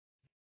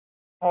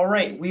All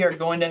right, we are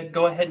going to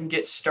go ahead and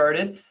get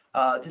started.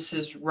 This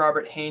is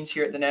Robert Haynes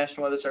here at the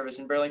National Weather Service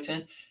in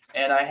Burlington,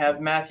 and I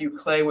have Matthew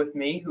Clay with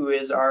me, who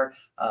is our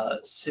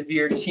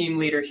severe team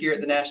leader here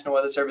at the National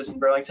Weather Service in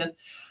Burlington.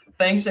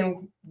 Thanks,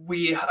 and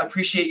we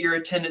appreciate your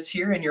attendance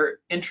here and your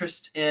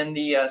interest in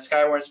the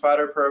Skywarn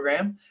Spotter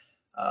program.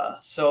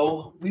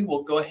 So we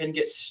will go ahead and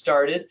get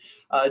started.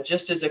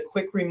 Just as a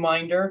quick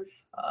reminder,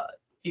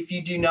 if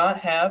you do not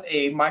have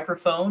a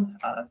microphone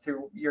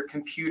through your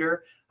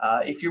computer,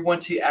 if you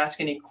want to ask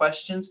any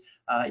questions,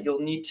 you'll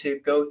need to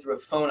go through a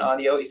phone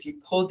audio. If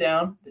you pull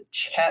down the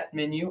chat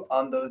menu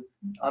on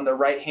the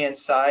right-hand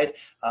side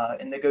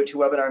in the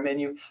GoToWebinar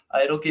menu,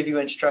 it'll give you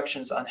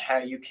instructions on how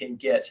you can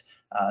get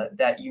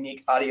that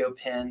unique audio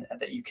pin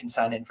that you can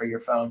sign in for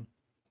your phone.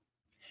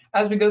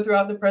 As we go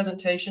throughout the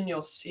presentation,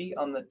 you'll see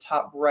on the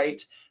top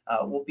right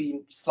will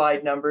be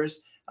slide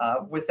numbers.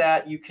 With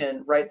that, you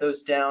can write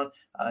those down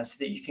so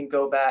that you can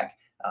go back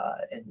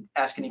and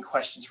ask any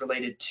questions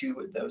related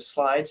to those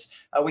slides.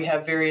 We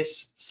have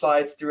various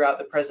slides throughout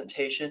the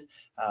presentation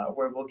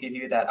where we'll give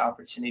you that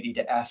opportunity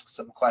to ask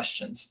some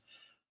questions.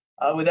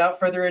 Without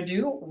further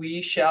ado,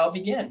 we shall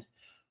begin.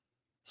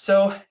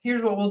 So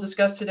here's what we'll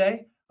discuss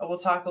today. We'll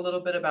talk a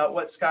little bit about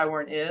what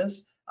Skywarn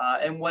is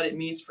and what it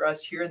means for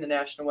us here in the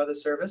National Weather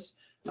Service.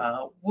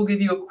 We'll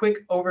give you a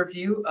quick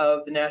overview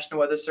of the National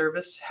Weather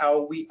Service,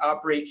 how we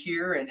operate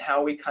here and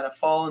how we kind of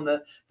fall in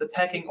the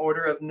pecking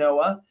order of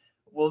NOAA.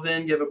 We'll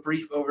then give a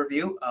brief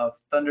overview of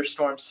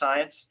thunderstorm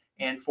science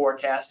and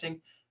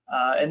forecasting,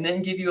 and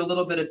then give you a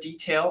little bit of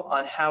detail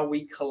on how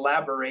we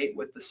collaborate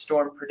with the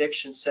Storm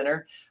Prediction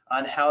Center,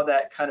 on how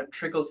that kind of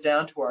trickles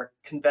down to our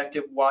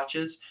convective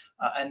watches,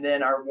 and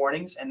then our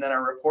warnings, and then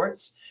our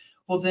reports.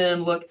 We'll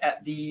then look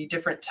at the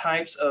different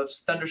types of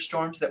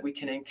thunderstorms that we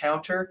can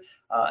encounter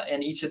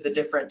and each of the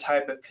different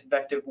type of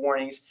convective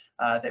warnings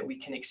that we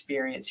can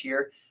experience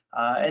here.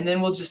 And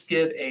then we'll just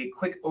give a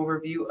quick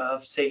overview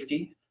of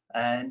safety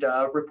and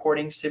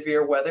reporting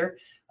severe weather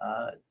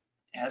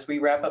as we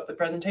wrap up the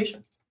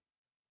presentation.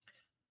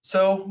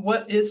 So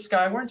what is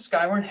Skywarn?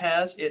 Skywarn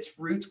has its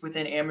roots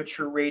within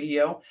amateur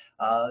radio.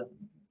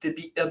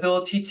 The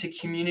ability to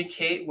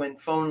communicate when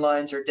phone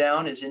lines are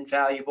down is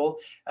invaluable,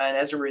 and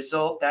as a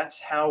result, that's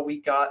how we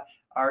got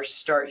our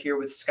start here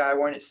with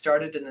Skywarn. It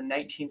started in the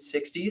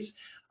 1960s.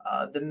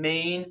 The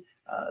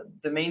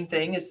main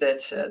thing is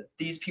that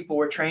these people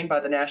were trained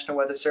by the National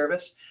Weather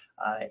Service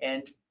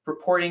and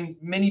reporting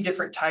many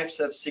different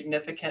types of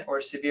significant or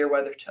severe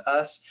weather to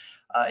us.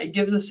 It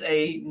gives us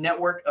a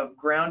network of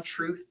ground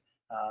truth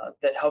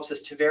that helps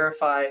us to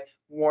verify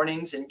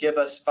warnings and give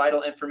us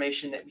vital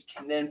information that we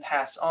can then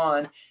pass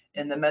on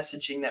in the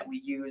messaging that we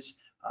use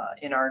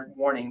in our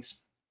warnings.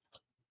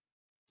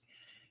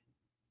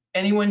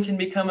 Anyone can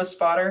become a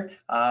spotter.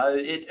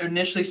 It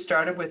initially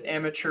started with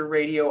amateur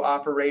radio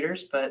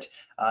operators, but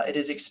it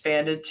is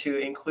expanded to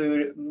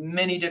include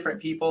many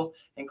different people,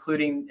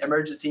 including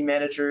emergency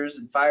managers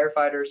and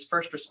firefighters,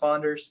 first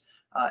responders,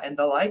 and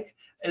the like,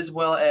 as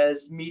well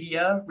as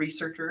media,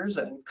 researchers,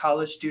 and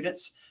college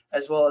students,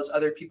 as well as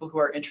other people who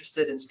are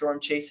interested in storm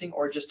chasing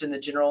or just in the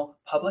general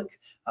public,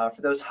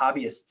 for those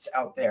hobbyists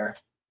out there.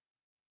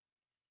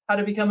 How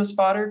to become a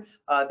spotter?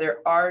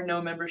 There are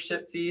no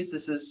membership fees.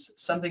 This is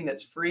something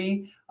that's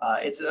free.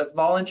 It's a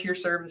volunteer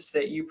service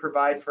that you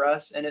provide for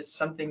us, and it's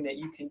something that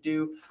you can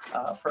do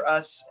for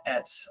us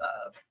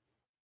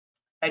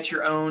at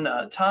your own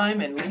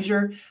time and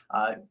leisure.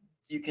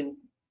 You can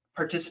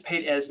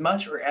participate as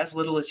much or as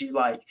little as you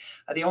like.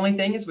 The only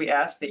thing is we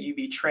ask that you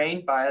be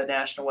trained by a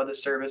National Weather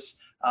Service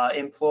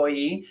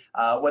employee,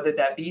 whether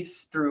that be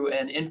through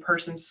an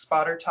in-person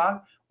spotter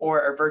talk or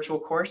a virtual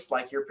course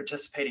like you're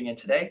participating in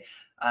today.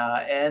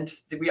 And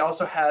we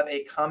also have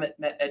a Comet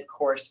Met-Ed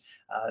course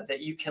that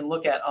you can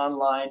look at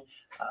online,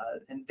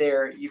 and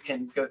there you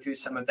can go through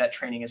some of that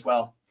training as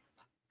well.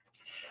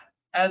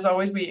 As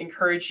always, we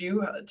encourage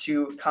you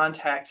to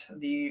contact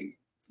the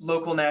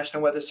local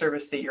National Weather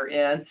Service that you're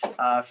in.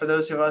 For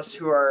those of us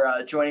who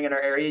are joining in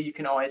our area, you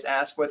can always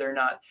ask whether or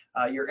not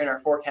you're in our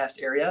forecast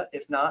area.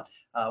 If not,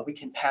 we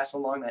can pass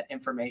along that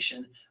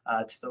information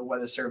to the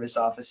Weather Service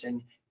office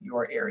in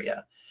your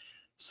area.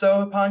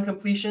 So upon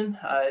completion,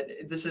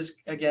 this is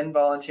again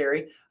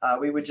voluntary.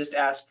 We would just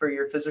ask for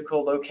your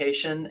physical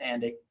location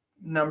and a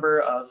number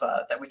of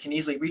that we can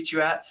easily reach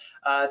you at.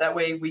 That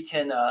way we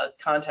can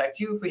contact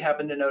you if we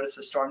happen to notice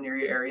a storm near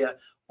your area,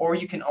 or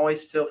you can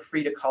always feel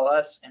free to call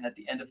us, and at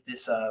the end of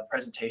this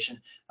presentation,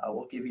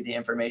 we'll give you the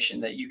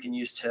information that you can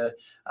use to,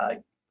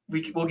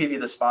 we'll give you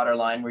the spotter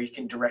line where you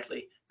can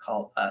directly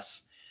call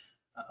us.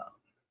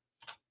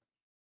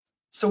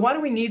 So why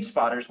do we need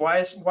spotters?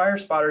 Why are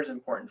spotters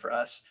important for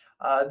us?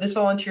 This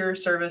volunteer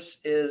service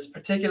is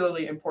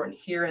particularly important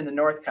here in the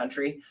North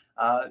Country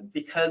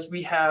because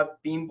we have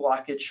beam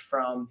blockage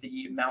from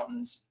the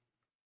mountains.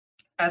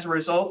 As a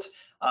result,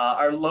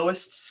 our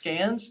lowest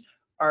scans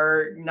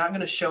are not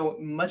going to show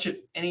much of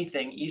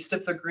anything east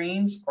of the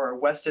Greens or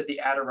west of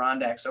the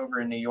Adirondacks over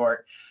in New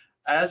York.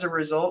 As a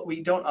result,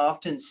 we don't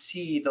often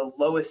see the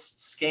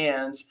lowest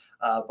scans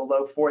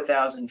below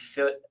 4,000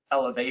 foot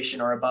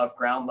elevation or above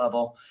ground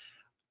level.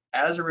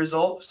 As a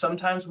result,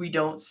 sometimes we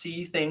don't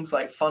see things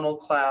like funnel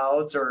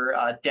clouds or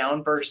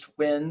downburst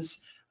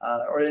winds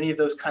or any of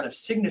those kind of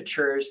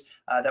signatures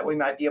that we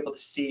might be able to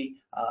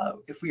see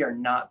if we are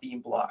not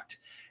being blocked.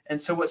 And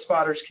so what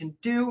spotters can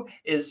do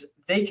is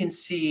they can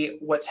see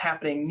what's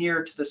happening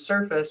near to the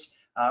surface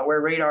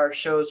where radar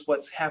shows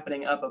what's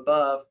happening up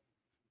above.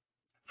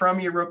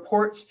 From your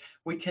reports,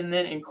 we can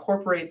then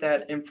incorporate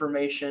that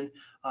information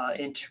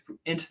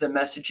into the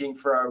messaging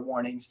for our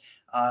warnings,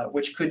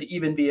 which could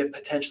even be a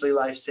potentially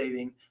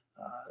life-saving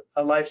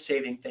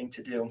thing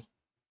to do.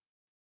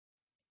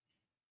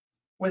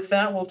 With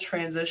that, we'll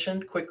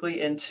transition quickly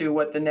into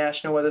what the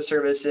National Weather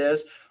Service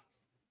is.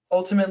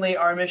 Ultimately,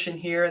 our mission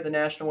here at the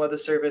National Weather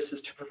Service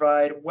is to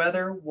provide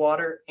weather,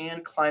 water,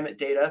 and climate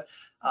data.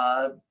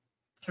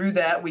 Through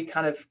that, we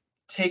kind of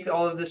take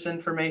all of this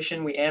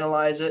information, we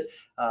analyze it,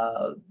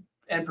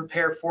 and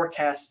prepare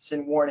forecasts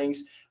and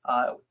warnings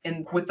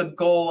with the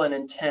goal and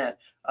intent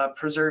of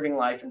preserving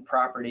life and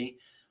property.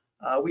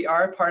 We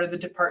are part of the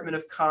Department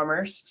of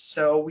Commerce,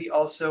 so we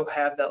also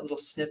have that little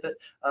snippet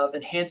of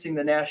enhancing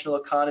the national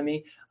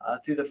economy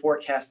through the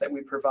forecast that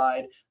we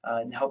provide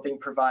and helping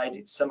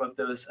provide some of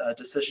those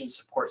decision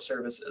support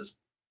services.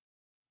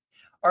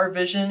 Our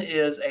vision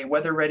is a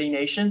weather-ready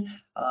nation.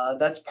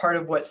 That's part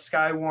of what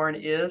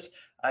Skywarn is.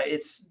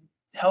 It's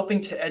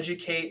helping to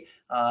educate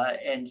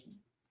and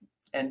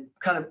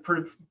kind of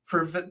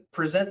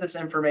present this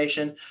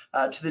information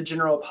to the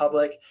general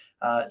public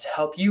to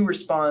help you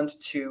respond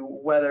to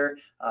weather,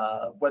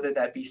 whether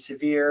that be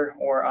severe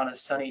or on a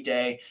sunny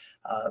day.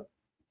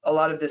 A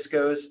lot of this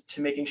goes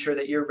to making sure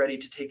that you're ready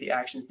to take the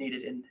actions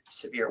needed in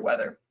severe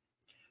weather.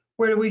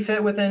 Where do we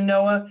fit within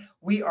NOAA?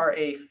 We are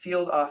a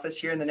field office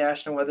here in the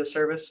National Weather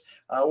Service.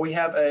 We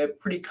have a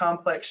pretty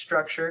complex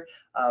structure,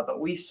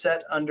 but we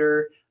set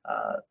under,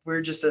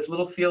 we're just a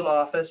little field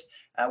office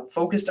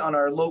focused on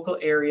our local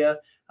area.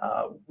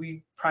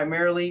 We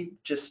primarily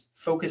just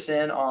focus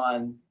in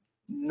on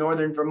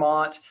northern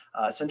Vermont,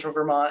 central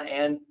Vermont,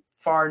 and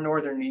far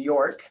northern New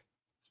York.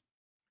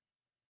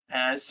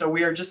 And so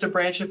we are just a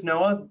branch of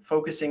NOAA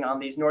focusing on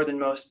these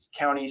northernmost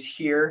counties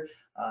here.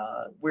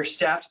 We're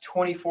staffed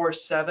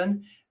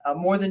 24/7.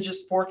 More than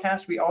just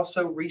forecast, we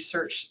also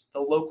research the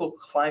local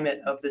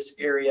climate of this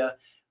area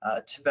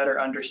to better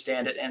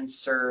understand it and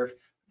serve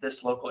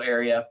this local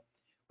area.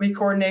 We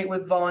coordinate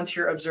with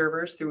volunteer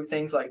observers through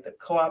things like the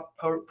co-op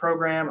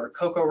program or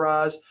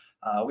COCO-RAS.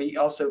 We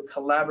also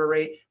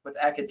collaborate with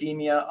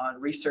academia on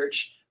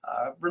research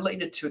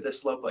related to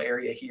this local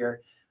area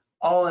here,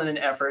 all in an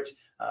effort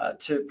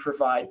to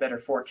provide better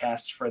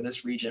forecasts for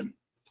this region.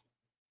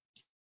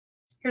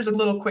 Here's a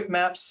little quick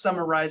map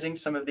summarizing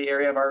some of the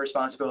area of our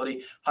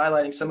responsibility,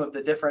 highlighting some of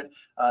the different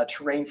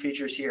terrain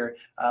features here.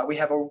 We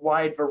have a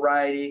wide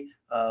variety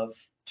of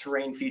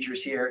terrain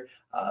features here,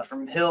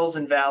 from hills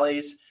and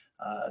valleys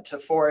to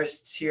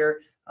forests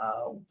here.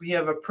 We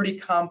have a pretty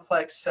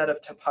complex set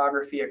of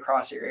topography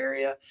across your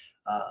area,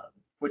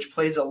 which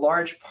plays a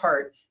large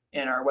part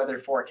in our weather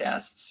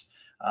forecasts.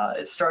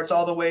 It starts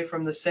all the way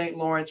from the St.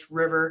 Lawrence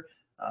River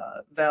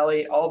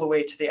Valley all the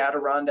way to the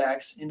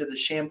Adirondacks into the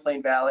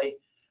Champlain Valley,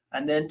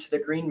 and then to the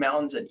Green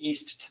Mountains and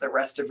east to the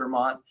rest of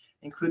Vermont,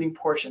 including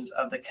portions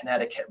of the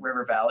Connecticut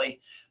River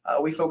Valley.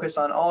 We focus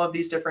on all of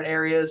these different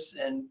areas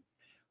and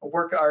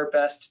work our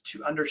best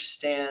to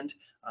understand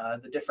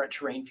the different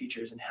terrain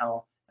features and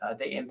how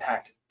they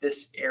impact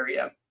this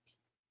area.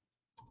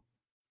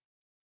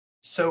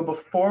 So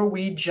before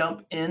we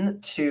jump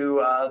into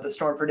the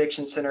Storm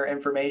Prediction Center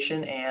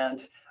information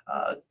and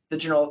the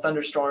general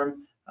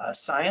thunderstorm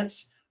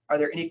science, are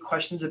there any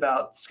questions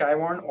about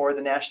Skywarn or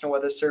the National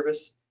Weather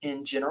Service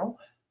in general?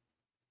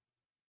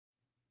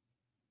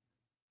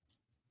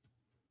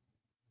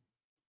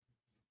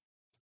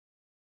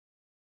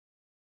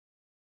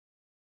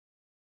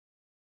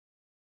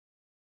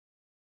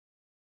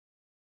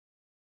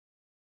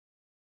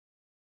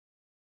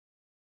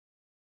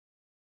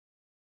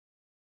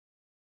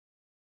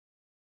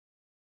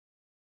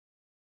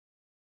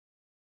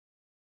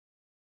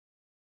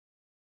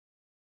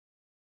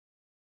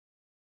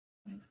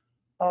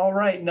 All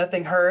right,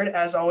 nothing heard.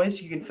 As always,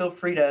 you can feel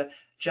free to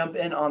jump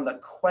in on the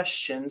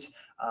questions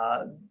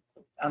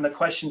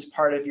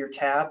part of your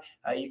tab.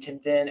 You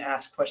can then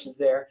ask questions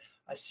there.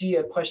 I see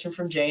a question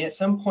from Jane. At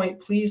some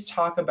point, please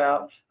talk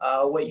about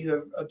what you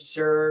have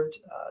observed,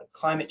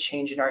 climate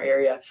change in our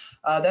area.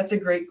 That's a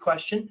great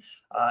question.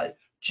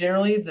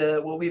 Generally,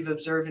 what we've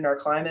observed in our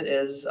climate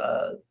is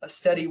a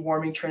steady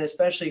warming trend,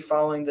 especially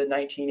following the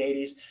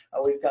 1980s.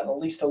 We've gotten at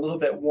least a little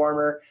bit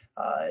warmer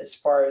as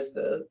far as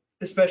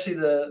especially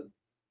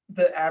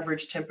the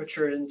average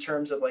temperature in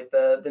terms of like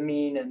the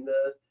mean and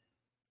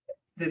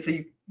if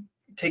you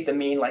take the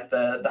mean, like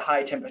the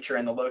high temperature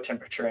and the low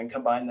temperature and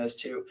combine those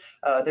two,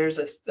 there's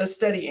a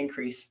steady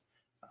increase.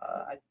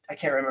 I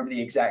can't remember the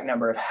exact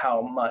number of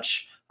how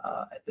much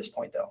at this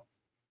point though.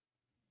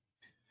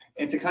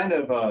 And to kind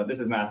of, this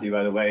is Matthew,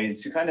 by the way,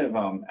 to kind of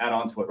add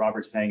on to what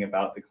Robert's saying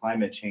about the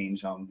climate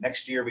change,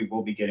 next year we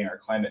will be getting our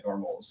climate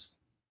normals.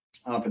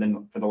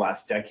 for the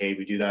last decade.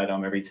 We do that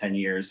every 10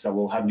 years. So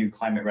we'll have new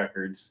climate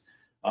records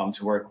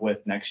to work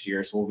with next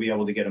year. So we'll be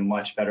able to get a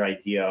much better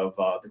idea of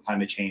the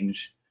climate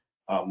change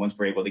once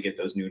we're able to get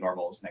those new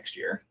normals next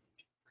year.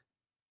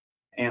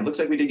 And it looks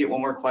like we did get one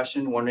more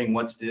question, wondering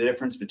what's the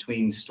difference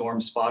between storm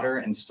spotter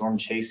and storm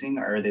chasing?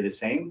 Are they the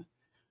same?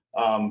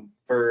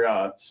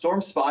 For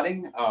storm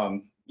spotting,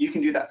 you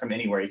can do that from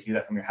anywhere. You can do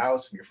that from your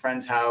house, from your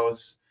friend's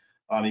house.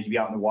 You can be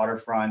out on the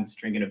waterfront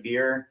drinking a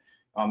beer.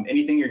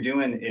 Anything you're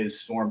doing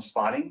is storm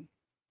spotting.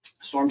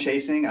 Storm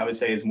chasing, I would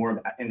say, is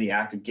more in the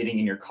act of getting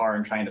in your car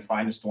and trying to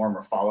find a storm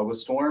or follow a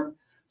storm.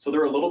 So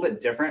they're a little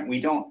bit different. We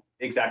don't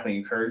exactly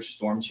encourage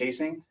storm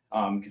chasing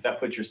because that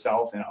puts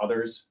yourself and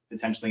others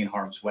potentially in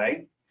harm's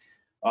way.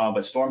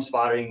 But storm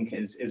spotting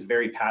is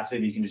very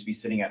passive. You can just be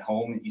sitting at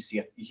home.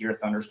 You hear a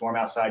thunderstorm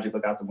outside. You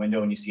look out the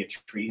window and you see a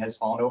tree has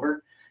fallen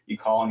over. You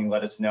call and you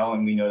let us know,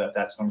 and we know that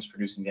that storm is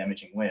producing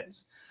damaging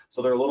winds.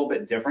 So they're a little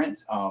bit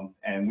different,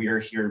 and we are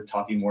here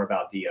talking more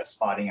about the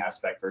spotting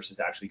aspect versus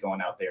actually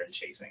going out there and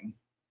chasing.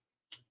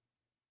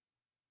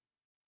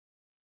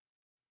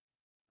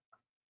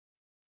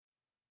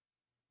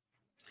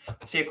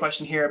 I see a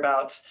question here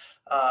about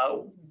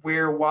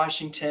where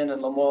Washington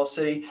and Lamoille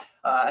City.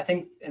 I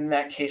think in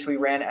that case we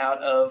ran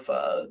out of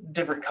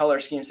different color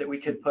schemes that we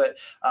could put.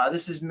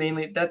 That's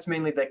mainly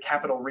the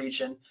capital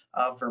region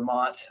of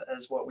Vermont,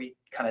 is what we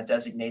kind of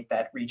designate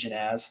that region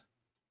as.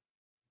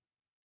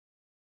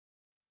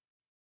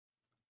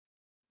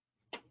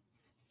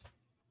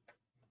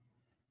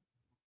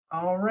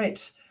 All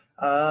right.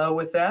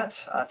 With that,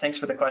 thanks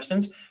for the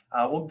questions.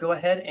 We'll go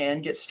ahead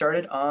and get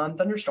started on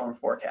thunderstorm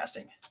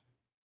forecasting.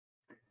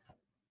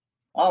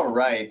 All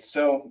right,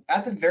 so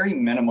at the very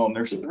minimum,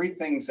 there's three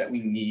things that we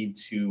need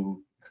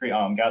to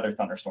gather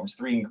thunderstorms,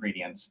 three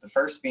ingredients. The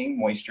first being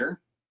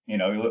moisture. You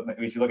know,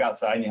 if you look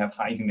outside and you have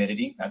high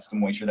humidity, that's the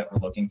moisture that we're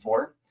looking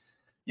for.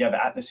 You have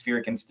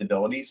atmospheric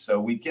instability, so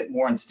we get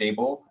more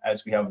unstable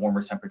as we have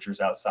warmer temperatures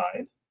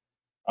outside.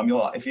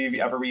 If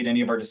you ever read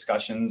any of our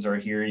discussions or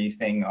hear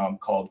anything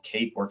called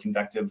CAPE, or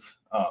convective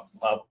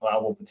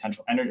available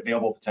potential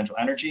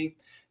energy,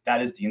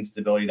 that is the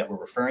instability that we're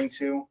referring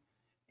to.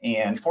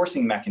 And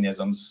forcing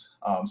mechanisms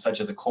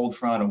such as a cold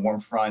front, a warm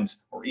front,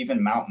 or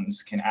even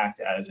mountains can act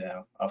as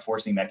a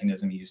forcing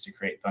mechanism used to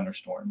create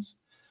thunderstorms.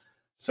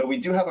 So we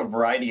do have a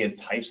variety of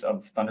types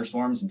of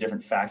thunderstorms and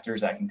different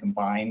factors that can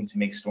combine to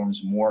make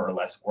storms more or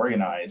less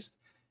organized.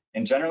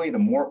 And generally, the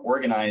more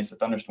organized a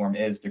thunderstorm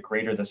is, the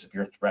greater the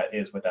severe threat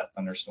is with that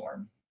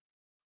thunderstorm.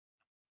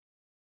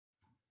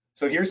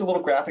 So here's a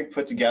little graphic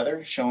put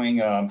together showing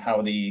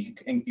how the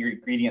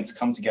ingredients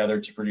come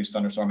together to produce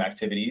thunderstorm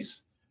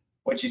activities.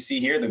 What you see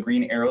here, the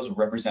green arrows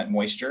represent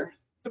moisture.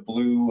 The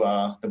blue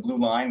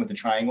line with the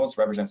triangles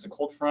represents the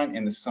cold front,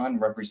 and the sun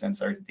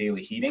represents our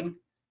daily heating.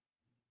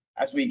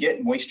 As we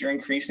get moisture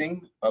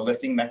increasing,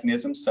 lifting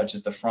mechanisms such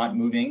as the front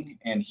moving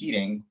and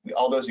heating,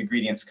 all those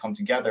ingredients come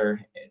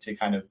together to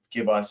kind of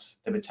give us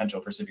the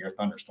potential for severe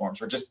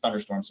thunderstorms, or just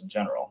thunderstorms in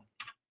general.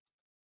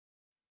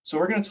 So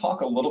we're going to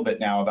talk a little bit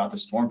now about the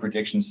Storm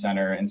Prediction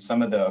Center and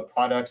some of the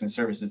products and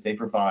services they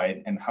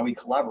provide and how we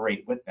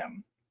collaborate with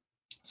them.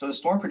 So the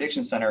Storm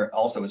Prediction Center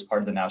also is part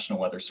of the National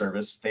Weather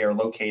Service. They are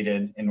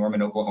located in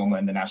Norman, Oklahoma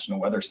in the National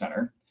Weather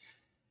Center.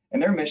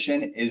 And their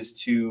mission is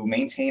to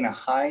maintain a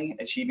high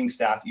achieving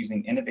staff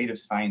using innovative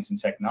science and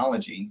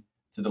technology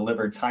to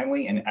deliver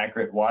timely and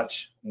accurate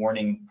watch,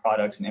 warning,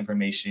 products, and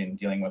information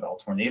dealing with all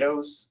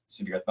tornadoes,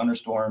 severe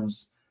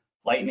thunderstorms,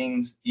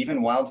 lightnings,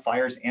 even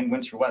wildfires and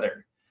winter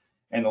weather.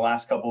 In the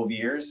last couple of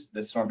years,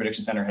 the Storm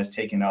Prediction Center has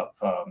taken up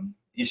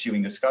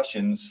issuing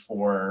discussions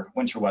for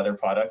winter weather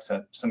products.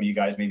 Some of you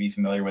guys may be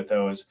familiar with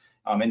those,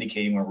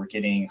 indicating where we're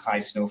getting high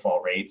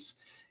snowfall rates.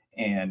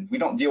 And we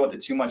don't deal with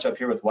it too much up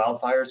here with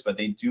wildfires, but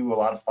they do a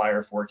lot of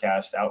fire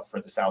forecasts out for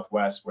the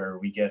Southwest where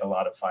we get a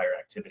lot of fire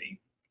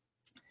activity.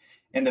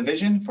 And the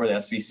vision for the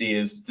SPC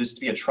is just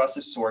to be a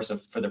trusted source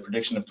for the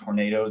prediction of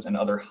tornadoes and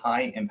other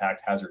high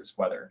impact hazardous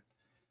weather.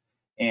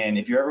 And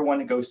if you ever want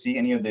to go see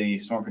any of the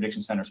Storm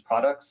Prediction Center's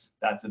products,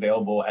 that's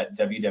available at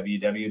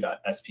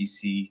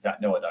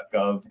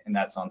www.spc.noaa.gov, and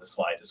that's on the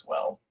slide as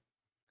well.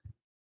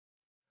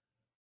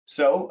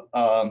 So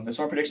the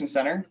Storm Prediction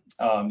Center,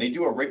 they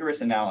do a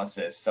rigorous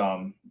analysis.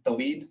 The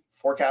lead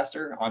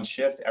forecaster on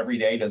shift every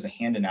day does a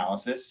hand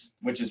analysis,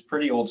 which is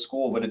pretty old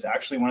school, but it's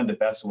actually one of the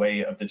best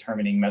way of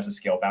determining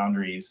mesoscale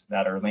boundaries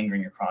that are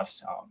lingering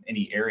across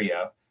any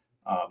area,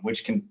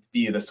 which can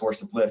be the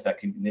source of lift that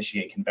can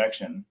initiate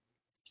convection.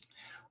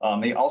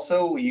 They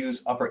also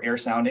use upper air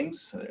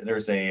soundings.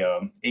 There's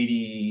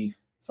 80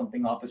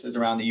 something offices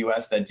around the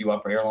US that do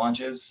upper air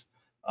launches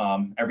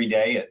every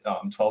day at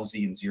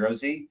 12Z and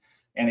 0Z.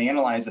 And they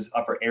analyze this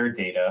upper air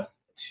data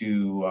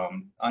to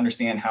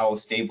understand how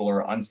stable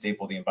or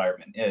unstable the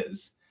environment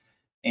is.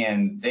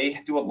 And they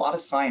do a lot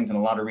of science and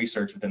a lot of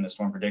research within the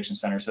Storm Prediction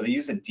Center. So they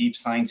use a deep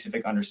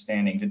scientific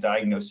understanding to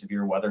diagnose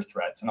severe weather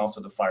threats and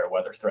also to fire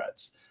weather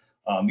threats.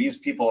 These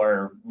people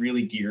are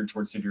really geared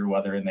towards severe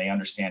weather and they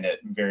understand it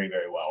very,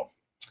 very well.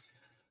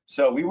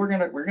 So we're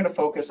gonna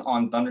focus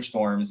on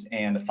thunderstorms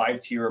and the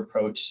 5-tier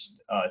approach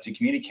to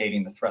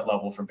communicating the threat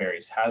level for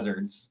various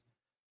hazards,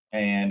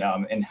 and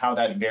how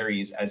that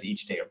varies as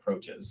each day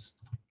approaches.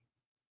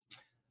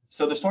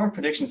 So the Storm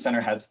Prediction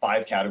Center has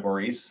 5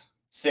 categories,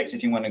 6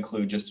 if you want to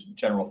include just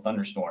general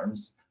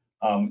thunderstorms.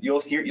 You'll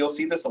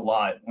see this a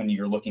lot when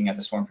you're looking at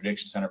the Storm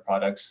Prediction Center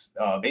products.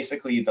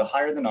 Basically, the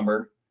higher the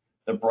number,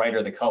 the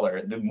brighter the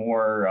color, the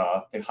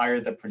higher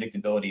the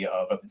predictability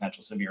of a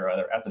potential severe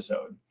weather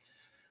episode.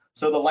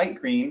 So the light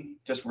green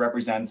just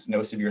represents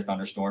no severe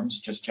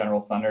thunderstorms, just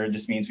general thunder. It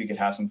just means we could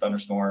have some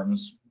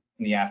thunderstorms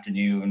in the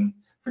afternoon,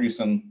 produce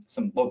some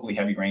locally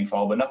heavy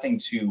rainfall, but nothing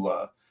too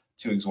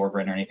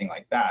exorbitant or anything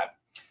like that.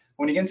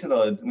 When you get to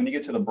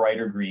the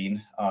brighter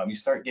green, you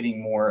start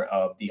getting more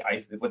of the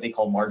what they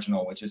call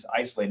marginal, which is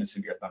isolated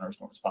severe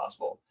thunderstorms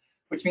possible,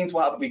 which means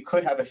we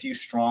could have a few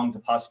strong to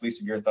possibly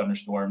severe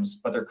thunderstorms,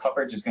 but their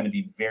coverage is going to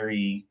be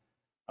very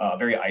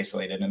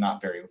isolated and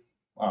not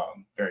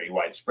very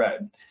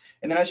widespread.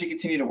 And then as you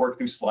continue to work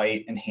through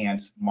slight,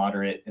 enhanced,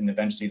 moderate, and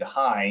eventually to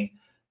high,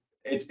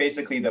 it's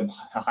basically the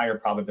higher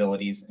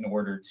probabilities in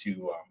order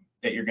to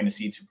that you're going to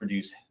see to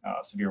produce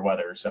severe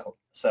weather.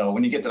 So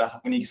when you get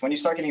to when you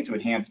start getting to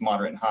enhanced,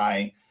 moderate, and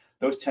high,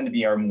 those tend to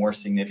be our more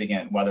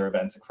significant weather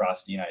events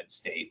across the United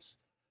States.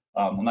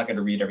 I'm not going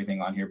to read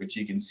everything on here, but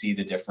you can see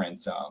the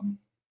different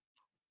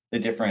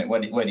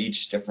what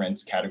each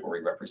different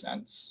category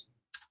represents.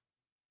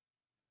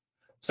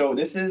 So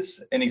this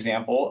is an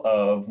example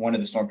of one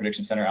of the Storm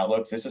Prediction Center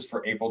outlooks. This is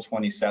for April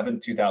 27,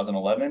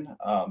 2011.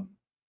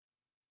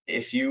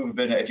 If you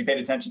paid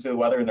attention to the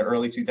weather in the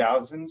early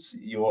 2000s,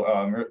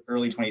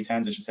 early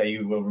 2010s, I should say,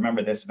 you will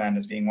remember this event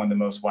as being one of the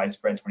most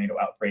widespread tornado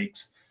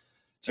outbreaks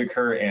to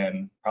occur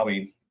in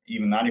probably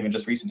not even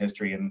just recent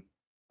history and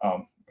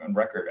on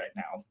record right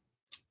now.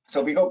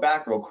 So if we go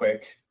back real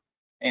quick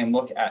and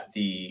look at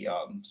the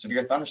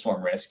severe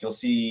thunderstorm risk, you'll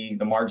see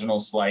the marginal,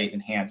 slight,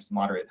 enhanced,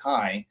 moderate,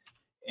 high.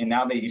 And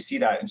now that you see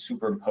that and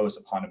superimposed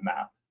upon a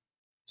map.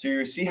 So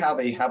you see how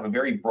they have a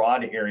very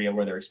broad area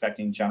where they're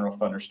expecting general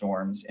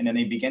thunderstorms, and then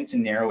they begin to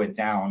narrow it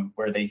down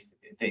where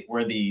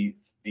where the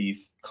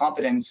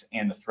confidence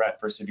and the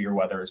threat for severe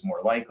weather is more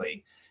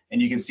likely.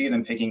 And you can see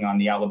them picking on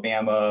the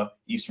Alabama,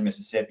 eastern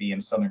Mississippi,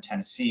 and southern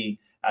Tennessee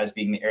as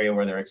being the area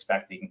where they're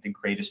expecting the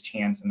greatest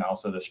chance and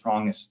also the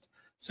strongest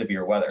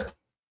severe weather.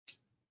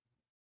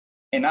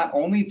 And not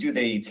only do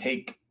they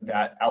take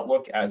that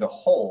outlook as a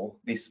whole,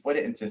 they split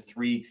it into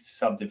 3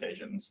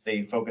 subdivisions.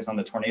 They focus on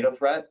the tornado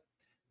threat,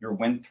 your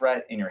wind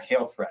threat, and your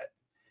hail threat.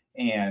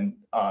 And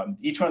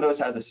each one of those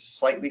has a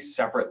slightly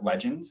separate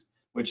legend,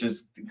 which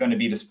is going to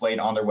be displayed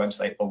on their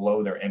website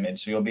below their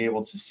image. So you'll be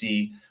able to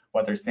see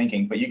what they're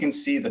thinking. But you can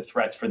see the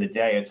threats for the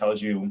day. It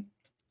tells you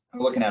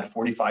we're looking at a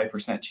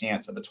 45%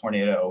 chance of a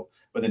tornado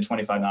within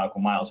 25 nautical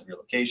miles of your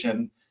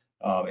location.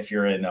 If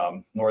you're in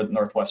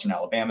northwestern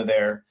Alabama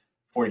there,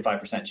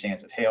 45%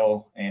 chance of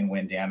hail and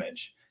wind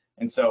damage.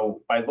 And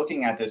so by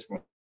looking at this, we're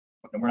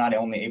not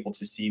only able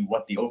to see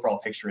what the overall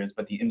picture is,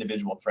 but the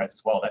individual threats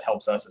as well. That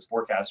helps us as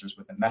forecasters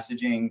with the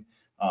messaging,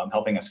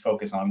 helping us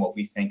focus on what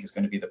we think is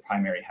going to be the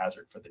primary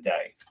hazard for the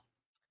day.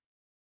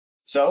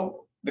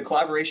 So the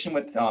collaboration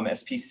with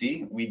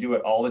SPC, we do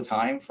it all the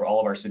time for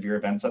all of our severe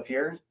events up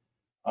here.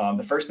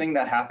 The first thing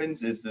that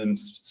happens is the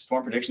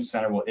Storm Prediction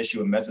Center will issue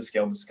a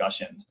mesoscale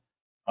discussion.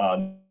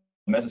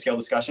 Mesoscale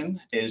discussion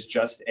is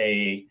just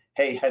a,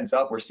 hey, heads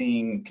up, we're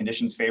seeing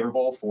conditions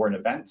favorable for an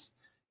event.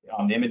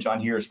 The image on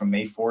here is from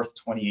May 4th,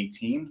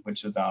 2018,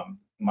 which is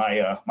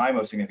my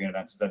most significant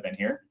event since I've been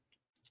here.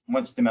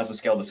 Once the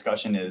mesoscale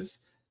discussion has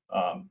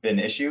been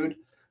issued,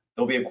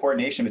 there'll be a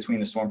coordination between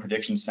the Storm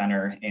Prediction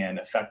Center and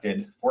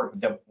affected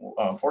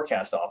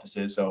forecast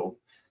offices. So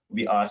it'll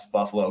be us,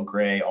 Buffalo,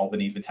 Gray,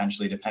 Albany,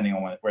 potentially, depending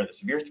on where the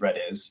severe threat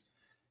is.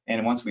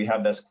 And once we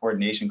have this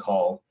coordination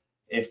call,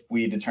 if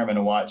we determine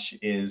a watch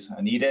is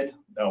needed,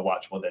 a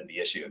watch will then be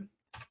issued.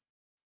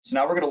 So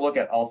now we're going to look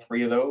at all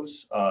 3 of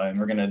those, and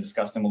we're going to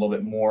discuss them a little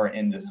bit more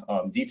in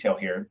detail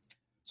here.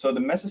 So the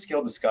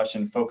mesoscale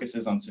discussion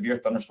focuses on severe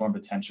thunderstorm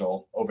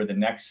potential over the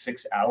next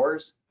 6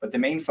 hours, but the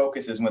main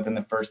focus is within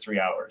the first 3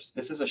 hours.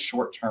 This is a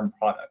short-term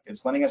product.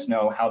 It's letting us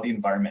know how the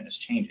environment is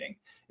changing.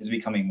 Is it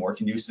becoming more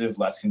conducive,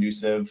 less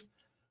conducive?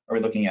 Are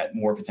we looking at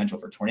more potential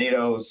for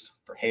tornadoes,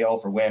 for hail,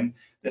 for wind?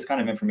 This kind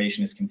of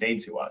information is conveyed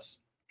to us.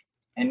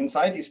 And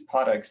inside these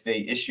products,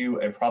 they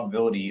issue a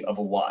probability of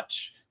a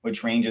watch,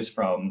 which ranges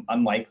from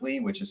unlikely,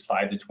 which is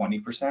 5 to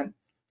 20%,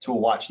 to a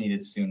watch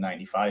needed soon,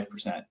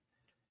 95%.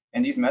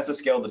 And these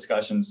mesoscale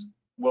discussions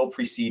will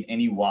precede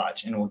any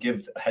watch and will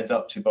give a heads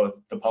up to both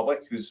the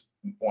public who's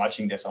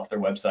watching this off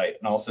their website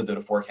and also to the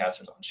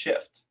forecasters on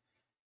shift.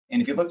 And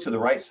if you look to the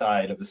right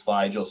side of the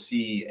slide, you'll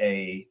see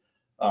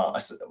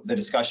the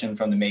discussion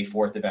from the May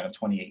 4th event of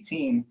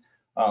 2018,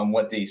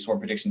 what the Storm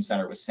Prediction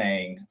Center was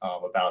saying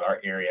about our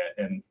area,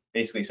 and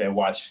basically say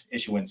watch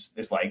issuance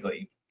is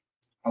likely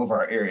over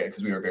our area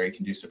because we were very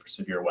conducive for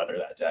severe weather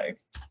that day.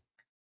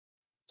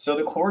 So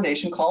the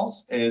coordination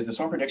calls is the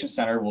Storm Prediction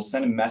Center will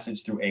send a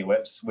message through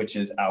AWIPS, which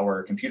is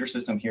our computer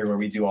system here where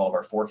we do all of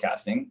our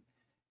forecasting.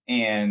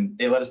 and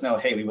they let us know,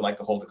 hey, we would like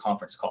to hold a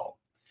conference call.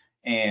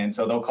 And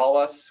so they'll call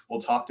us,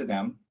 we'll talk to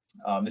them.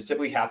 This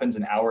typically happens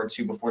an hour or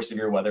two before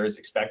severe weather is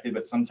expected,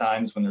 but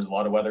sometimes when there's a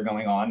lot of weather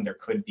going on, there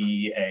could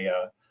be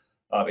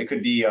it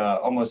could be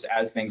almost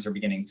as things are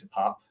beginning to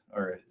pop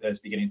or as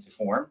beginning to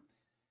form.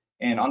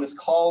 And on this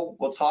call,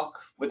 we'll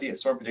talk with the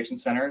Storm Prediction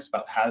Centers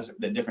about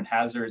the different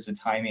hazards, the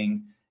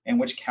timing, and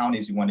which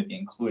counties we want to be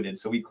included.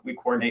 So we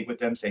coordinate with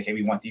them, say, hey,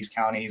 we want these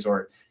counties,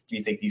 or can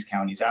you take these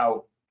counties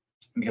out?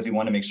 Because we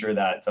want to make sure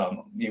that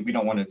we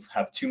don't want to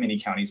have too many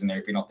counties in there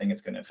if we don't think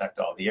it's going to affect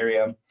all the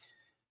area.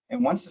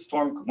 And once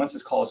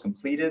this call is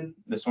completed,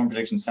 the Storm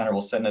Prediction Center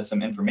will send us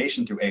some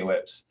information through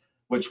AWIPS,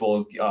 which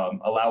will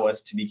allow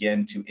us to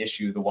begin to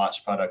issue the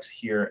watch products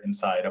here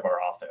inside of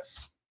our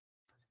office.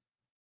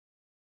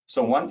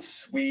 So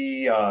once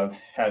we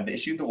have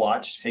issued the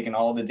watch, taken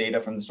all the data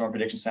from the Storm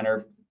Prediction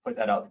Center, put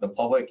that out to the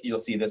public, you'll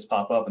see this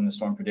pop up in the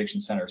Storm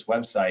Prediction Center's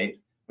website,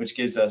 which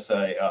gives us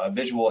a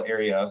visual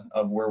area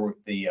of where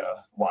the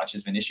watch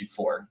has been issued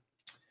for.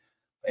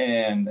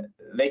 And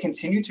they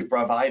continue to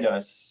provide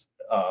us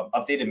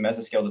updated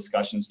mesoscale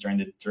discussions during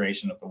the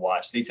duration of the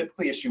watch. They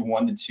typically issue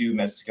 1 to 2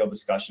 mesoscale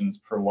discussions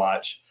per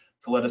watch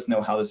to let us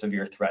know how the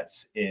severe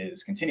threats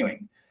is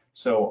continuing.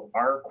 So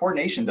our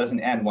coordination doesn't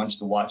end once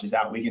the watch is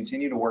out. We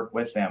continue to work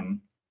with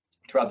them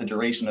throughout the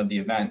duration of the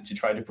event to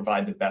try to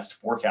provide the best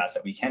forecast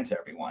that we can to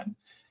everyone.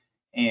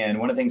 And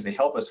one of the things they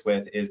help us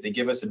with is they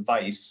give us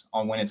advice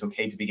on when it's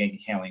okay to begin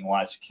canceling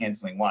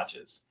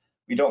watches.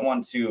 We don't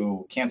want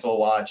to cancel a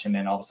watch and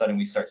then all of a sudden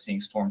we start seeing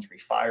storms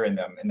refire in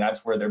them. And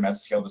that's where their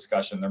mesoscale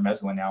discussion, their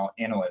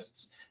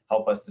mesoanalysts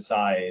help us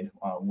decide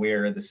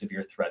where the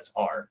severe threats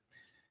are.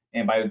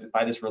 And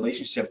by this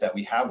relationship that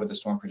we have with the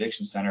Storm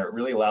Prediction Center, it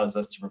really allows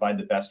us to provide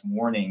the best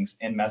warnings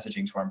and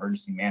messaging to our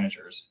emergency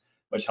managers,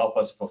 which help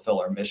us fulfill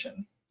our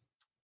mission.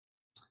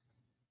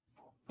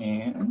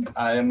 And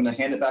I'm going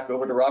to hand it back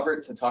over to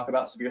Robert to talk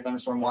about severe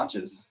thunderstorm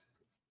watches.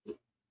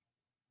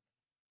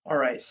 All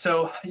right,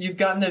 so you've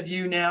gotten a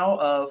view now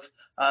of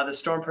the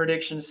Storm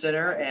Prediction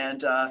Center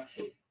and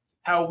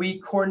how we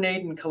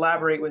coordinate and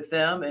collaborate with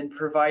them in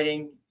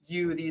providing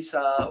you these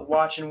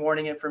watch and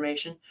warning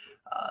information.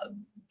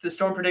 The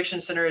Storm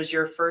Prediction Center is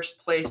your first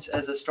place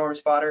as a storm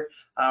spotter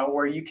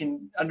where you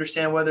can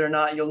understand whether or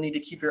not you'll need to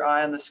keep your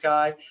eye on the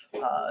sky.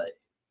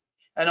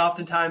 And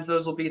oftentimes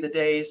those will be the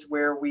days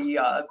where we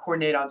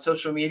coordinate on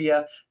social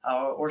media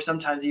or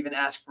sometimes even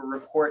ask for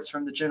reports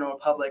from the general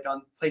public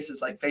on places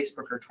like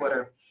Facebook or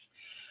Twitter.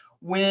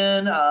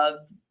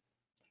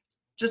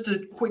 Just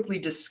to quickly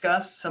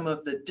discuss some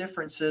of the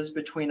differences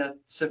between a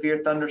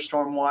severe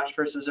thunderstorm watch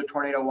versus a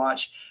tornado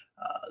watch,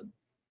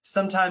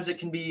 sometimes it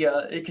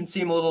can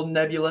seem a little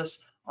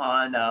nebulous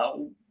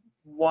on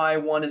why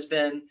one has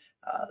been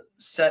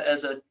set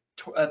as a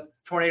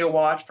tornado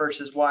watch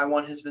versus why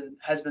one has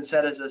been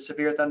set as a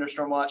severe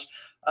thunderstorm watch.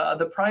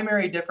 The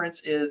primary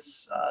difference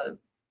is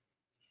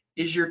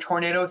your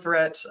tornado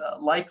threat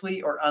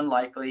likely or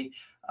unlikely?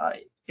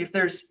 If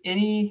there's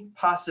any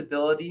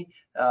possibility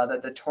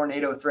that the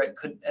tornado threat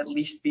could at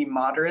least be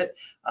moderate,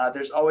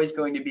 there's always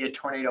going to be a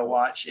tornado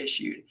watch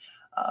issued.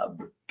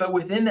 But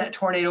within that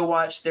tornado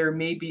watch, there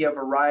may be a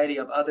variety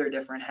of other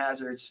different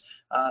hazards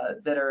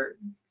that are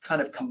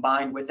kind of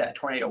combined with that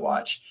tornado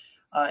watch.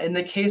 In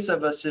the case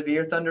of a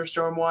severe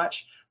thunderstorm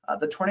watch,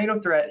 the tornado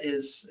threat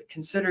is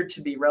considered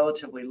to be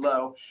relatively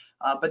low,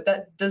 but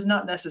that does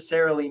not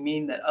necessarily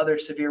mean that other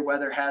severe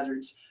weather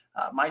hazards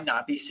might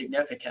not be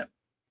significant,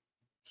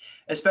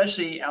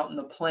 especially out in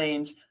the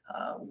plains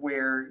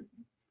where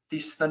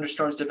these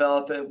thunderstorms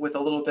develop with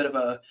a little bit of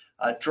a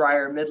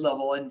drier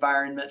mid-level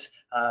environment,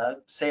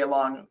 say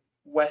along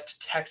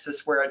West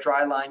Texas where a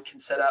dry line can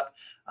set up.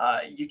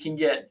 You can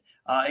get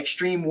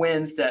extreme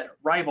winds that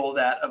rival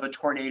that of a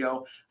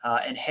tornado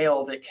and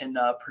hail that can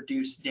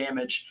produce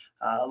damage,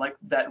 like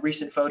that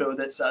recent photo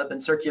that's been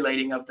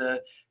circulating of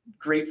the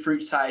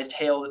grapefruit-sized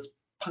hail that's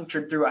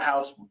punctured through a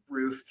house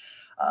roof.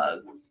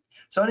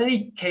 So in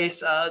any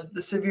case,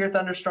 the severe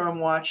thunderstorm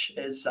watch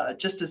is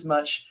just as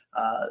much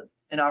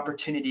an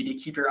opportunity to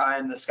keep your eye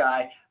on the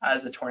sky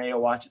as a tornado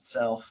watch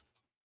itself.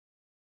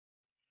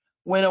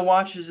 When a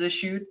watch is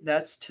issued,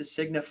 that's to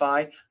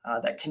signify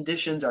that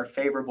conditions are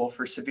favorable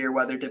for severe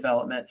weather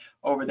development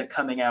over the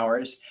coming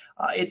hours.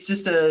 It's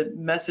just a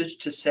message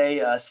to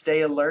say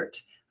stay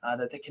alert,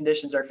 that the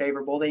conditions are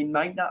favorable. They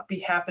might not be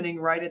happening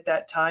right at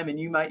that time, and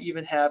you might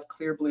even have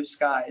clear blue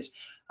skies,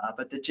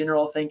 but the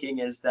general thinking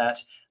is that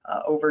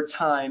over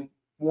time,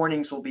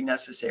 warnings will be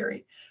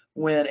necessary.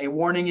 When a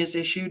warning is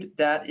issued,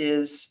 that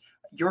is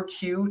your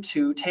cue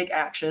to take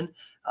action.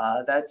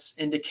 That's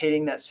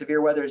indicating that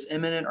severe weather is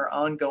imminent or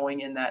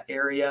ongoing in that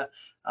area,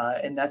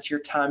 and that's your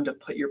time to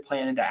put your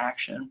plan into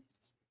action.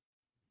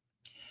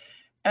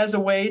 As a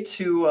way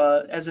to,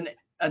 as an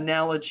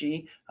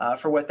analogy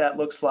for what that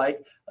looks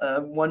like,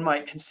 one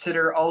might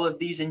consider all of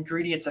these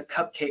ingredients a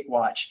cupcake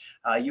watch.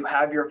 You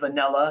have your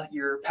vanilla,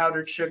 your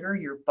powdered sugar,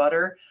 your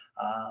butter,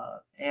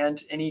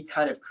 and any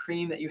kind of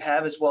cream that you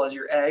have, as well as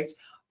your eggs.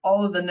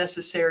 All of the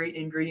necessary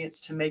ingredients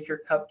to make your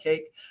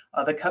cupcake.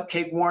 The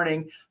cupcake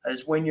warning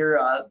is when you're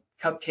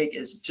cupcake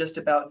is just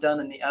about done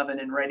in the oven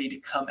and ready to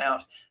come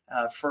out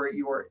for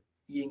your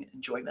eating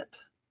enjoyment.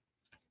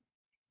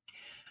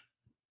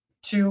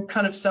 To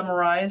kind of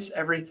summarize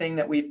everything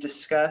that we've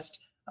discussed,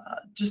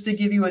 just to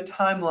give you a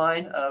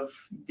timeline of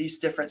these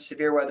different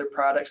severe weather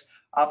products,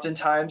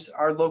 oftentimes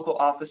our local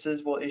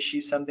offices will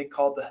issue something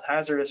called the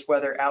Hazardous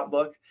Weather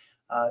Outlook.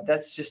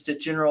 That's just a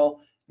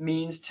general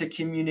means to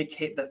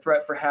communicate the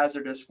threat for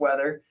hazardous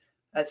weather.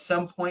 At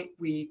some point,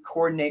 we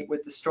coordinate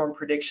with the Storm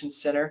Prediction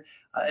Center,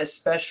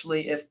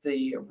 especially if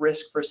the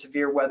risk for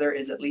severe weather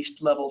is at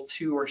least level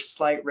 2 or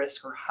slight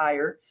risk or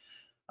higher.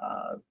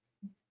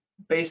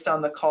 Based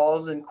on the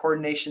calls and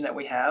coordination that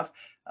we have,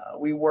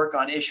 we work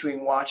on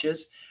issuing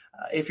watches.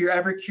 If you're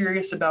ever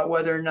curious about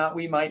whether or not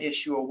we might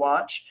issue a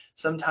watch,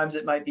 sometimes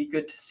it might be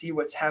good to see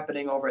what's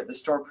happening over at the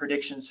Storm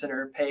Prediction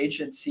Center page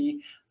and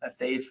see if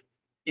they've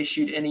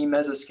issued any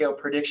mesoscale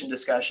prediction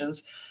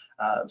discussions.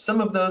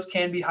 Some of those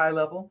can be high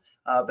level,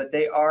 but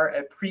they are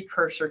a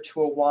precursor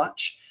to a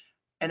watch.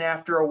 And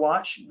after a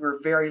watch, we're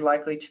very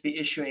likely to be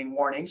issuing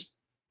warnings.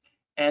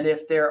 And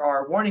if there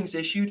are warnings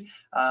issued,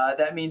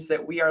 that means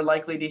that we are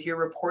likely to hear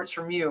reports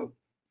from you.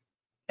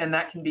 And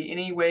that can be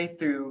any way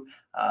through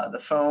the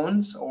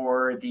phones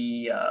or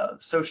the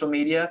social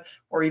media,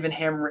 or even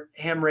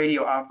ham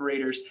radio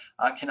operators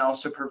can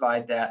also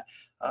provide that.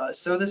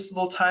 So this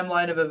little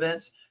timeline of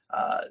events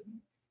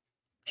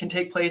can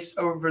take place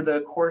over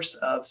the course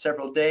of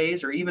several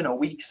days or even a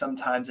week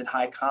sometimes in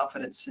high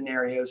confidence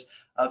scenarios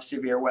of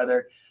severe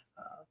weather.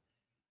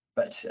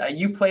 But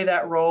you play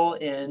that role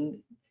in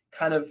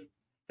kind of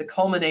the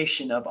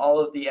culmination of all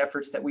of the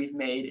efforts that we've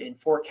made in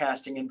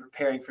forecasting and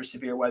preparing for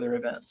severe weather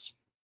events.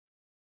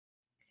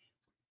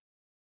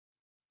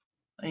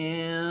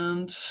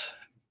 And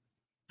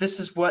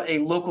this is what a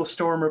local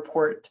storm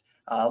report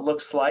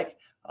looks like.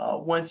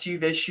 Once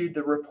you've issued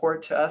the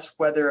report to us,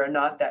 whether or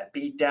not that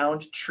be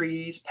downed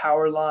trees,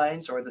 power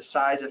lines, or the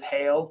size of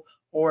hail,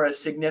 or a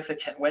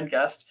significant wind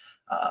gust,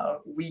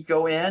 we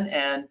go in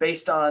and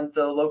based on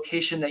the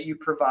location that you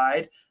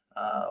provide,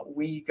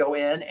 we go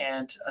in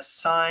and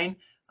assign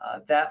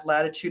that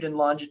latitude and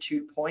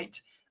longitude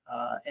point,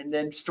 and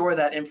then store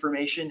that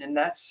information, and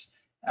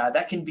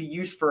that can be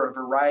used for a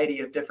variety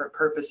of different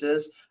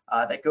purposes.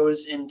 That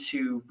goes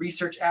into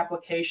research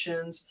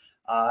applications.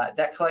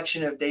 That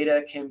collection of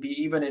data can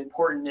be even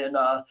important in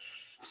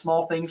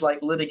small things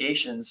like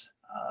litigations.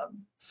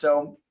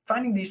 So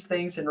finding these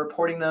things and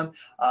reporting them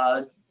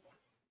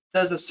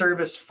does a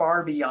service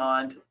far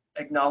beyond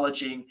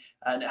acknowledging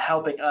and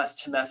helping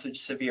us to message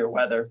severe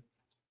weather.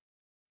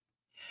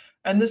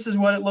 And this is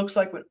what it looks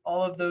like when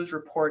all of those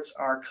reports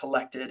are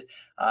collected.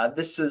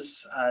 This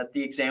is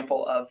the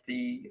example of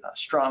the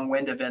strong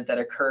wind event that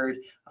occurred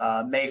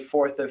May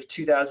 4th of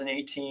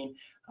 2018.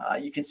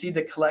 You can see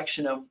the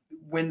collection of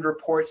wind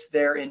reports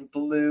there in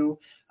blue,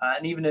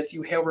 and even a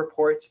few hail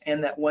reports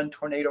and that one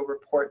tornado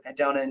report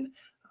down in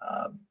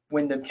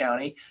Windham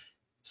County.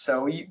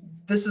 So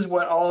this is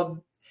what all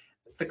of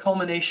the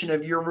culmination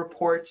of your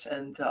reports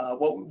and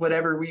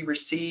whatever we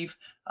receive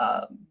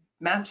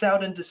maps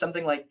out into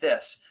something like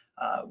this.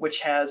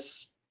 Which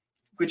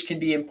can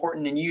be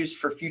important and used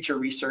for future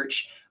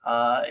research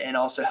and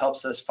also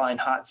helps us find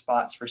hot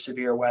spots for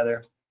severe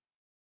weather.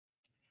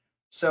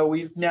 So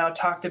we've now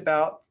talked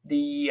about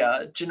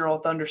the general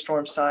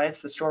thunderstorm science,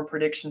 the Storm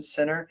Prediction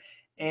Center,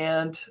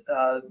 and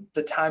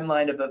the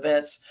timeline of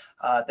events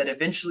that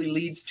eventually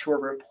leads to a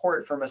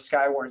report from a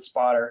Skywarn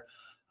spotter.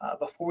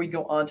 Before we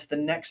go on to the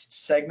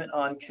next segment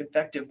on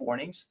convective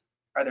warnings,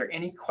 are there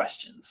any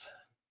questions?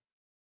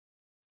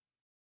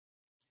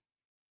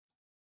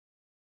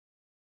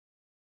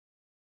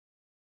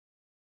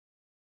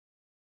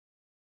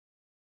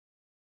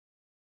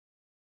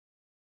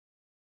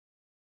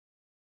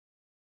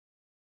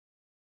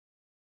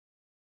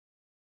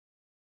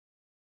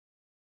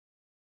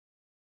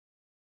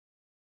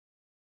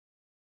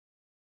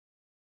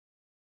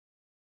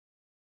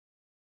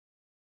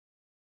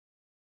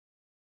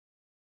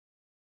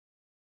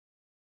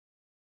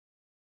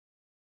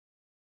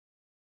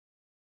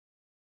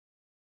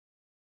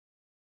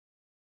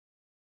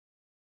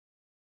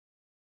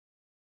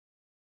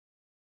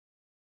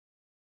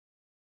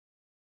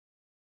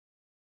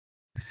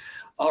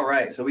 All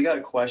right, so we got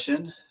a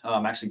question,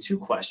 actually two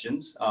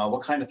questions.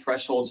 What kind of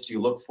thresholds do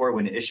you look for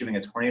when issuing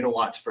a tornado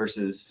watch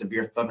versus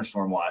severe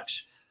thunderstorm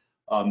watch?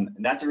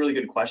 That's a really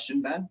good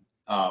question, Ben.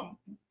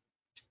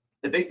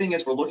 The big thing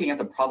is we're looking at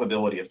the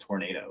probability of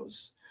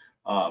tornadoes.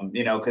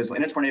 Because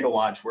in a tornado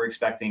watch, we're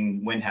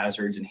expecting wind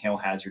hazards and hail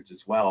hazards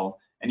as well.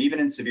 And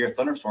even in severe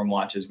thunderstorm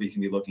watches, we can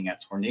be looking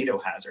at tornado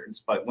hazards.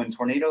 But when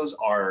tornadoes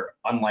are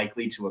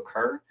unlikely to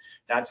occur,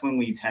 that's when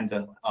we tend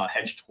to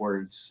hedge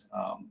towards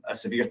a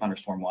severe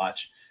thunderstorm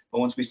watch. But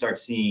once we start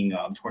seeing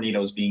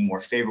tornadoes being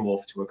more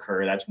favorable to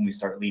occur, that's when we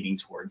start leaning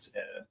towards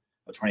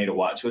a tornado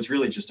watch. So it's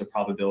really just the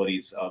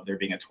probabilities of there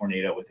being a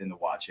tornado within the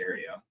watch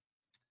area.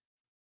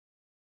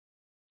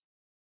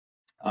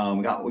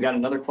 We got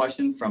another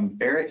question from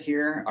Barrett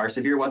here. Are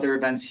severe weather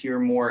events here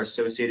more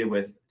associated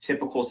with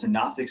typical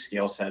synoptic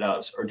scale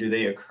setups, or do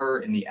they occur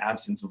in the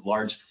absence of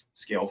large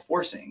scale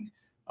forcing,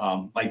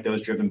 like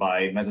those driven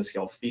by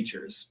mesoscale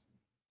features.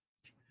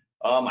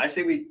 I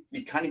say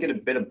we kind of get a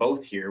bit of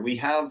both here. We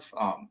have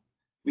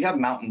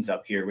mountains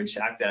up here, which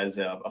act as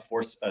a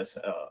force,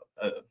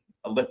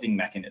 a lifting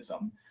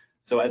mechanism.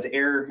 So as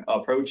air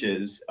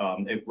approaches,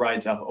 it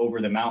rides up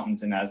over the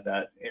mountains, and as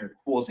that air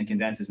cools and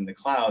condenses in the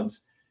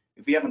clouds,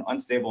 if we have an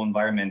unstable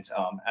environment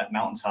at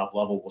mountaintop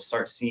level, we'll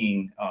start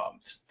seeing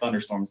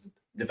thunderstorms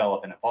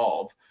develop and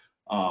evolve.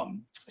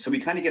 So we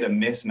kind of get a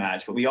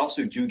mismatch, but we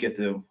also do get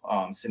the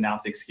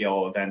synoptic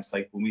scale events.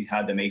 Like when we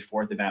had the May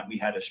 4th event, we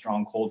had a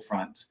strong cold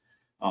front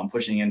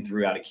pushing in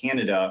through out of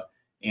Canada,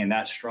 and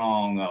that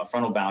strong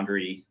frontal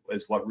boundary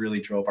was what really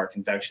drove our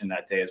convection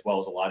that day, as well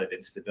as a lot of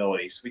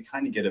instability. So we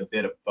kind of get a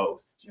bit of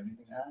both. Do you have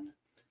anything to add?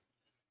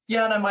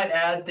 Yeah, and I might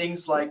add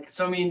things like,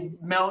 so I mean,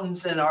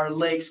 mountains and our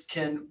lakes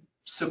can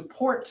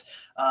support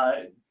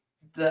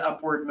the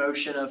upward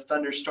motion of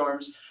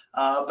thunderstorms,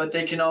 but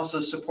they can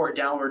also support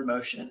downward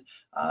motion,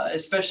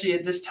 especially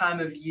at this time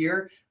of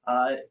year.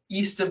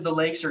 East of the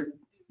lakes are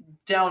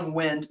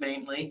downwind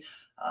mainly.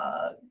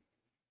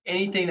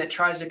 Anything that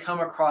tries to come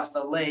across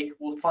the lake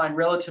will find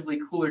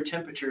relatively cooler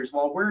temperatures.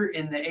 While we're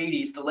in the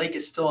 80s, the lake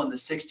is still in the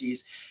 60s,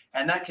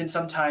 and that can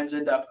sometimes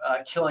end up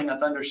killing a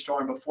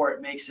thunderstorm before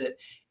it makes it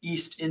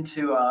east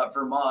into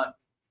Vermont.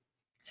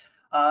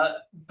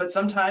 But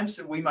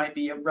sometimes we might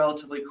be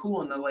relatively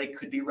cool and the lake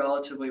could be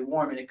relatively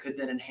warm, and it could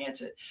then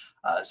enhance it.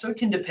 So it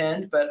can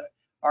depend, but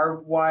our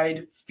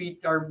wide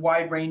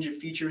range of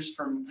features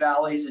from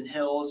valleys and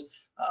hills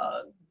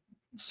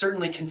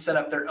certainly can set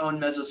up their own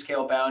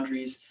mesoscale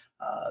boundaries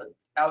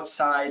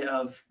outside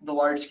of the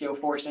large scale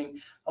forcing.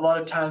 A lot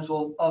of times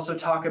we'll also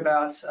talk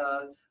about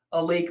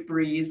a lake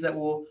breeze that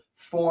will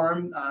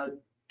form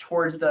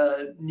towards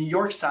the New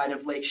York side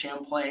of Lake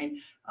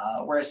Champlain,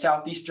 where a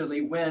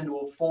southeasterly wind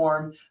will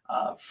form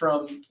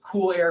from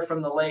cool air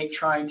from the lake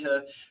trying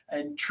to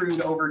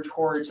intrude over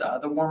towards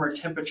the warmer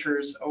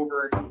temperatures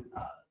over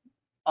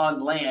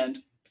on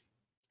land.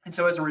 And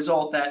so as a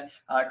result, that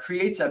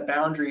creates a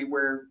boundary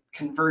where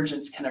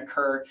convergence can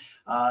occur,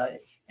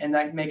 and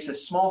that makes a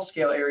small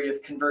scale area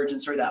of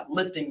convergence, or that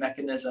lifting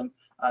mechanism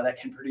that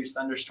can produce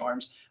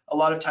thunderstorms. A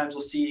lot of times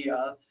we'll see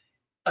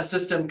a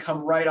system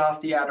come right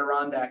off the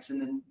Adirondacks,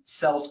 and then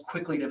cells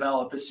quickly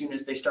develop as soon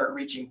as they start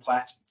reaching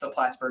the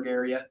Plattsburgh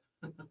area.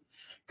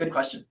 Good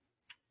question.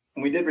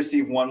 We did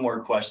receive one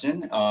more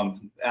question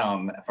from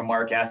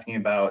Mark asking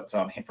about,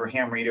 for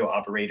ham radio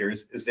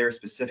operators, is there a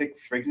specific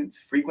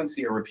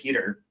frequency or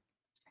repeater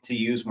to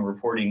use when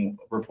reporting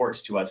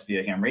reports to us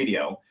via ham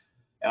radio?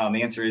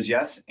 The answer is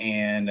yes,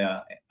 and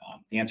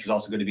the answer is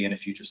also going to be in a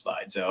future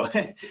slide. So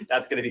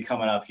that's going to be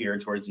coming up here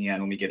towards the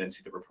end when we get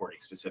into the reporting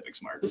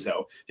specifics, Mark.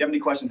 So if you have any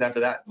questions after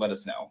that, let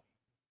us know.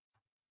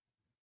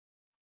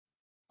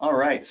 All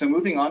right, so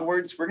moving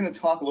onwards, we're going to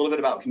talk a little bit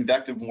about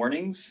convective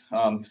warnings,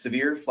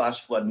 severe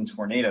flash flood and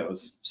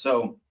tornadoes.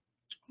 So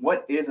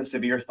what is a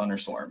severe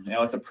thunderstorm? You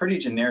know, it's a pretty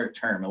generic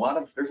term.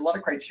 There's a lot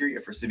of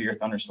criteria for severe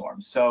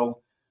thunderstorms.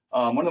 So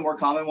one of the more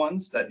common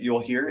ones that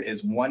you'll hear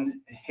is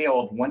hail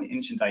of 1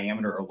 inch in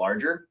diameter or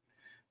larger.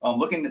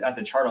 Looking at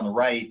the chart on the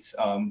right,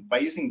 by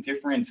using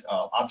different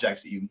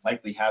objects that you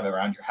likely have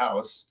around your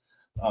house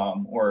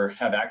or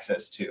have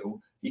access to,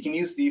 you can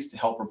use these to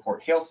help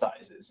report hail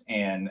sizes.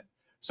 And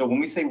so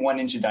when we say 1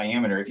 inch in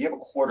diameter, if you have a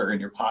quarter in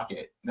your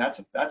pocket, that's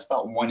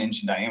about 1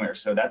 inch in diameter.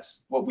 So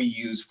that's what we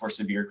use for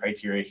severe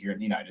criteria here in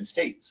the United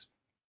States.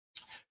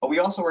 But we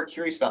also are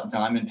curious about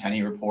dime and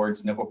penny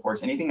reports, nickel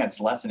reports, anything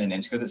that's less than an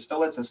inch, because it still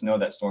lets us know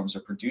that storms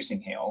are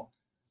producing hail.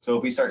 So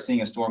if we start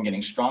seeing a storm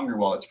getting stronger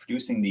while it's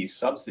producing these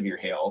sub-severe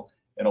hail,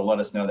 it'll let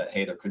us know that,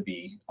 hey, there could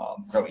be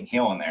growing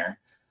hail in there.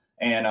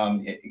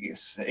 And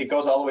it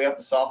goes all the way up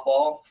to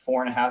softball,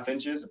 4.5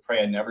 inches. I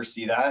pray I never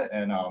see that.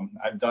 And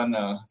I've done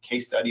a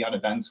case study on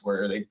events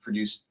where they've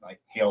produced like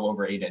hail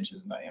over 8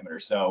 inches in diameter.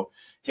 So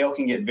hail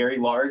can get very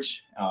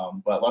large,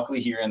 but luckily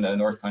here in the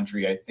North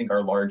Country, I think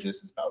our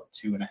largest is about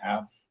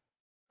 2.5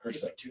 or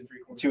so, 2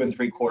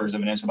 3/4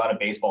 of an inch, about a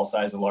baseball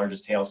size, the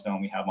largest hailstone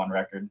we have on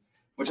record,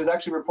 which is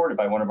actually reported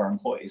by one of our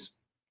employees.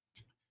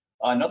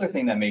 Another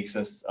thing that makes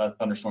us a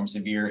thunderstorm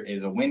severe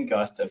is a wind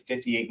gust of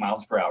 58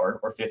 miles per hour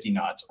or 50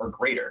 knots or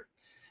greater.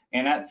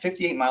 And at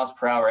 58 miles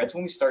per hour, that's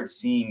when we start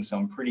seeing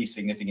some pretty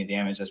significant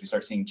damage, as we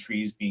start seeing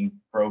trees being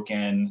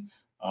broken,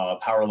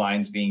 power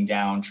lines being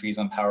down, trees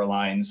on power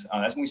lines.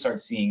 That's when we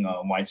start seeing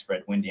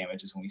widespread wind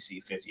damage, is when we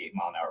see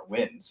 58-mile-an-hour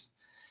winds.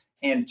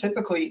 And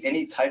typically,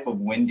 any type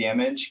of wind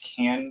damage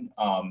can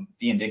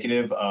be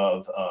indicative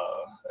of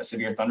a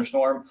severe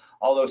thunderstorm,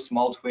 although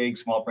small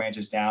twigs, small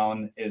branches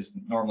down is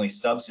normally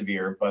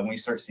sub-severe, but when we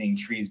start seeing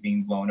trees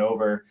being blown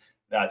over,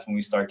 that's when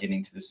we start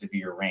getting to the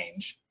severe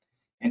range.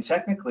 And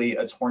technically,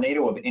 a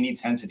tornado of any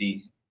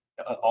intensity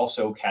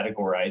also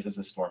categorizes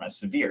a storm as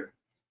severe.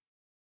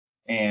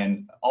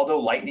 And although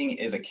lightning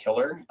is a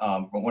killer,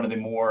 one of the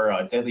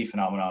more deadly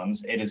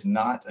phenomenons, it is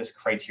not a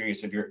criteria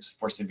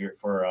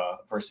for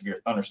a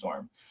severe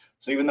thunderstorm.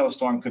 So even though a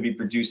storm could be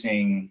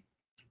producing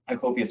a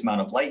copious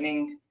amount of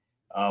lightning,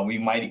 We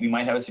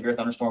might have a severe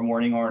thunderstorm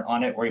warning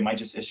on it, or we might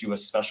just issue a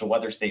special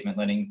weather statement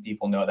letting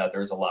people know that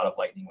there's a lot of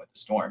lightning with the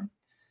storm.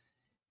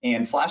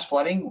 And flash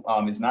flooding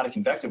is not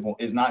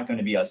going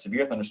to be a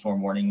severe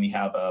thunderstorm warning. We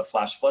have a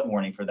flash flood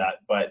warning for that,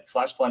 but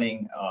flash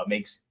flooding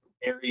makes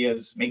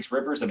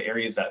rivers of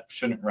areas that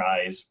shouldn't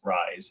rise.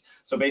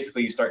 So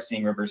basically you start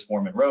seeing rivers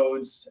form in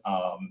roads,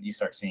 you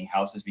start seeing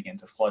houses begin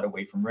to flood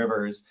away from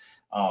rivers,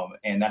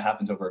 and that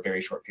happens over a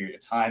very short period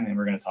of time, and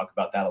we're going to talk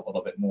about that a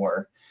little bit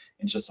more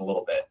in just a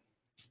little bit.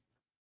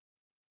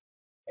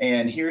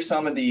 And here's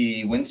some of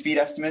the wind speed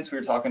estimates. We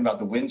were talking about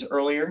the winds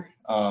earlier.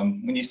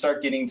 When you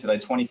start getting to the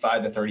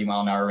 25 to 30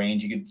 mile an hour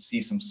range, you can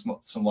see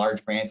some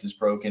large branches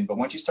broken. But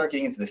once you start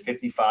getting into the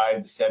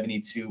 55 to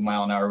 72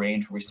 mile an hour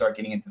range, where we start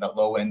getting into that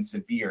low end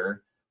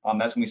severe,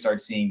 that's when we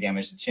start seeing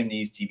damage to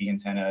chimneys, TV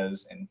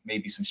antennas, and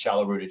maybe some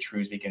shallow rooted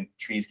trees begin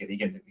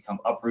to become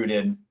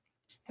uprooted.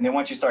 And then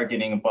once you start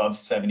getting above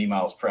 70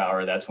 miles per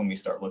hour, that's when we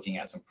start looking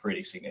at some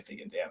pretty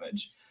significant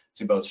damage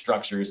to both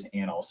structures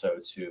and also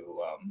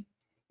to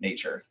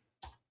nature.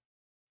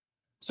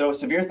 So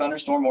severe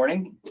thunderstorm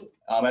warning,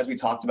 as we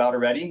talked about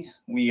already,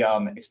 we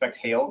expect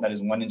hail that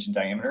is 1 inch in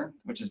diameter,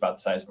 which is about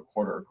the size of a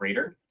quarter or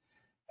greater,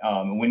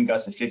 wind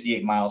gusts of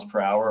 58 miles per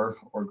hour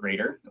or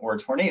greater, or a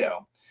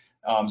tornado.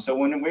 So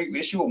when we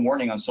issue a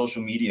warning on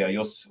social media,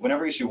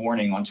 whenever we issue a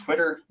warning on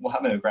Twitter, we'll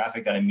have a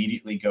graphic that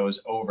immediately goes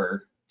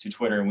over to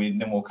Twitter,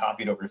 and then we'll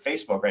copy it over to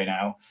Facebook right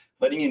now,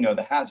 letting you know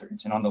the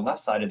hazards. And on the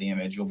left side of the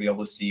image, you'll be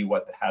able to see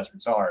what the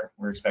hazards are.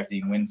 We're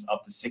expecting winds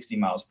up to 60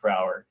 miles per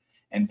hour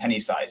and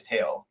penny-sized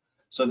hail.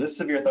 So this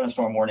severe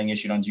thunderstorm warning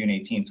issued on June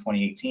 18,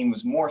 2018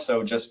 was more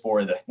so just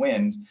for the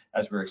wind,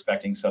 as we were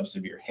expecting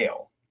sub-severe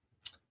hail.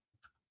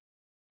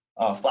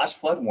 Flash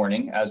flood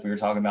warning, as we were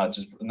talking about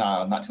just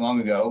not too long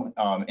ago,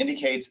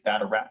 indicates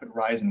that a rapid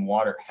rise in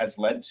water has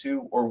led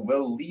to or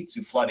will lead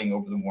to flooding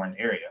over the warned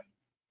area.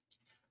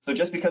 So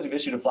just because we've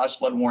issued a flash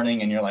flood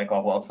warning and you're like,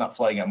 oh, well, it's not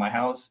flooding at my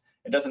house,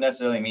 it doesn't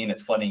necessarily mean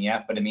it's flooding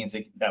yet, but it means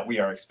that we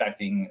are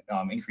expecting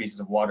increases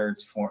of water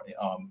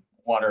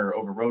water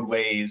over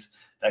roadways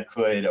that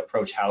could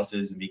approach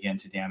houses and begin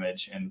to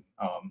damage and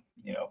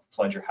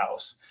flood your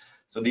house.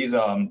 So these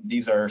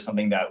are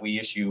something that we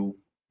issue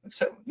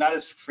not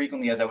as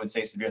frequently as I would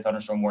say severe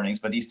thunderstorm warnings,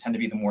 but these tend to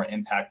be the more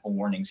impactful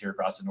warnings here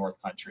across the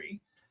North Country.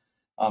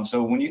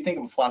 So when you think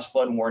of a flash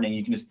flood warning,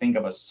 you can just think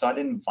of a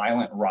sudden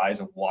violent rise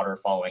of water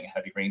following a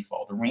heavy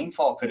rainfall. The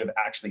rainfall could have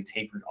actually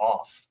tapered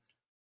off.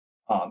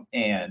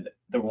 And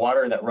the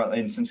water that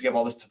and since we have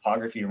all this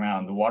topography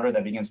around, the water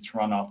that begins to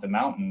run off the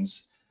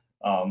mountains,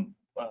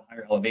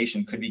 higher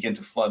elevation, could begin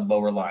to flood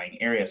lower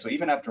lying areas. So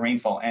even after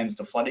rainfall ends,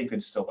 the flooding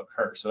could still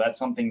occur. So that's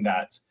something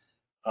that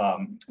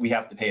we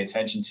have to pay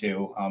attention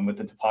to with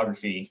the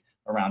topography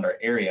around our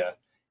area.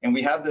 And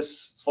we have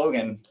this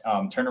slogan,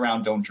 turn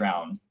around, don't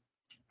drown.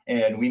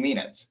 And we mean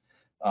it.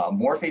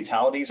 More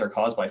fatalities are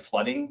caused by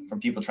flooding from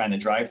people trying to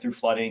drive through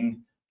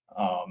flooding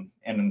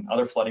and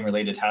other flooding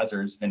related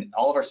hazards than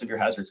all of our severe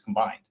hazards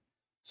combined.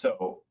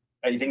 So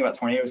you think about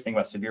tornadoes, think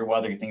about severe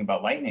weather, you think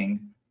about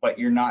lightning, but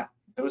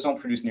those don't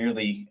produce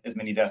nearly as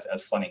many deaths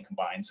as flooding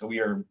combined. So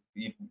we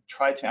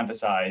try to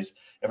emphasize,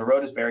 if a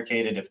road is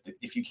barricaded, if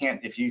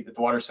the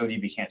water's so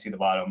deep you can't see the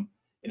bottom,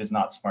 it is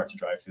not smart to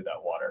drive through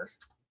that water.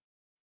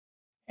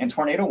 And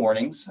tornado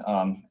warnings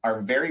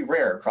are very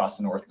rare across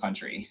the North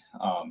Country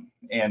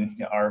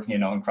and are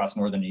across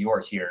northern New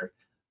York here,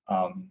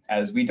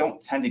 as we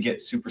don't tend to get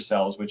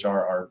supercells, which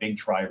are our big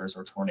drivers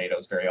or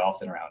tornadoes, very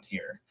often around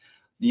here.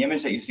 The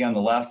image that you see on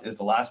the left is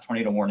the last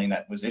tornado warning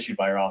that was issued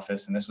by our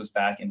office, and this was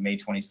back in May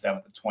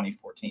 27th of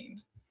 2014.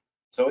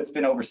 So it's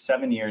been over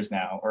 7 years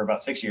now, or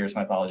about 6 years,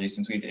 my apologies,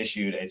 since we've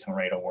issued a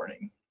tornado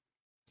warning.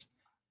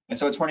 And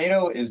so a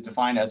tornado is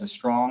defined as a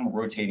strong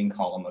rotating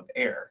column of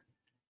air.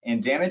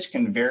 And damage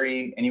can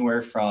vary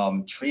anywhere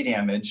from tree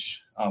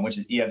damage, which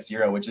is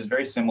EF0, which is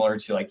very similar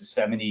to like the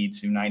 70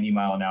 to 90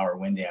 mile an hour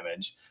wind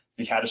damage,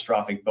 to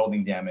catastrophic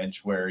building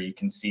damage, where you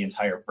can see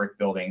entire brick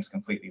buildings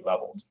completely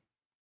leveled.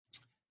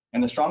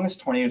 And the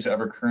strongest tornado to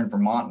ever occur in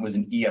Vermont was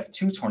an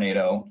EF2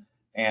 tornado.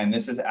 And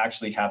this has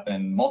actually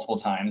happened multiple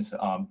times.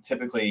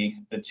 Typically,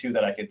 the two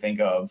that I could think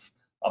of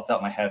off the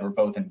top of my head were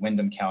both in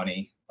Windham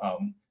County,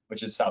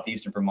 which is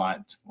southeastern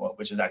Vermont,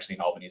 which is actually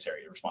an Albany's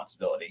area of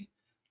responsibility.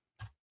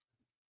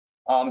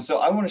 So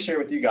I want to share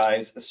with you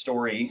guys a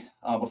story.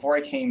 Before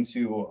I came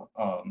to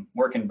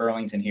work in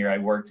Burlington here, I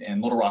worked in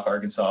Little Rock,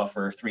 Arkansas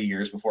for 3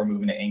 years before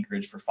moving to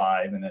Anchorage for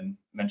 5, and then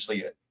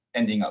eventually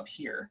ending up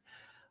here.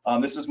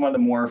 This was one of the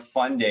more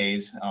fun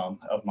days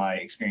of my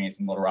experience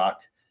in Little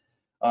Rock.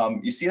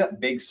 You see that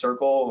big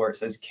circle where it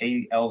says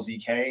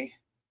KLZK?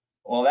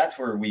 Well, that's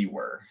where we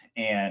were.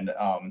 And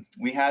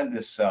we had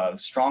this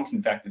strong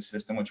convective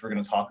system, which we're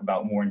going to talk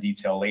about more in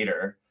detail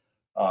later,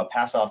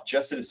 pass off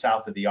just to the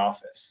south of the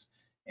office.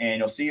 And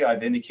you'll see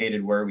I've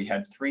indicated where we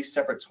had 3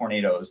 separate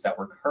tornadoes that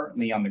were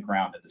currently on the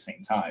ground at the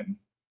same time.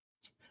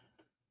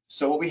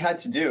 So what we had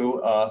to do,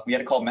 we had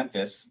to call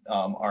Memphis,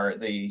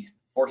 the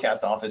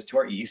forecast office to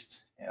our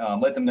east,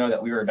 let them know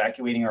that we were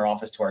evacuating our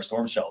office to our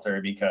storm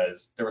shelter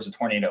because there was a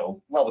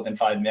tornado well within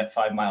 5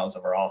 miles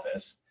of our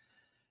office.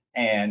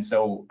 And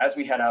so as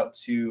we head out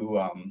to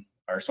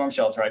our storm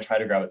shelter, I try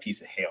to grab a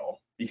piece of hail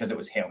because it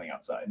was hailing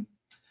outside.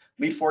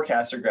 Lead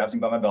forecaster grabs me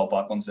by my belt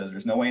buckle and says,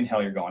 "There's no way in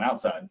hell you're going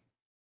outside."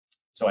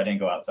 So I didn't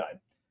go outside.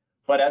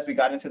 But as we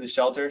got into the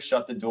shelter,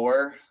 shut the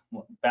door,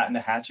 batten the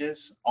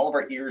hatches, all of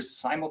our ears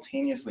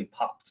simultaneously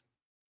popped.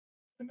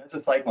 The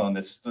mesocyclone,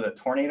 the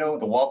tornado,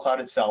 the wall cloud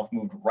itself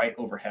moved right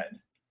overhead.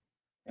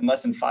 And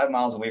less than 5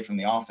 miles away from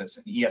the office,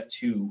 an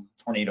EF2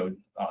 tornado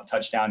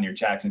touched down near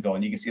Jacksonville,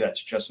 and you can see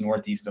that's just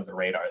northeast of the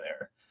radar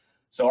there.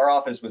 So our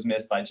office was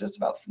missed by just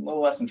about a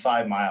little less than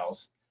 5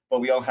 miles, but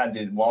we all had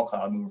the wall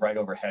cloud move right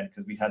overhead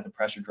because we had the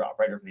pressure drop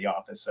right over the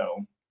office.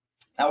 So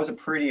that was a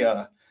pretty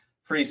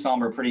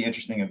somber, pretty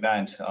interesting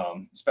event,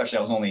 especially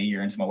I was only a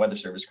year into my weather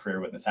service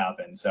career when this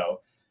happened.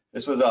 So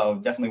this was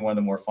definitely one of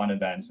the more fun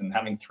events, and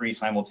having 3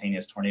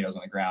 simultaneous tornadoes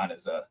on the ground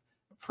is a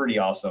pretty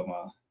awesome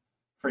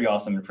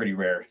and pretty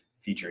rare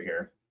feature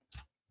here.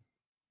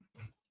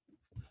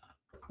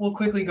 We'll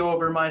quickly go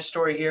over my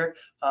story here.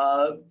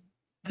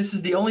 This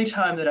is the only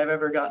time that I've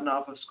ever gotten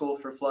off of school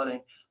for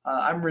flooding.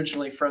 I'm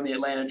originally from the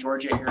Atlanta,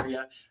 Georgia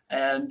area,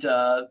 and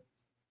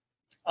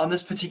on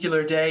this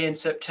particular day in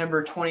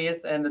September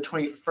 20th and the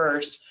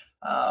 21st,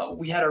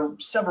 we had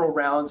several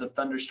rounds of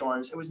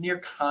thunderstorms. It was near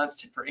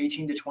constant for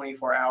 18 to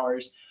 24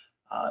 hours.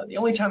 The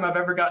only time I've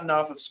ever gotten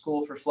off of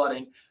school for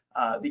flooding,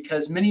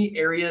 because many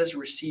areas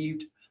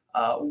received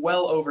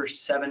well over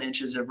 7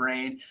 inches of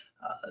rain.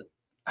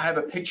 I have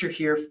a picture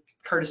here,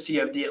 courtesy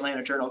of the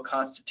Atlanta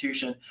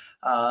Journal-Constitution,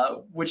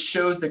 which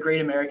shows the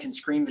Great American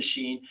Scream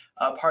Machine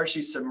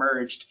partially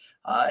submerged.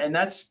 And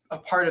that's a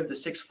part of the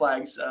Six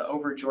Flags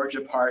over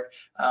Georgia Park,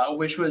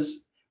 which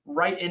was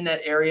right in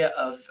that area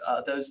of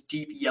those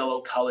deep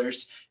yellow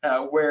colors,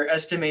 where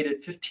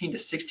estimated 15 to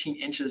 16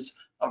 inches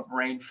of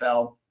rain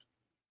fell.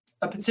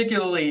 A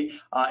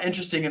particularly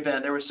interesting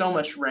event. There was so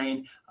much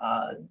rain.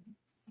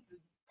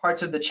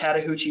 Parts of the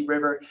Chattahoochee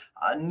River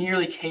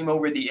nearly came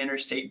over the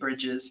interstate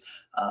bridges,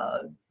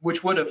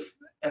 which would have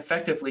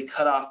effectively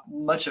cut off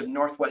much of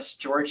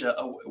northwest Georgia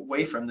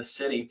away from the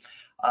city.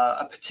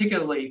 A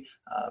particularly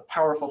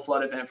powerful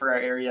flood event for our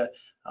area,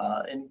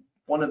 and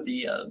one of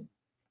the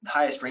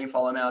highest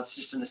rainfall amounts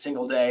just in a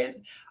single day.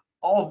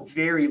 All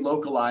very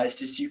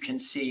localized, as you can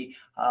see,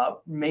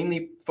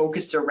 mainly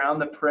focused around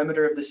the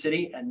perimeter of the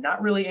city and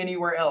not really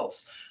anywhere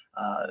else.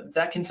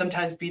 That can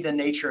sometimes be the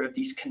nature of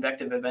these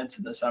convective events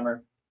in the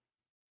summer.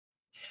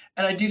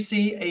 And I do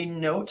see a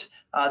note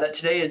that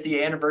today is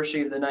the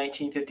anniversary of the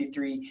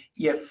 1953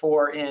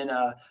 EF4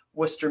 in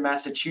Worcester,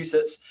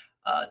 Massachusetts.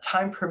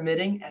 Time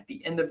permitting, at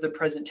the end of the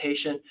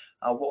presentation,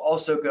 we'll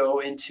also go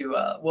into,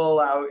 we'll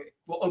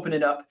open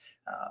it up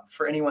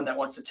for anyone that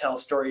wants to tell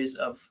stories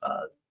of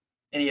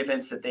any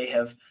events that they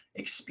have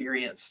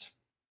experienced.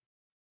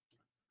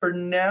 For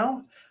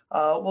now,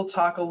 we'll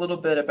talk a little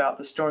bit about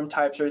the storm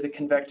types or the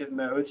convective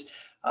modes.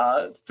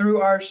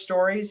 Through our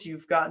stories,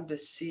 you've gotten to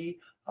see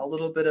a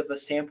little bit of a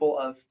sample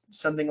of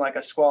something like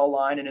a squall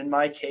line, and in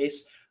my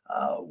case,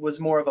 was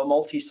more of a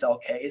multi-cell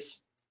case.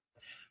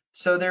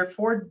 So there are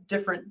 4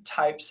 different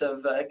types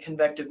of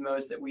convective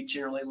modes that we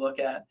generally look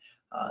at,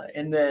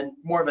 and then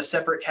more of a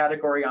separate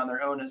category on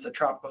their own is a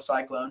tropical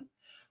cyclone.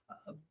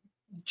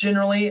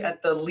 Generally,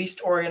 at the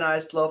least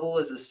organized level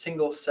is a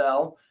single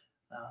cell.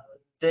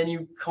 Then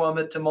you come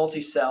into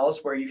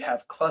multi-cells where you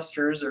have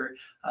clusters or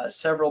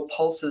several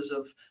pulses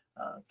of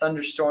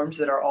thunderstorms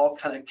that are all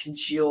kind of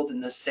congealed in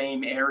the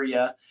same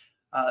area.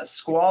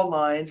 Squall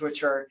lines,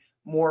 which are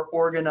more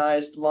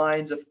organized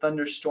lines of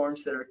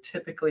thunderstorms that are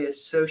typically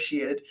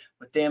associated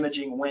with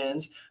damaging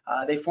winds.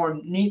 They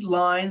form neat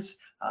lines,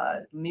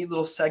 neat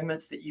little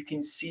segments that you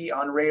can see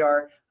on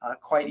radar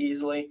quite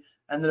easily.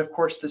 And then, of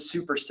course, the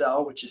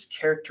supercell, which is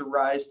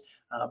characterized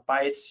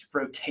by its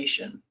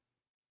rotation.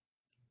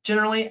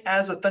 Generally,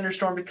 as a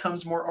thunderstorm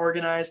becomes more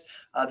organized,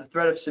 the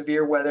threat of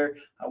severe weather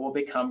will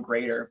become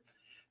greater.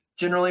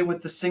 Generally,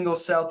 with the single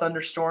cell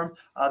thunderstorm,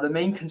 the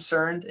main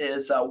concern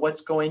is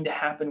what's going to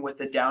happen with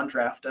the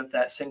downdraft of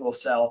that single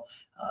cell.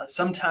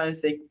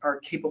 Sometimes they are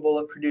capable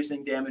of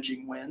producing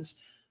damaging winds,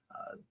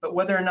 but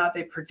whether or not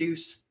they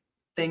produce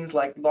things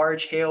like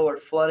large hail or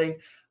flooding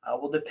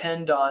will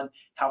depend on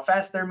how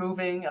fast they're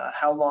moving,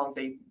 how long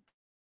they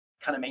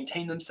kind of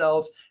maintain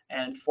themselves,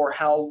 and for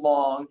how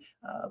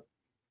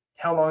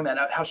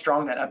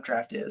strong that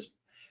updraft is.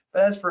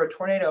 But as for a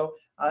tornado,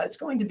 it's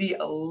going to be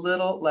a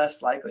little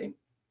less likely.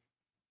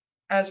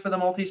 As for the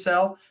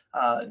multi-cell,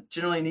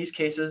 generally in these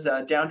cases,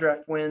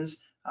 downdraft winds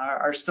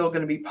are still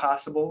going to be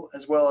possible,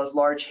 as well as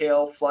large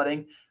hail,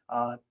 flooding.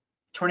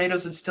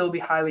 Tornadoes would still be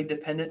highly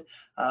dependent,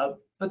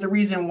 but the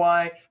reason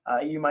why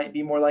you might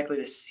be more likely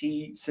to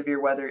see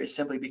severe weather is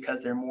simply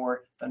because there are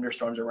more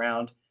thunderstorms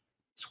around.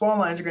 Squall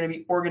lines are going to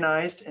be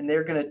organized, and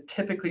they're going to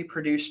typically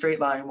produce straight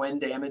line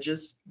wind damage.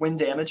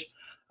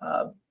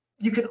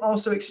 You can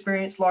also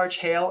experience large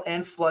hail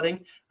and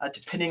flooding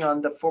depending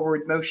on the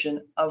forward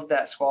motion of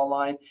that squall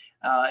line.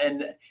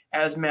 And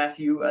as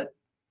Matthew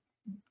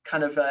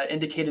kind of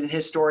indicated in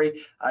his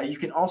story, you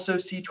can also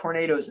see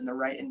tornadoes in the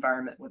right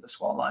environment with a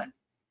squall line.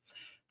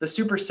 The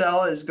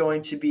supercell is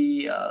going to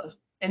be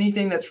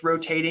anything that's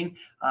rotating,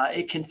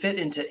 it can fit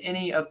into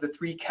any of the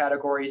 3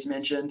 categories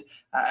mentioned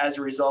as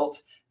a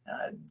result.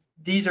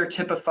 These are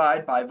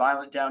typified by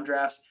violent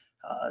downdrafts.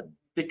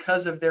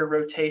 Because of their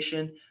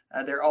rotation,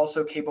 they're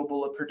also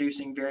capable of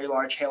producing very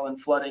large hail and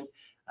flooding,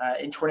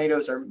 and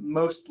tornadoes are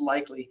most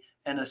likely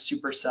in a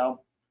supercell.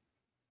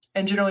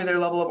 And generally their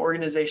level of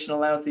organization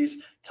allows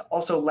these to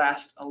also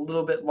last a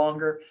little bit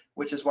longer,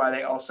 which is why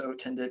they also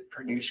tend to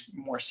produce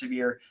more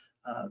severe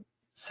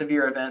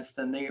events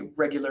than the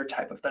regular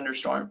type of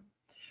thunderstorm.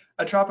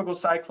 A tropical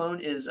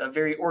cyclone is a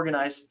very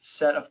organized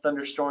set of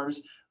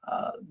thunderstorms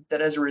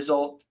that, as a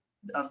result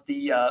of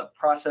the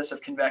process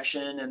of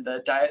convection and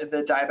the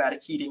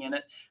diabatic heating in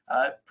it,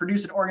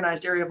 produce an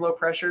organized area of low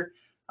pressure.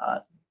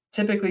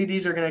 Typically,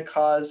 these are going to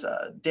cause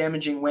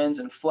damaging winds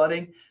and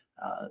flooding.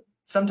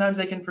 Sometimes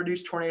they can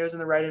produce tornadoes in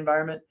the right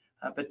environment,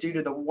 but due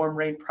to the warm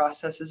rain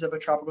processes of a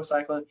tropical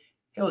cyclone,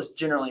 hail is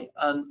generally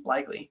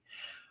unlikely.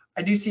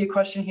 I do see a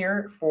question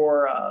here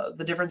for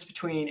the difference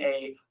between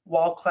a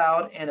wall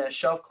cloud and a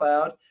shelf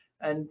cloud,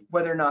 and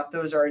whether or not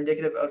those are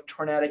indicative of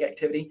tornadic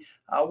activity.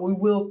 We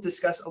will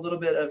discuss a little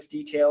bit of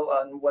detail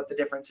on what the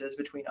difference is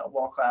between a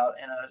wall cloud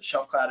and a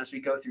shelf cloud as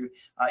we go through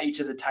each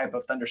of the type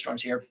of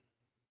thunderstorms here.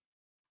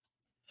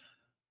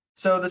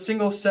 So the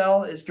single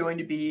cell is going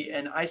to be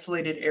an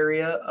isolated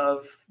area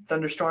of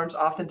thunderstorms.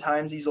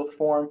 Oftentimes these will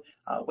form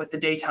with the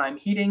daytime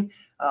heating,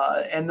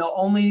 and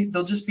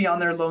they'll just be on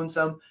their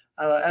lonesome.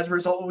 As a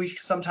result, we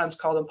sometimes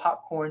call them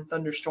popcorn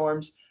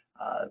thunderstorms.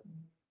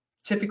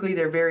 Typically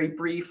they're very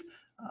brief,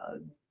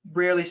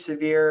 rarely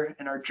severe,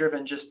 and are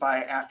driven just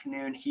by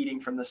afternoon heating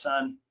from the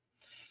sun.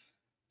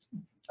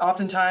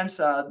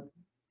 Oftentimes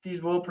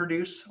these will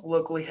produce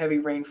locally heavy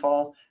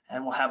rainfall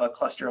and will have a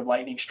cluster of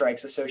lightning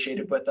strikes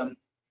associated with them.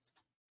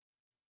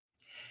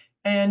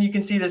 And you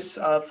can see this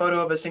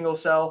photo of a single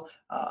cell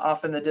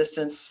off in the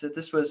distance.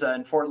 This was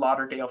in Fort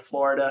Lauderdale,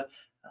 Florida.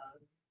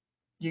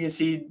 You can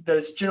see that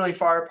it's generally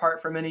far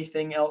apart from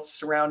anything else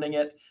surrounding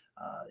it.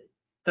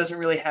 Doesn't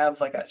really have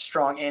like a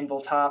strong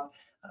anvil top,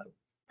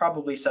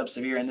 probably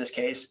subsevere in this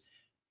case.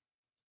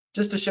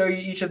 Just to show you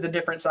each of the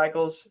different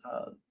cycles,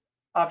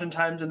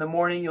 oftentimes in the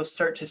morning you'll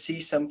start to see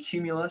some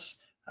cumulus.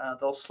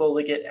 They'll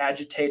slowly get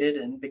agitated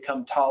and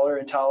become taller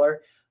and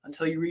taller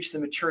until you reach the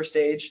mature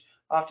stage.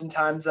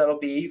 Oftentimes that'll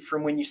be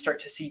from when you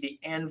start to see the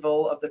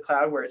anvil of the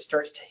cloud, where it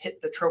starts to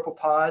hit the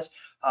tropopause,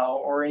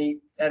 or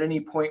at any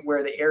point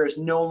where the air is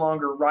no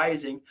longer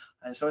rising.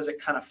 And so as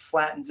it kind of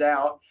flattens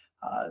out,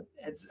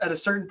 at a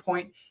certain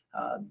point,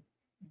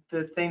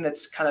 the thing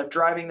that's kind of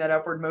driving that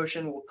upward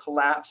motion will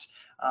collapse.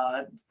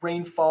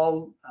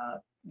 Rainfall,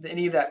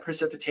 any of that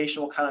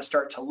precipitation will kind of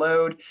start to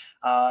load,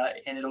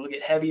 and it'll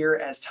get heavier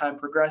as time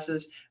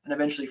progresses and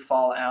eventually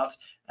fall out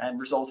and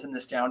result in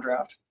this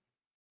downdraft.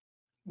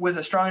 With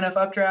a strong enough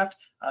updraft,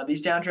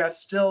 these downdrafts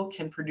still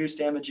can produce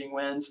damaging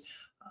winds.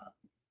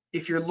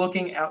 If you're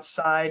looking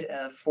outside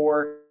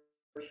for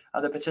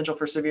the potential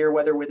for severe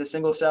weather with a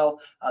single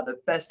cell, the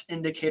best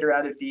indicator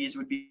out of these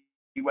would be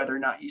whether or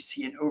not you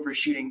see an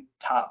overshooting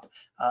top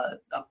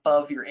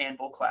above your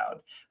anvil cloud.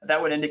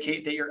 That would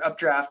indicate that your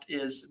updraft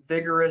is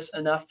vigorous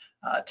enough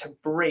to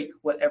break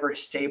whatever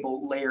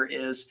stable layer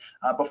is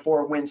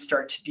before winds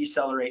start to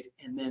decelerate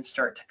and then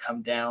start to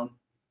come down.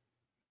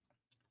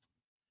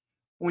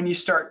 When you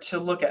start to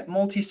look at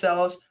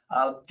multicells,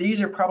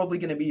 these are probably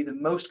going to be the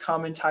most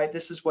common type.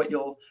 This is what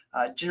you'll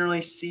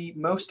generally see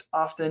most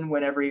often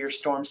whenever you're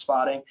storm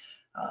spotting.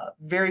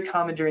 Very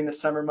common during the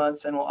summer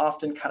months, and will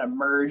often kind of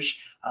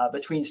merge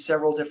between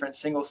several different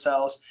single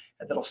cells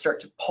that'll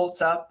start to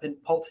pulse up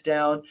and pulse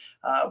down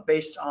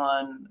based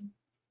on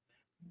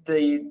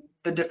the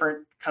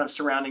different kind of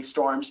surrounding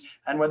storms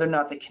and whether or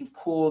not they can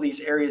pool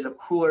these areas of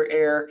cooler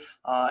air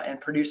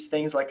and produce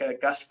things like a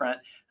gust front.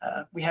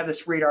 We have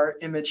this radar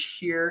image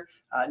here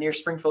near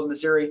Springfield,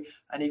 Missouri,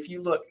 and if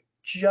you look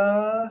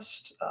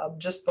just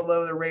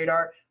below the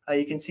radar,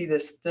 you can see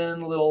this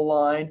thin little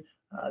line.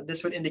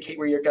 This would indicate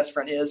where your gust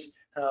front is,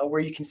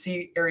 where you can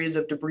see areas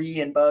of debris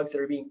and bugs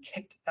that are being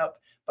kicked up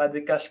by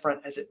the gust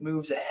front as it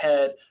moves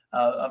ahead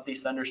of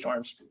these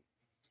thunderstorms.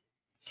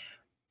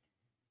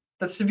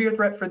 The severe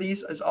threat for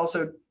these is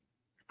also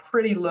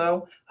pretty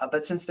low,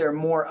 but since there are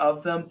more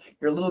of them,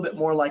 you're a little bit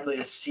more likely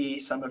to see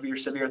some of your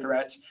severe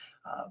threats.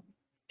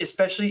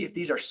 Especially if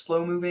these are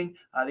slow moving,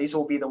 these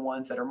will be the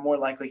ones that are more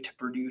likely to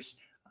produce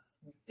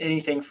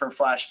anything from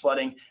flash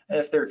flooding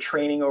if they're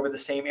training over the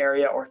same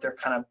area or if they're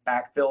kind of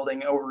back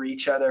building over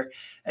each other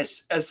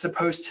as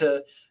opposed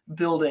to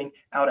building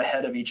out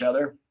ahead of each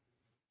other.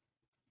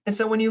 And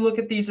so when you look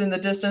at these in the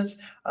distance,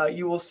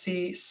 you will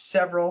see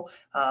several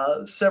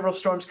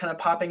storms kind of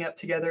popping up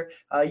together.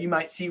 You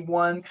might see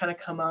one kind of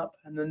come up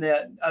and then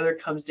the other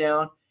comes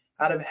down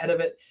out of ahead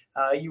of it.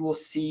 You will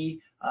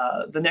see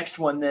the next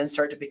one then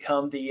start to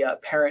become the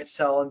parent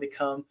cell and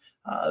become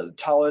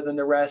taller than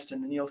the rest,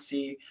 and then you'll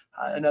see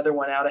another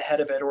one out ahead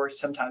of it or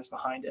sometimes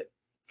behind it.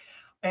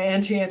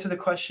 And to answer the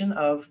question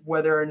of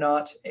whether or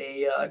not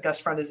a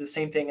gust front is the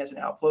same thing as an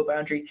outflow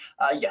boundary,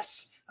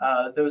 yes.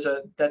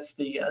 That's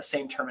the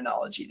same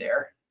terminology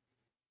there.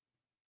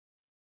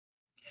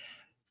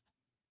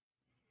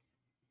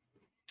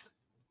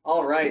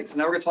 All right, so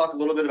now we're going to talk a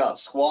little bit about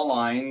squall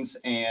lines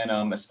and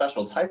a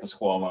special type of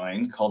squall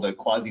line called a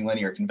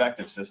quasi-linear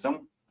convective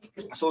system.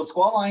 So a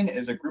squall line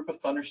is a group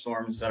of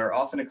thunderstorms that are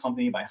often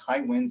accompanied by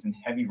high winds and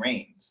heavy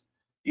rains.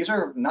 These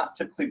are not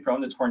typically prone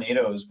to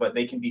tornadoes, but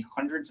they can be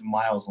hundreds of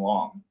miles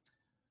long.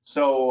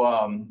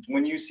 So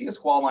when you see a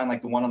squall line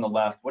like the one on the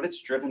left, what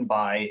it's driven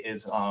by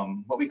is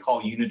what we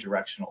call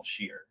unidirectional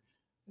shear.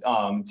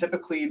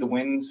 Typically, the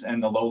winds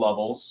and the low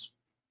levels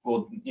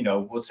will,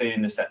 we'll say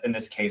in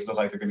this case, look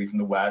like they're going to be from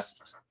the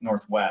west,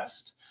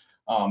 northwest,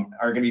 are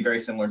going to be very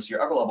similar to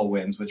your upper level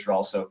winds, which are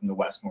also from the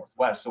west,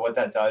 northwest. So what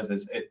that does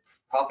is it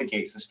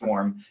propagates the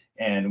storm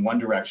in one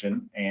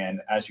direction,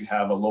 and as you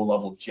have a low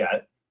level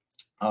jet,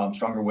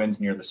 stronger winds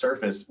near the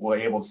surface, we're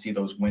able to see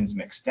those winds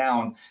mix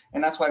down,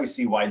 and that's why we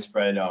see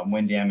widespread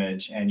wind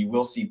damage, and you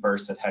will see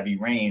bursts of heavy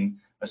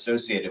rain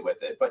associated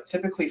with it. But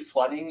typically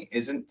flooding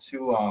isn't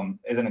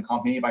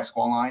accompanied by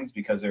squall lines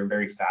because they're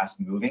very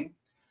fast moving.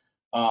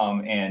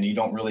 And you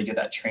don't really get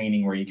that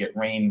training where you get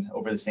rain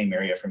over the same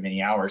area for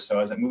many hours. So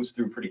as it moves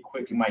through pretty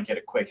quick, you might get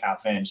a quick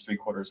 ½ inch,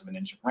 3/4 of an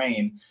inch of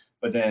rain,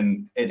 but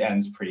then it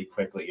ends pretty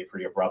quickly,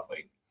 pretty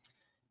abruptly.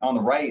 On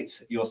the right,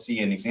 you'll see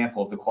an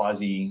example of the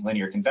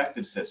quasi-linear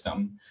convective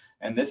system.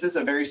 And this is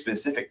a very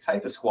specific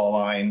type of squall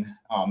line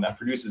that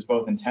produces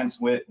both intense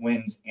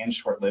winds and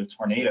short-lived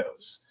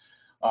tornadoes.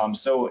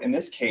 So in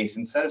this case,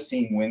 instead of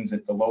seeing winds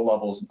at the low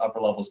levels and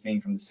upper levels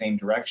being from the same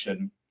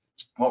direction,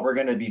 what we're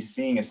going to be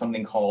seeing is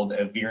something called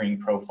a veering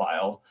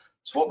profile.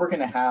 So what we're going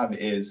to have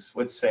is,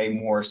 let's say,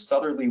 more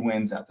southerly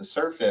winds at the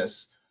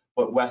surface,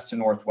 but west to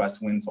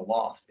northwest winds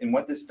aloft. And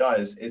what this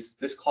does is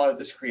this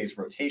creates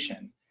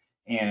rotation,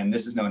 and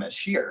this is known as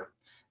shear.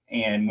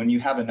 And when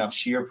you have enough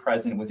shear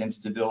present with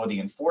instability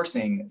and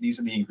forcing, these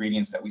are the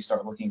ingredients that we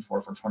start looking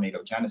for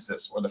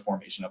tornadogenesis, or the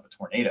formation of a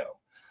tornado.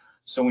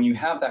 So when you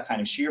have that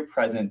kind of shear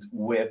present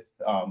with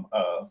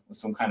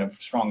some kind of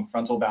strong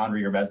frontal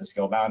boundary or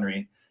mesoscale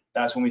boundary,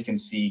 that's when we can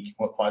see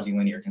what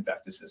quasi-linear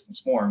convective systems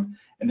form.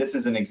 And this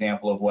is an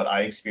example of what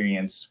I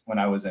experienced when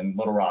I was in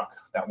Little Rock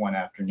that one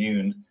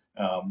afternoon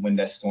when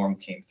this storm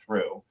came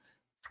through.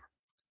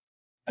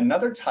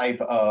 Another type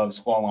of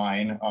squall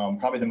line,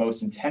 probably the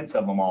most intense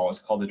of them all, is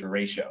called a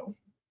derecho.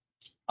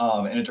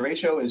 And a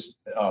derecho is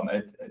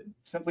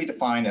simply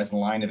defined as a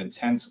line of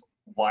intense,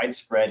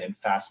 widespread, and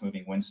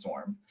fast-moving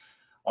windstorm.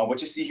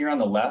 What you see here on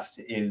the left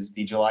is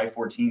the July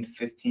 14th,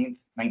 15th,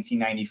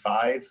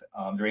 1995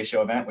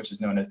 derecho event, which is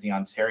known as the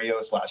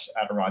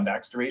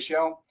Ontario/Adirondacks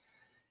derecho.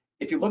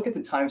 If you look at the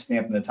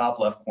timestamp in the top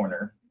left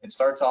corner, it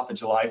starts off at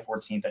July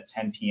 14th at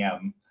 10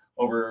 p.m.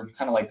 over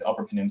kind of like the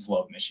Upper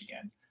Peninsula of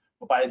Michigan.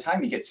 But by the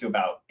time you get to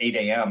about 8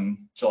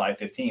 a.m. July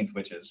 15th,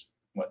 which is,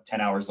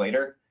 10 hours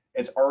later,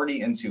 it's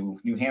already into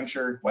New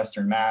Hampshire,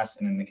 Western Mass,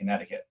 and into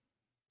Connecticut.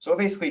 So it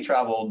basically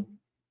traveled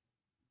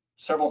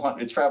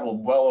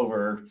well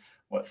over,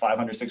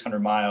 500, 600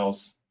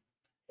 miles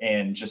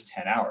in just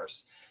 10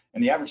 hours.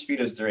 And the average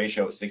speed of the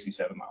derecho is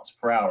 67 miles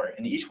per hour.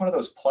 And each one of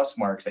those plus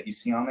marks that you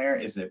see on there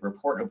is a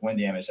report of wind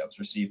damage that was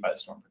received by the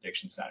Storm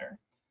Prediction Center.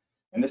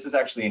 And this is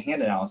actually a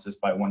hand analysis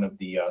by one of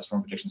the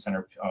Storm Prediction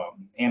Center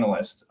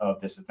analysts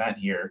of this event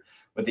here,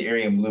 with the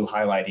area in blue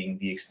highlighting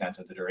the extent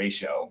of the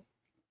derecho.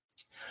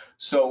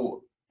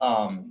 So,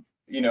 the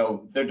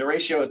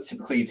derechos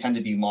typically tend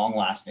to be long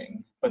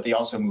lasting, but they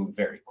also move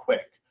very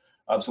quick.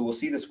 So we'll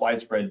see this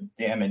widespread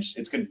damage.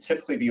 It's going to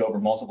typically be over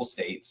multiple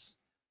states,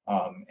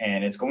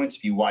 and it's going to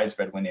be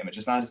widespread wind damage.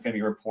 It's not just going to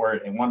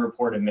be one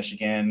report in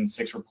Michigan,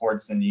 6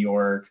 reports in New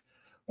York,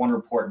 1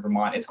 report in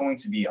Vermont. It's going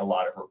to be a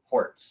lot of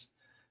reports.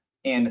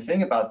 And the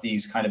thing about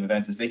these kind of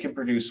events is they can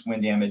produce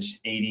wind damage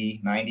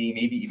 80, 90,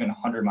 maybe even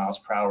 100 miles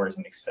per hour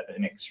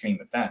in extreme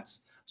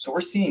events. So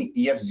we're seeing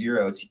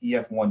EF0 to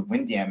EF1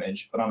 wind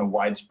damage, but on a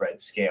widespread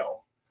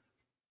scale.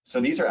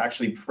 So these are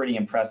actually pretty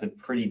impressive,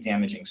 pretty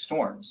damaging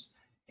storms.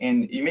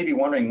 And you may be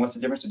wondering, what's the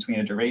difference between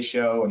a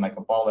derecho and like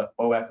a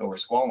bow echo or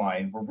squall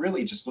line? We're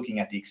really just looking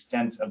at the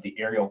extent of the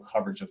aerial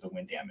coverage of the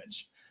wind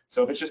damage.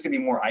 So if it's just going to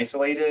be more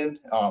isolated,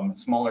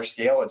 smaller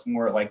scale, it's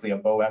more likely a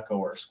bow echo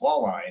or a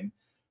squall line.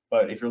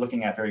 But if you're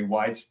looking at very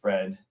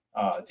widespread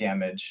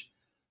damage,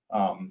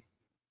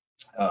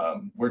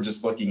 we're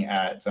just looking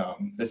at,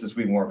 this is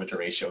more of a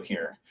derecho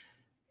here.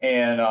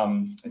 And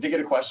I did get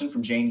a question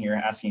from Jane here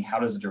asking, how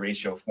does a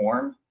derecho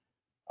form?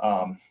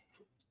 Do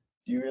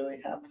you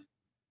really have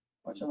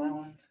much on that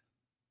one?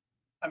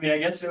 I mean, I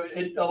guess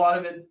a lot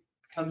of it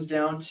comes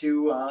down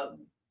to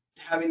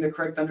having the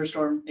correct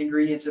thunderstorm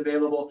ingredients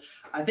available.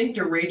 I think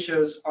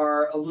derechos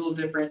are a little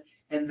different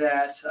in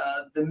that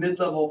the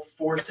mid-level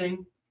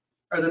forcing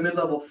or the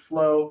mid-level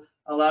flow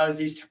allows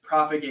these to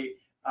propagate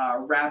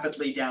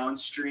rapidly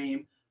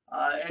downstream.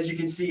 As you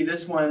can see,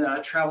 this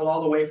one traveled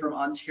all the way from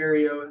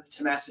Ontario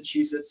to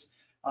Massachusetts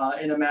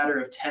in a matter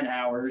of 10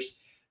 hours.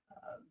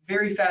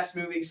 Very fast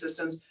moving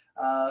systems.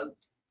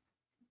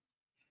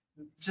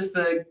 Just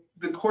the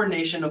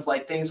coordination of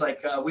things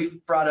like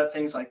we've brought up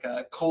things like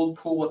cold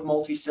pool with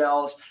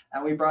multi-cells,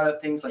 and we brought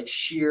up things like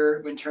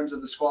shear in terms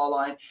of the squall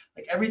line.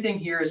 Like everything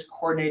here is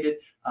coordinated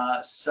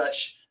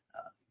such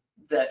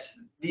that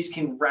these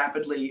can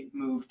rapidly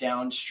move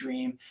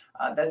downstream.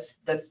 That's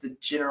the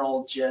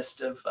general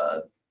gist of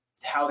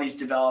how these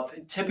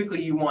develop.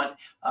 Typically, you want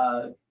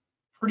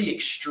pretty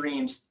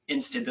extreme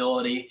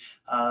instability.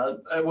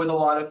 With a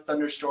lot of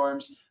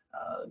thunderstorms,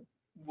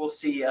 we'll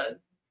see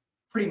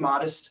pretty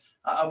modest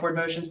upward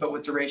motions, but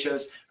with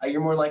derechos,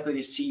 you're more likely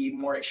to see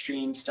more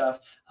extreme stuff,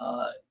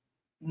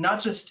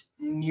 not just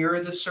near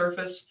the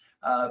surface,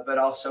 but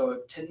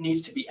also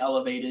needs to be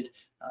elevated.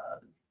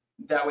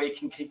 That way it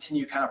can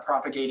continue kind of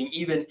propagating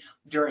even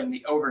during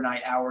the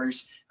overnight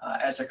hours,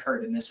 as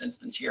occurred in this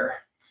instance here.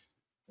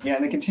 Yeah,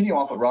 and to continue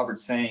off what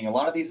Robert's saying, a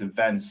lot of these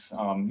events,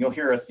 you'll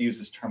hear us use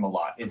this term a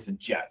lot. It's a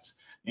jet.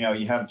 You know,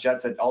 you have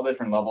jets at all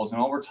different levels,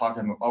 and all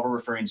we're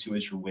referring to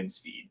is your wind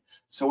speed.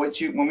 So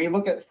when we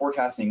look at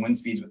forecasting wind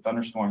speeds with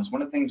thunderstorms,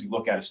 one of the things we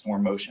look at is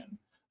storm motion.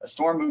 A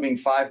storm moving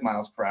 5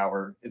 miles per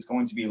hour is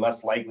going to be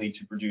less likely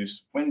to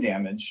produce wind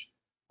damage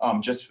than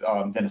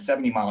a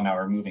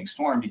 70-mile-an-hour moving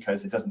storm,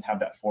 because it doesn't have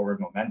that forward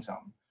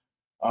momentum.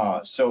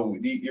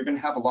 You're going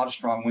to have a lot of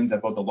strong winds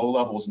at both the low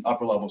levels and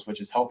upper levels,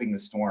 which is helping the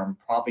storm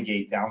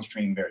propagate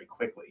downstream very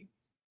quickly.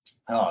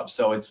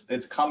 So it's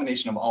a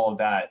combination of all of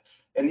that.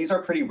 And these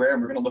are pretty rare,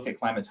 and we're going to look at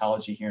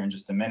climatology here in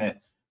just a minute.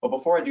 But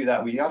before I do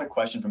that, we got a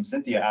question from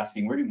Cynthia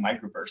asking, where do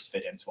microbursts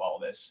fit into all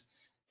of this?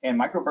 And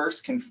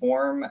microbursts can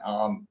form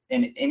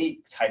in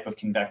any type of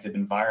convective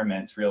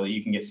environment, really.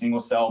 You can get single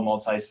cell,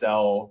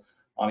 multi-cell,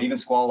 even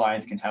squall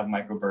lines can have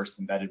microbursts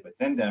embedded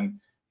within them.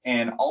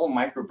 And all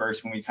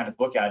microbursts, when we kind of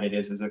look at it,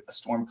 is a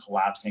storm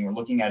collapsing. We're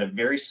looking at a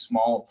very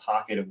small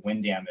pocket of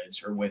wind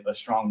damage, or with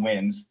strong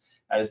winds,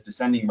 that is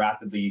descending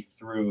rapidly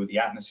through the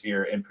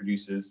atmosphere and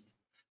produces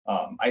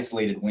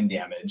isolated wind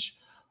damage.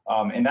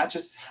 And that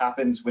just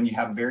happens when you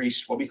have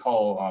what we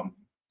call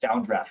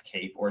downdraft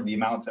cape, or the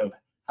amount of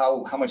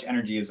how much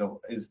energy is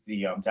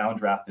the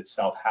downdraft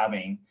itself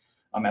having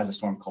as a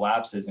storm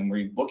collapses. And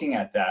we're looking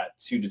at that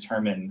to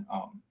determine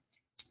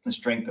the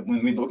strength.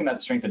 When we're looking at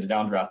the strength of the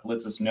downdraft, it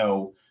lets us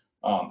know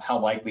how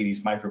likely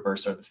these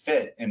microbursts are to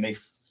fit. And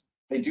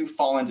they do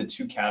fall into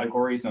two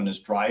categories known as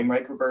dry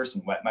microbursts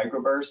and wet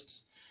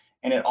microbursts.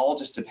 And it all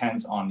just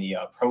depends on the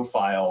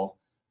profile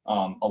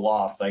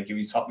aloft. Like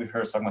we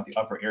heard us talking about the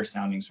upper air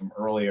soundings from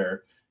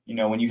earlier. You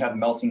know, when you have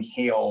melting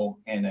hail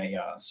in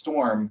a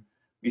storm,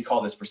 we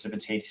call this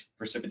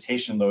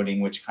precipitation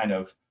loading, which kind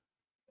of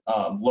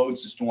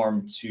loads the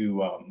storm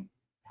to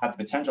have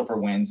the potential for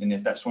winds. And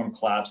if that storm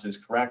collapses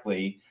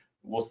correctly,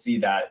 we'll see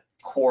that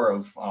core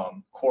of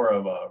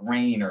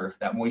rain, or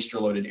that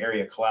moisture-loaded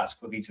area, collapse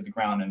quickly to the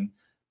ground and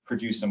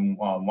produce some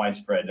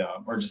widespread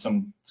or just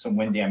some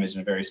wind damage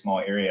in a very small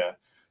area.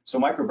 So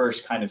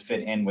microbursts kind of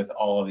fit in with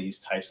all of these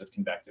types of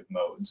convective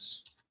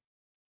modes.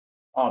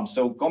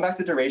 So going back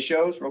to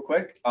derechos real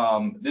quick,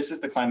 this is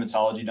the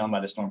climatology done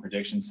by the Storm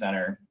Prediction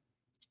Center.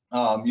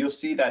 You'll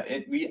see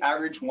that we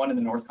average one in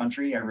the North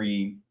Country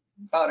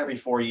about every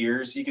 4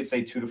 years. You could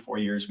say 2 to 4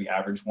 years we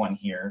average one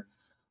here,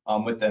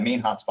 with the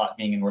main hotspot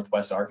being in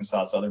Northwest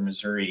Arkansas, Southern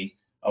Missouri,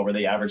 where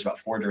they average about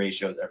 4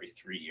 derechos every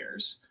 3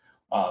 years.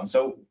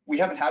 So we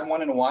haven't had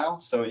one in a while,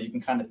 so you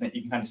can kind of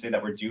say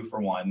that we're due for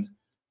one.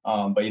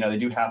 But you know, they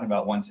do happen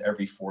about once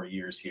every 4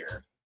 years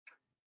here.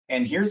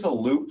 And here's a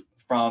loop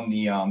from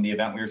the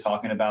event we were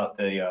talking about,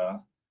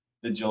 the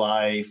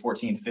July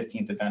 14th,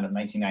 15th event of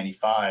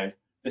 1995.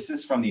 This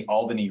is from the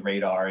Albany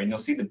radar, and you'll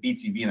see the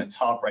BTV in the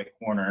top right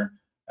corner.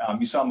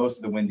 You saw most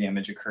of the wind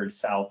damage occurred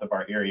south of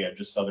our area,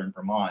 just southern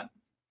Vermont.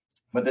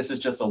 But this is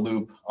just a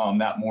loop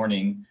that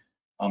morning,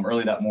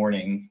 early that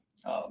morning,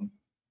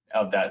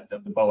 of that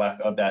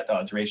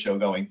derecho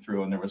going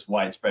through, and there was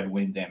widespread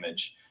wind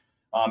damage.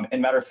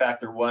 And matter of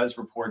fact, there was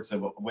reports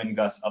of wind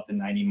gusts up to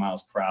 90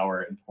 miles per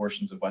hour in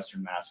portions of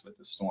Western Mass with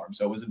the storm.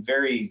 So it was a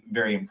very,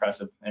 very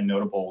impressive and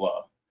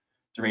notable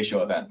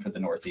derecho event for the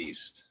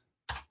Northeast.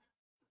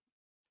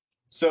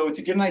 So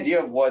to get an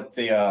idea of what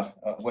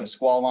a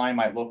squall line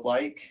might look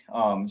like,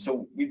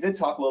 so we did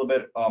talk a little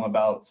bit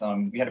about,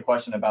 we had a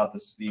question about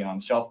the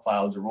shelf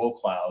clouds or roll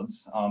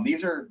clouds.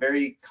 These are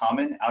very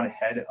common out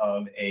ahead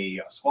of a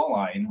squall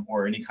line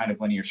or any kind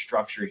of linear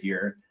structure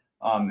here.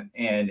 And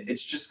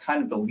it's just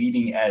kind of the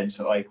leading edge,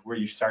 so like where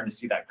you're starting to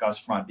see that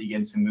gust front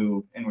begin to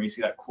move, and where you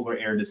see that cooler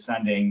air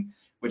descending,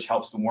 which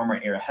helps the warmer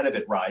air ahead of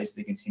it rise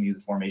to continue the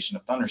formation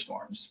of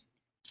thunderstorms.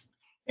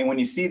 And when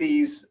you see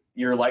these,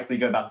 you're likely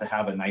about to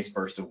have a nice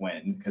burst of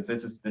wind, because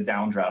this is the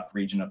downdraft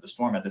region of the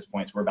storm at this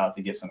point. So we're about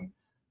to get some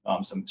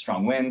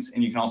strong winds,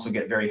 and you can also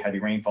get very heavy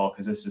rainfall,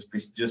 because this is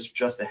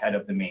just ahead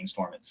of the main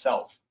storm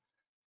itself.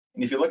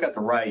 And if you look at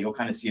the right, you'll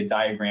kind of see a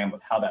diagram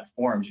of how that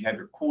forms. You have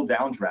your cool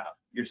downdraft.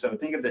 So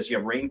think of this, you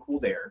have rain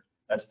cooled air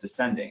that's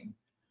descending.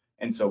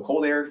 And so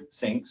cold air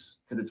sinks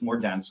because it's more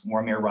dense,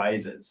 warm air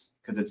rises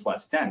because it's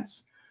less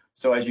dense.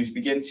 So as you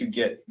begin to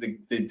get the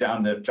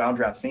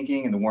downdraft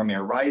sinking and the warm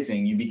air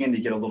rising, you begin to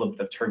get a little bit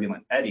of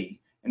turbulent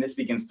eddy, and this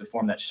begins to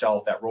form that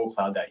shelf, that roll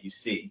cloud that you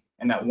see.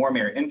 And that warm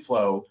air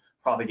inflow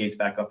propagates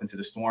back up into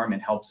the storm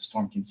and helps the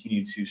storm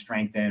continue to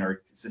strengthen or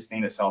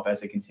sustain itself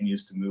as it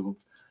continues to move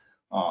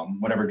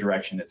whatever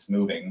direction it's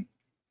moving.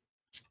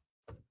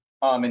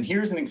 And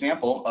here's an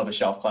example of a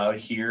shelf cloud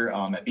here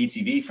at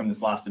BTV from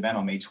this last event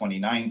on May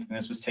 29th. And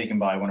this was taken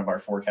by one of our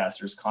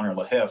forecasters, Connor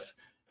LaHiff.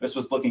 This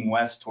was looking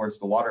west towards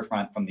the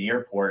waterfront from the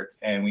airport.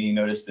 And we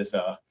noticed this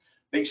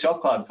big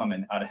shelf cloud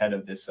coming out ahead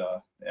of this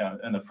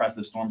an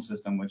oppressive storm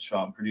system, which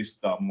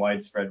produced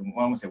widespread,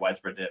 well, I won't say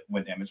widespread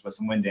wind damage, but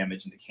some wind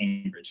damage in the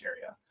Cambridge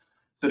area.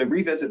 So to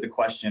revisit the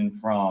question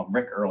from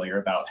Rick earlier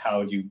about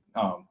how do you,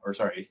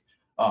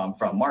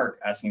 from Mark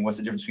asking what's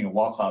the difference between a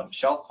wall cloud and a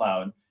shelf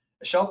cloud.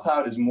 A shelf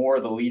cloud is more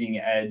the leading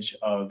edge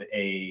of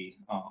a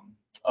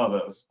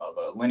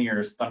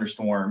linear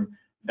thunderstorm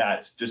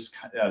that's just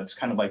it's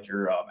kind of like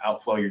your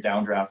outflow, your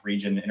downdraft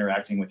region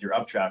interacting with your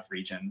updraft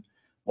region,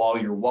 while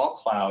your wall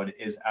cloud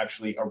is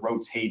actually a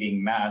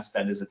rotating mass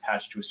that is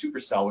attached to a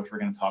supercell, which we're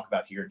going to talk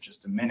about here in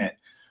just a minute.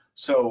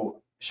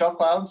 So shelf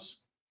clouds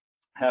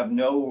have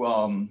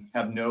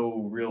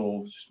no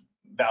real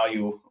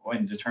value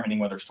when determining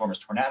whether a storm is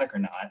tornadic or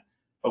not.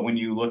 But when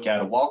you look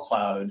at a wall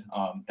cloud,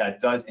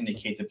 that does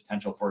indicate the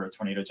potential for a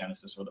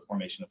tornadogenesis or the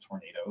formation of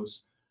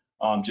tornadoes,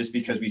 just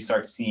because we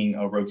start seeing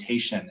a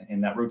rotation,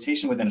 and that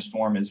rotation within a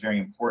storm is very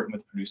important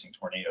with producing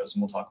tornadoes,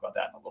 and we'll talk about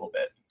that in a little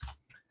bit.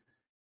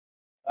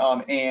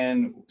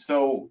 And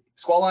so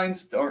squall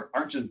lines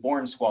aren't just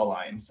born squall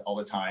lines all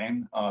the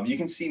time. You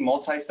can see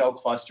multi-cell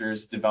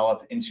clusters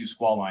develop into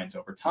squall lines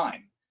over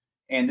time.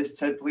 And this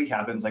typically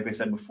happens, like I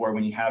said before,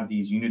 when you have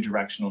these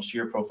unidirectional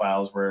shear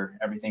profiles where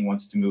everything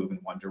wants to move in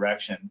one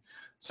direction.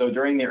 So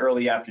during the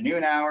early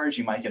afternoon hours,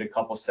 you might get a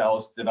couple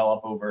cells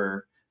develop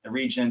over the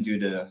region due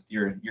to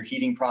your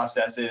heating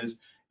processes.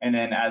 And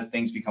then as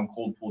things become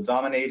cold pool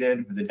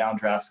dominated with the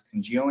downdrafts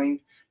congealing,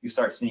 you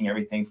start seeing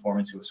everything form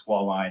into a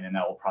squall line, and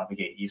that will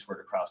propagate eastward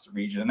across the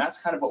region. And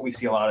that's kind of what we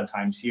see a lot of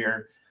times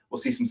here. We'll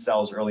see some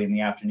cells early in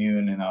the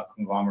afternoon and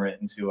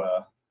conglomerate into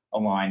a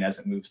line as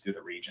it moves through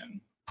the region.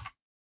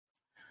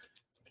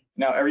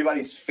 Now,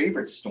 everybody's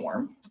favorite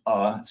storm,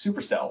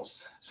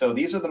 supercells. So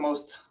these are the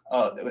most,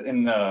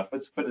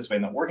 let's put it this way,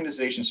 in the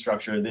organization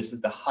structure, this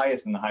is the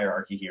highest in the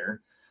hierarchy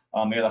here.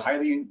 They're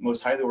the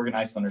most highly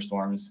organized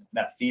thunderstorms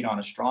that feed on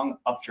a strong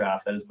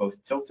updraft that is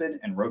both tilted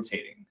and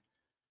rotating.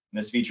 And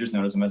this feature is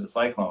known as a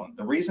mesocyclone.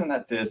 The reason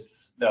that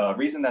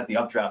the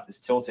updraft is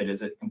tilted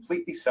is it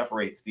completely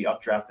separates the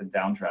updraft and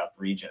downdraft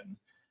region,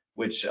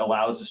 which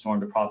allows the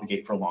storm to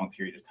propagate for a long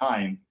period of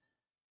time.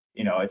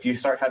 You know, if you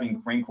start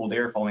having rain-cooled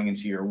air falling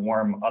into your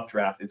warm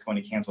updraft, it's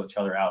going to cancel each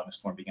other out and the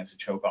storm begins to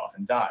choke off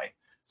and die.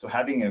 So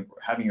having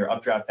your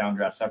updraft,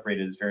 downdraft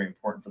separated is very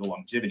important for the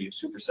longevity of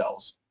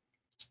supercells.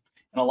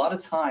 And a lot of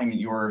time,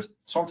 your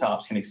storm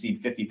tops can exceed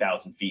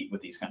 50,000 feet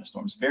with these kind of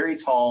storms. Very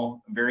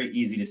tall, very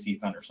easy to see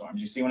thunderstorms.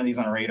 You see one of these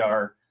on a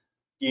radar,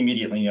 you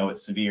immediately know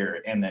it's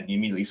severe, and then you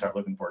immediately start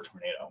looking for a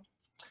tornado.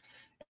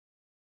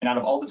 And out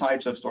of all the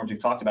types of storms we've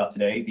talked about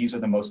today, these are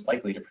the most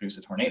likely to produce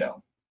a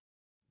tornado.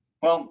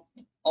 Well,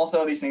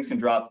 also, these things can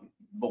drop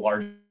the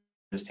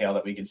largest hail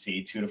that we could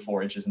see, 2 to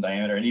 4 inches in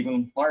diameter, and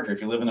even larger. If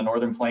you live in the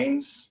northern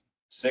plains,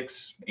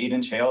 6,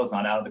 8-inch hail is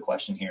not out of the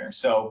question here.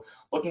 So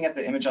looking at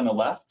the image on the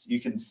left, you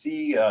can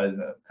see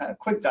the kind of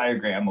quick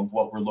diagram of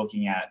what we're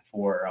looking at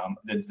for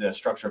the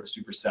structure of a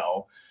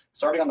supercell.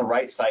 Starting on the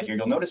right side here,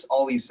 you'll notice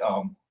all these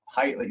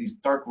these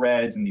dark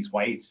reds and these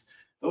whites.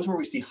 Those are where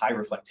we see high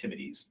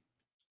reflectivities.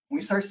 When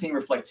we start seeing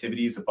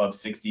reflectivities above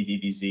 60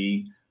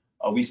 dBz,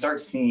 we start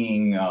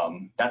seeing,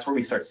 that's where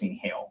we start seeing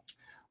hail.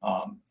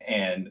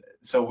 And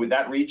so with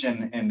that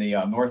region in the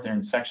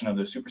northern section of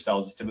the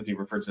supercells is typically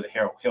referred to the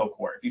hail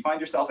core. If you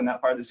find yourself in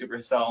that part of the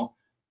supercell,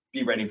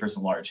 be ready for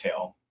some large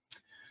hail.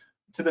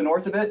 To the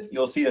north of it,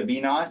 you'll see a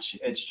V notch.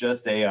 It's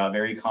just a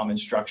very common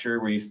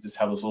structure where you just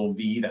have this little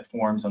V that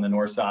forms on the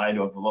north side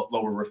of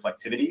lower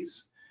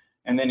reflectivities.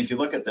 And then if you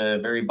look at the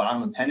very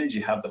bottom appendage,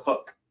 you have the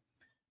hook.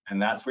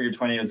 And that's where your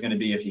tornado is going to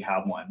be if you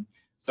have one.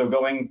 So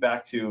going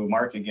back to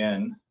Mark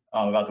again,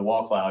 about the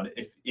wall cloud,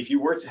 if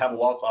you were to have a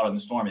wall cloud in the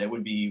storm, it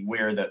would be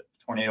where the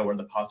tornado or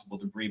the possible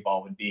debris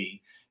ball would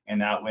be. And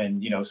that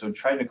when, so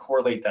trying to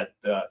correlate that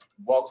the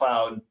wall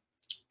cloud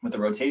with the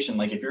rotation,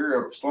 like if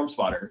you're a storm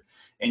spotter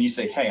and you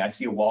say, hey, I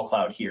see a wall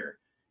cloud here,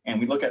 and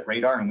we look at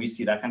radar and we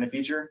see that kind of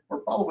feature, we're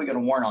probably going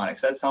to warn on it,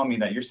 because that's telling me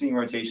that you're seeing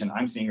rotation,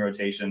 I'm seeing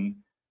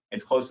rotation,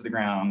 it's close to the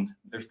ground,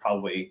 there's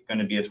probably going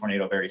to be a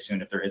tornado very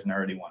soon if there isn't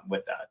already one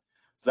with that.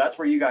 So that's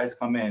where you guys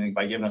come in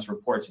by giving us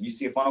reports. If you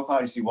see a funnel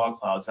cloud, you see wall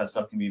clouds, that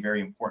stuff can be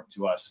very important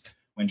to us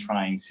when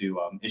trying to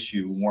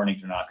issue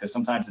warnings or not, because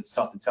sometimes it's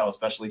tough to tell,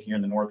 especially here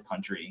in the North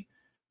Country.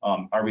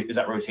 Is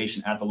that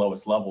rotation at the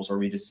lowest levels, or are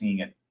we just seeing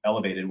it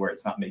elevated where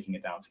it's not making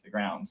it down to the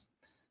ground?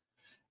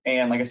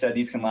 And like I said,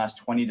 these can last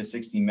 20 to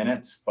 60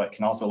 minutes, but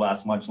can also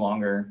last much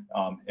longer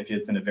if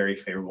it's in a very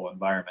favorable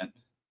environment.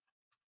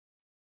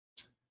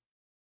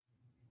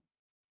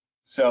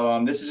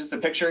 So this is just a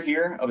picture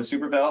here of a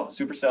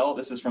supercell.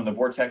 This is from the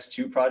Vortex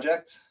 2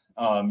 project.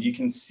 You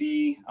can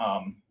see, if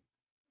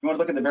you want to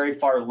look at the very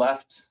far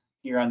left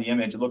here on the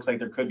image, it looks like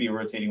there could be a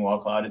rotating wall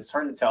cloud. It's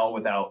hard to tell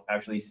without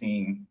actually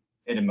seeing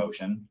it in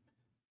motion.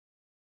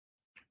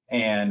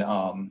 And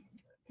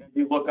If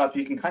you look up,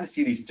 you can kind of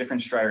see these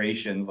different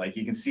striations. Like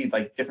you can see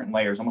like different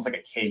layers, almost like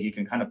a cake. You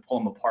can kind of pull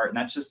them apart, and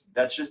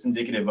that's just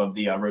indicative of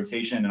the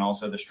rotation and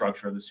also the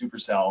structure of the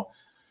supercell.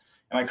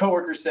 And my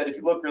coworker said, if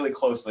you look really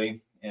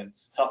closely,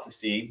 it's tough to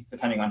see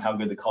depending on how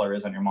good the color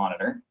is on your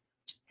monitor.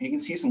 You can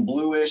see some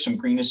bluish, some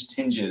greenish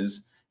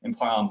tinges in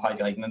probably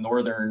like in the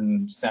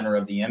northern center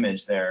of the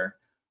image there.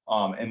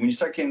 And when you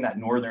start getting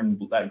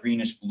that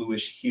greenish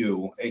bluish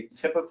hue, it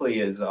typically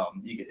is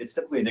it's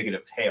typically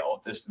indicative of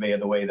hail, just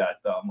the way that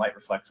light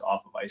reflects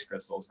off of ice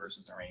crystals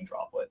versus the rain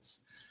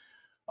droplets.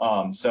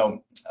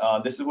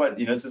 This is what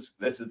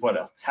this is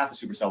what half a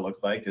supercell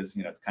looks like, because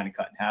it's kind of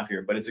cut in half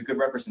here, but it's a good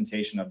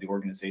representation of the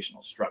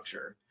organizational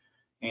structure.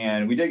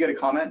 And we did get a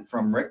comment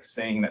from Rick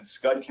saying that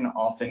Scud can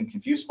often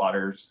confuse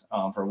spotters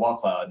for wall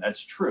cloud.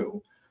 That's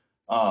true.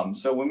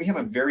 So when we have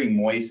a very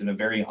moist and a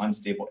very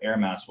unstable air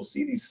mass, we'll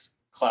see these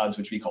clouds,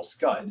 which we call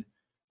Scud.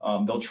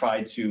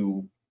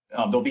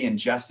 They'll be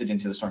ingested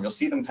into the storm. You'll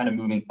see them kind of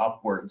moving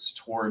upwards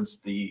towards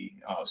the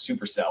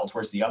supercell,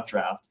 towards the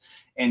updraft.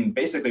 And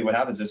basically what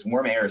happens is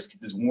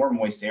this warm,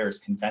 moist air is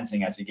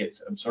condensing as it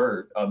gets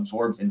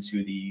absorbed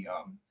into the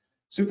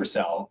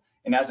supercell.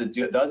 And as it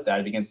does that,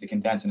 it begins to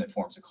condense and it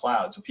forms a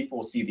cloud. So people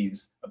will see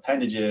these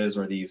appendages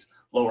or these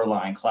lower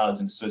lying clouds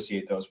and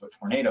associate those with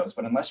tornadoes.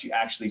 But unless you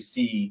actually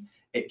see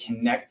it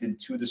connected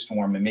to the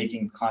storm and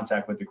making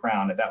contact with the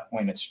ground, at that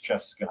point, it's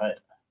just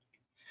Scud.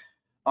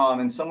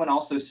 And someone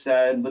also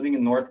said, living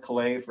in North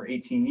Calais for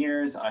 18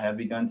 years, I have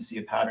begun to see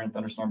a pattern.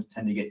 Thunderstorms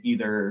tend to go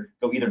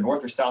either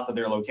north or south of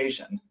their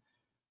location.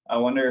 I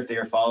wonder if they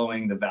are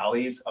following the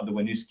valleys of the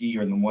Winooski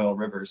or the Moyle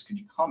rivers. Could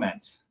you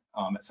comment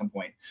at some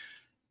point?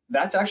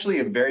 That's actually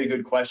a very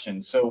good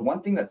question. So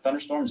one thing that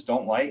thunderstorms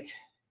don't like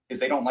is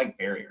they don't like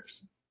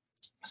barriers.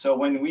 So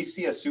when we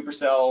see a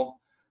supercell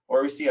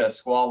or we see a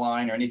squall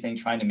line or anything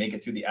trying to make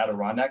it through the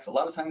Adirondacks, a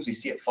lot of times we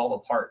see it fall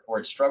apart or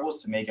it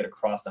struggles to make it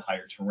across the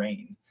higher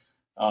terrain,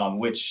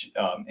 but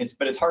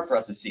it's hard for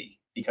us to see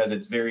because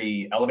it's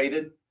very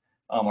elevated.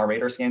 Our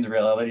radar scans are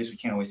very elevated, so we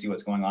can't always see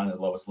what's going on at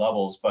the lowest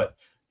levels, but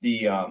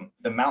the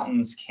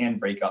mountains can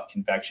break up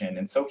convection,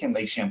 and so can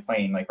Lake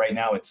Champlain. Like right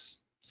now it's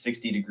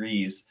 60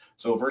 degrees.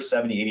 So over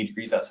 70, 80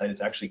 degrees outside,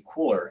 it's actually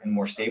cooler and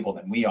more stable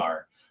than we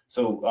are.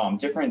 So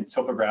different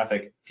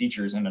topographic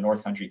features in the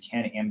North Country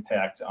can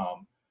impact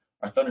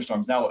our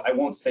thunderstorms. Now, I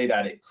won't say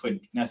that it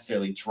could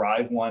necessarily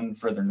drive one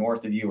further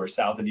north of you or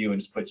south of you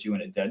and just put you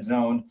in a dead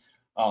zone.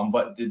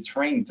 But the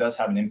terrain does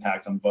have an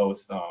impact on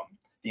both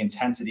the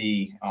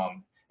intensity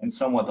and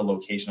somewhat the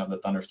location of the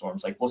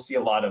thunderstorms. Like we'll see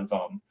a lot of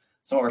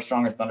some of our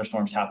stronger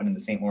thunderstorms happen in the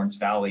St. Lawrence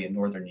Valley in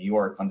northern New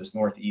York on this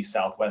northeast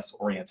southwest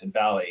oriented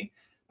valley.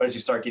 But as you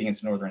start getting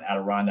into northern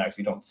Adirondacks,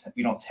 we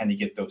don't tend to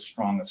get those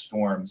strong of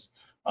storms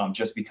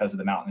just because of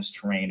the mountainous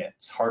terrain.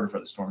 It's harder for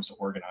the storms to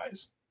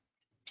organize.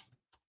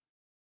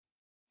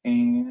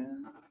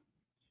 And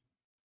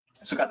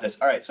so got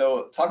this. All right,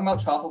 so talking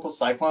about tropical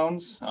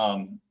cyclones,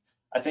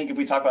 I think if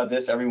we talk about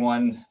this,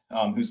 everyone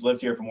who's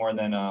lived here for more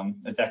than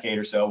a decade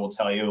or so will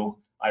tell you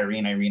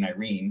Irene, Irene,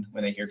 Irene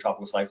when they hear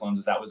tropical cyclones,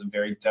 as that was a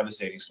very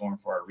devastating storm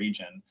for our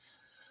region.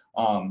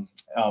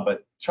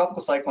 But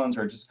tropical cyclones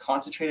are just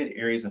concentrated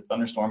areas of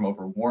thunderstorm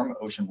over warm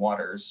ocean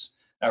waters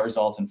that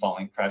result in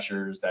falling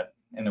pressures that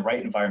in the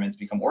right environments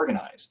become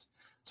organized.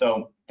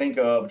 So think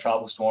of a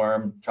tropical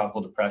storm,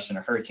 tropical depression,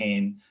 a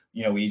hurricane.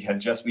 We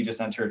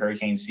just entered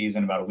hurricane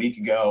season about a week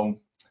ago.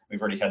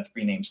 We've already had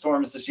 3 named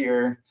storms this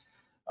year.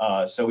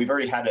 So we've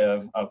already had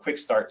a quick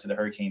start to the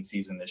hurricane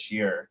season this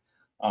year.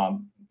 But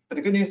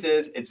the good news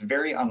is it's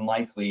very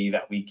unlikely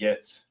that we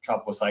get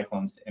tropical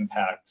cyclones to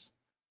impact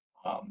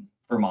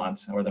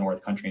Vermont or the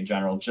North Country in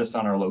general, just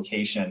on our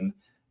location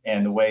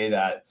and the way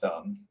that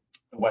the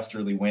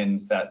westerly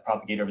winds that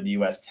propagate over the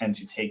US tend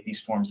to take these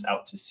storms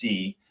out to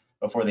sea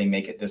before they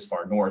make it this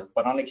far north.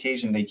 But on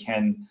occasion, they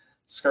can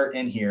skirt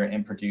in here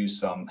and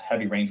produce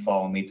heavy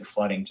rainfall and lead to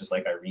flooding, just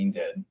like Irene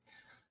did.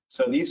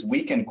 So these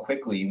weaken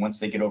quickly once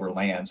they get over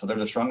land. So they're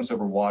the strongest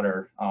over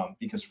water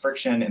because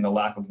friction and the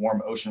lack of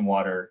warm ocean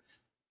water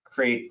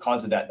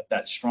causes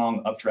that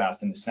strong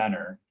updraft in the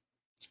center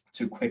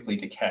to quickly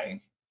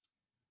decay.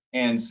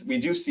 And we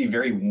do see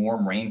very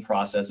warm rain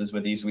processes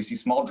with these. We see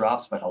small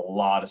drops, but a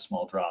lot of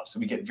small drops.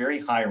 So we get very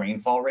high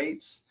rainfall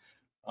rates.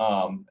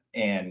 And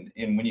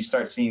when you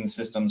start seeing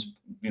systems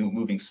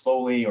moving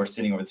slowly or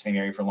sitting over the same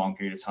area for a long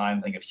period of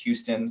time, think of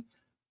Houston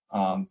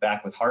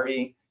back with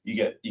Harvey, you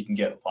can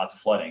get lots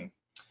of flooding.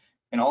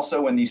 And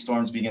also when these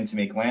storms begin to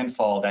make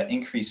landfall, that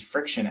increased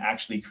friction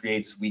actually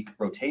creates weak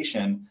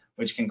rotation,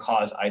 which can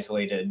cause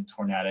isolated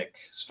tornadic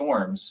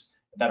storms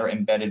that are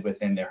embedded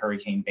within the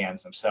hurricane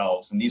bands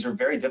themselves. And these are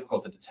very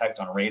difficult to detect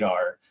on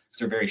radar because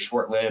they're very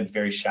short-lived,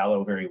 very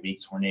shallow, very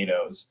weak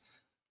tornadoes.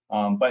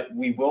 But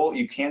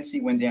you can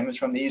see wind damage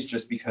from these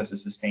just because the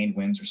sustained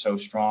winds are so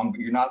strong, but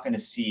you're not going to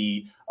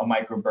see a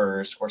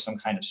microburst or some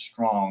kind of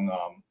strong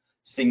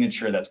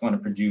signature that's going to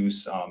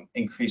produce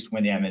increased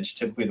wind damage.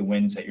 Typically the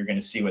winds that you're going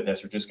to see with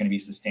this are just going to be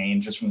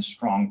sustained just from the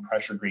strong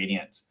pressure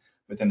gradient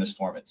within the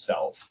storm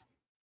itself.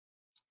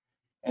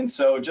 And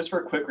so just for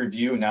a quick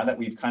review, now that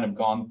we've kind of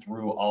gone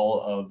through all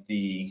of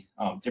the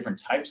different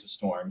types of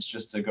storms,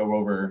 just to go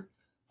over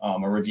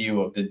a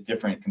review of the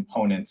different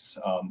components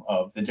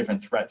of the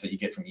different threats that you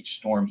get from each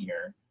storm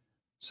here.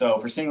 So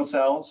for single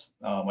cells,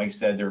 like I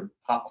said, they're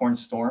popcorn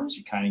storms.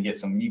 You could get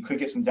some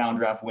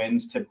downdraft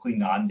winds, typically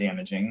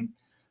non-damaging.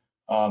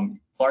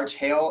 Large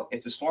hail,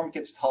 if the storm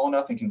gets tall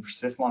enough and can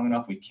persist long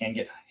enough, we can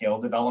get hail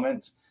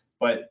development,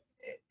 but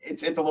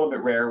it's a little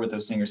bit rare with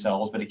those single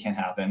cells, but it can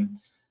happen.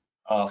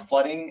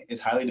 Flooding is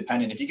highly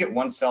dependent. If you get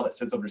one cell that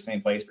sits over the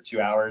same place for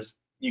 2 hours,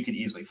 you could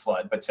easily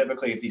flood. But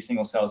typically, if these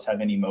single cells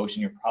have any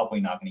motion, you're probably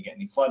not going to get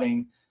any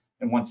flooding.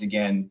 And once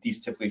again,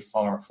 these typically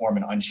form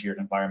in unsheared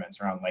environments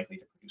and are unlikely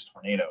to produce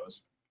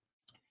tornadoes.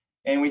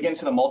 And we get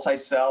into the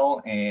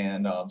multi-cell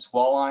and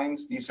squall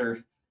lines. These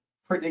are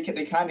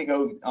they kind of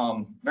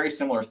go very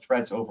similar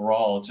threats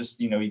overall. Just,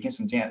 you get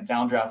some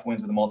downdraft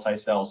winds with the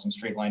multi-cell, some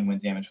straight line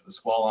wind damage with the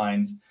squall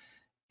lines.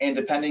 And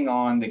depending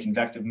on the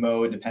convective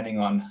mode, depending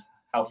on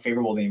how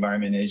favorable the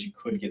environment is, you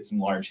could get some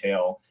large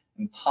hail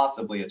and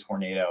possibly a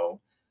tornado.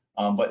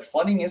 But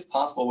flooding is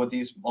possible with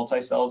these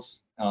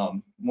multi-cells,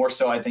 more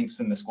so I think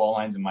than the squall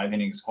lines. In my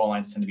opinion, the squall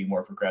lines tend to be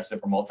more progressive,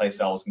 or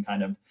multi-cells can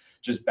kind of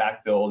just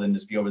back build and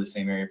just be over the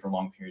same area for a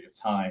long period of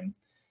time.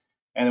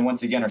 And then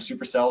once again, our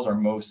supercells are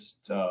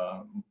most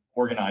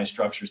organized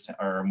structures,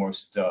 are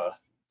most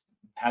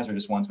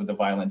hazardous ones with the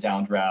violent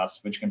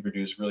downdrafts, which can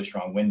produce really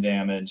strong wind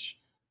damage,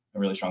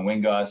 really strong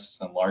wind gusts,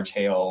 some large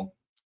hail,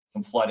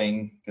 some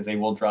flooding, because they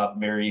will drop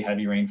very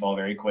heavy rainfall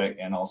very quick,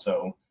 and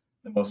also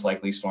the most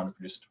likely storm to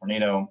produce a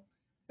tornado.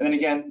 And then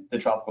again, the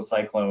tropical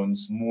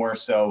cyclones, more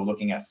so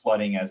looking at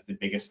flooding as the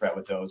biggest threat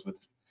with those,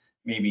 with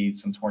maybe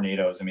some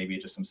tornadoes and maybe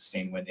just some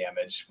sustained wind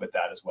damage with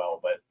that as well.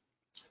 But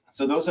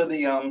so those are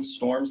the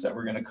storms that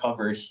we're going to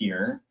cover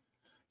here.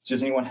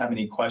 Does anyone have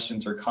any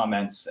questions or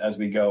comments as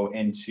we go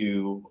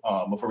into,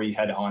 before we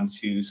head on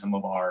to some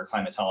of our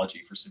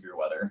climatology for severe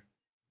weather?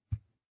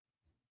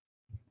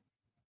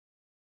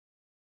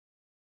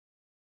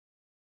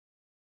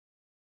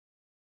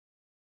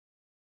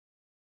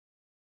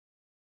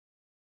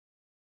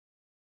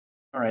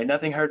 All right,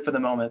 nothing heard for the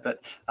moment,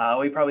 but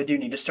we probably do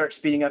need to start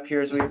speeding up here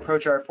as we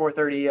approach our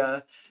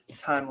 4:30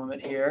 time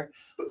limit here.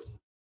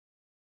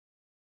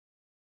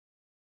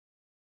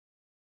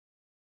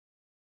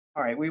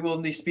 All right, we will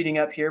be speeding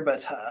up here,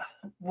 but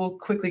we'll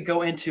quickly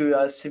go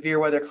into severe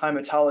weather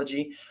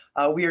climatology.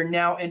 We are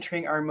now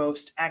entering our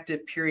most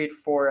active period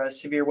for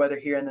severe weather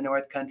here in the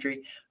North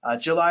Country.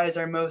 July is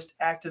our most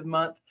active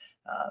month,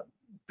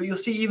 but you'll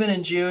see even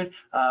in June,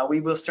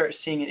 we will start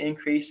seeing an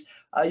increase.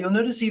 You'll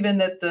notice even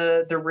that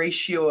the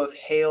ratio of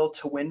hail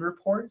to wind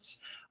reports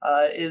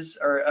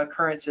or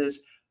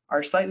occurrences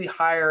are slightly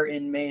higher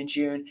in May and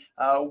June,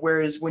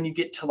 whereas when you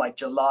get to like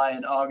July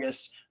and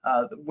August,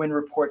 the wind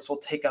reports will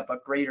take up a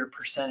greater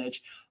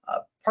percentage.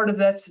 Part of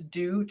that's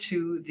due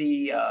to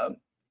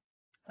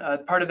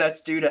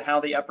how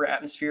the upper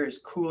atmosphere is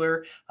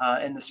cooler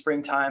in the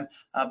springtime,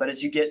 but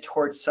as you get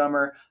towards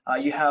summer,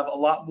 you have a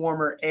lot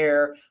warmer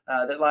air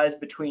that lies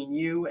between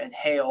you and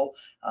hail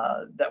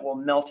that will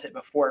melt it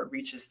before it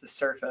reaches the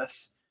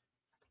surface.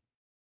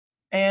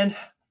 And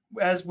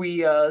as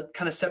we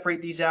kind of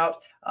separate these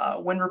out,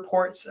 wind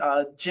reports,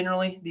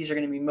 generally, these are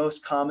going to be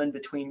most common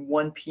between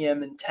 1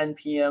 p.m. and 10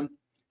 p.m.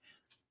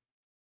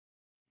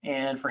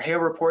 And for hail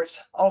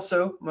reports,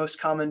 also most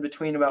common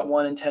between about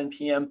 1 and 10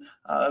 p.m.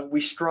 We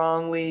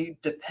strongly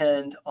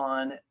depend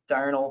on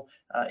diurnal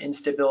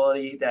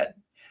instability, that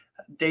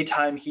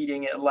daytime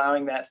heating,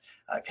 allowing that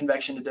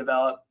convection to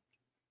develop.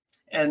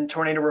 And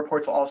tornado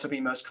reports will also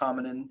be most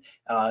common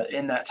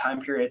in that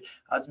time period.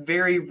 It's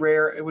very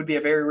rare. It would be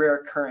a very rare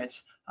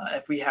occurrence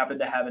if we happen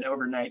to have an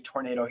overnight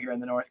tornado here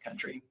in the North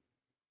Country.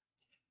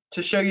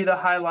 To show you the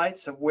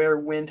highlights of where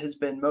wind has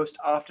been most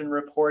often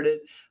reported,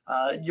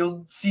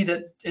 you'll see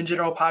that in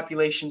general,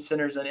 population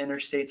centers and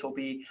interstates will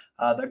be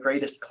the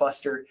greatest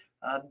cluster.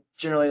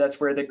 Generally, that's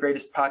where the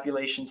greatest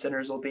population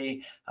centers will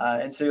be.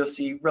 And so you'll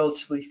see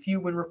relatively few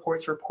wind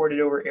reports reported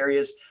over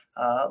areas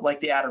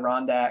like the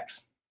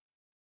Adirondacks.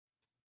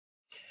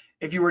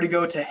 If you were to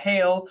go to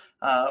hail,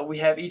 we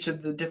have each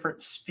of the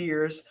different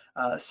spheres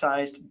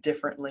sized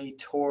differently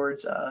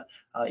towards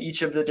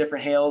each of the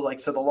different hail. Like,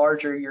 so the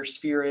larger your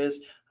sphere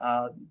is,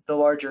 the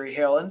larger your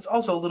hail. And it's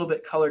also a little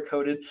bit color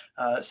coded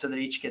so that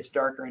each gets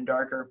darker and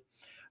darker.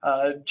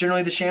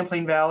 Generally, the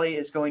Champlain Valley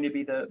is going to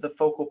be the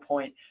focal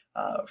point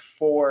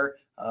for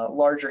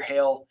larger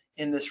hail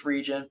in this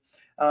region.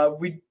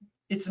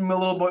 It's a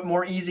little bit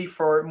more easy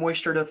for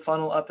moisture to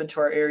funnel up into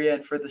our area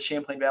and for the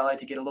Champlain Valley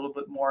to get a little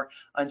bit more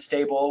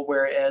unstable,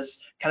 whereas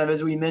kind of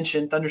as we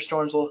mentioned,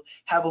 thunderstorms will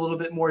have a little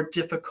bit more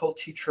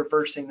difficulty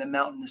traversing the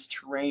mountainous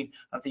terrain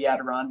of the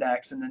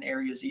Adirondacks and then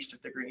areas east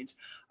of the Greens,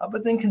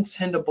 but then can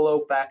tend to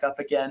blow back up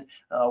again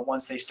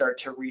once they start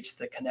to reach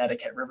the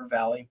Connecticut River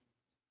Valley.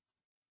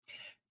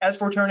 As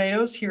for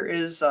tornadoes, here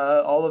is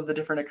all of the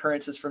different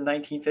occurrences from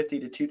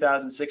 1950 to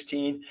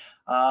 2016.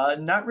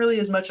 Not really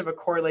as much of a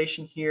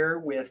correlation here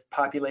with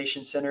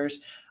population centers.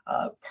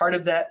 Part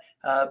of that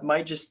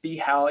might just be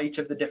how each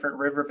of the different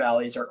river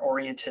valleys are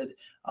oriented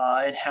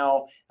and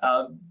how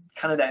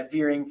kind of that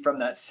veering from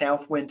that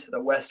south wind to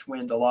the west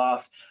wind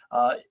aloft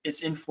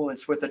is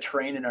influenced with the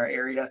terrain in our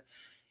area.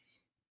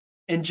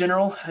 In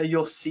general,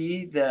 you'll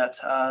see that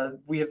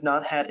we have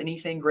not had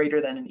anything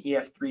greater than an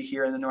EF3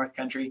 here in the North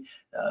Country.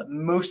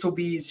 Most will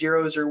be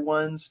zeros or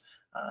ones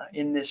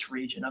in this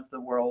region of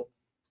the world.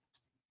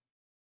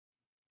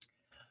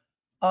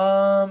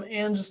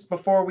 And just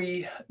before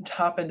we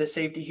hop into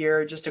safety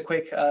here, just a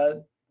quick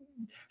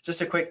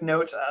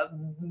note.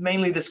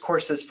 Mainly this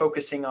course is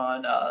focusing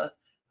on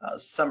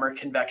summer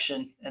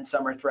convection and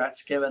summer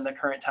threats given the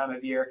current time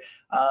of year.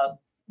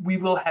 We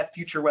will have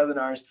future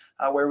webinars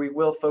where we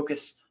will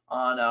focus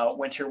on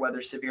winter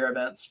weather severe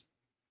events.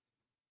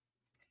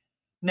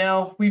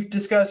 Now, we've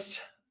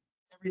discussed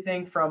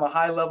everything from a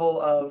high level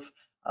of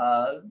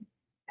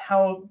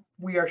how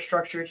we are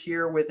structured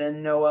here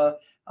within NOAA,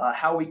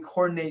 how we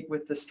coordinate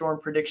with the Storm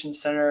Prediction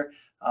Center,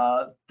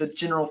 the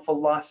general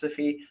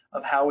philosophy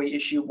of how we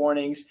issue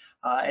warnings,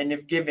 and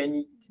have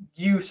given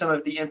you some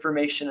of the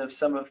information of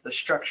some of the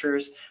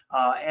structures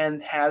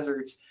and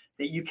hazards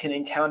that you can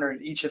encounter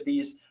at each of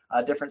these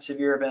different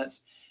severe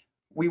events.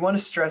 We want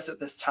to stress at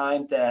this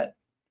time that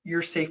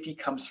your safety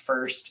comes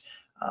first.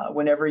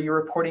 Whenever you're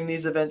reporting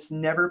these events,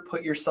 never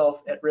put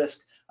yourself at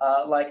risk.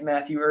 Like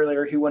Matthew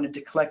earlier, who wanted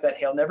to collect that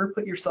hail, never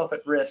put yourself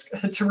at risk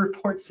to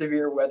report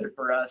severe weather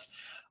for us.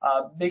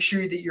 Make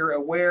sure that you're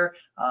aware,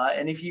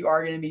 and if you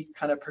are going to be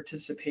kind of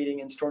participating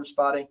in storm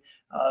spotting,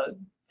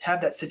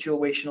 have that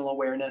situational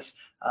awareness,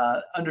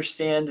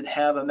 understand and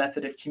have a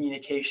method of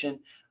communication.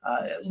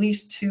 At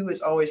least 2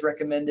 is always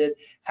recommended.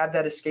 Have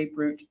that escape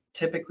route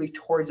typically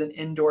towards an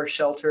indoor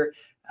shelter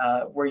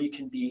where you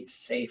can be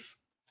safe.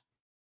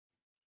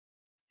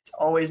 It's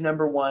always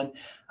number 1.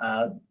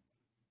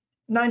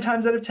 9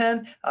 times out of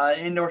 10, an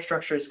indoor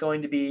structure is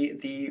going to be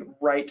the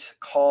right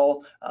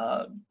call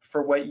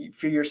for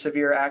your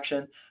severe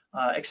action,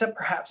 except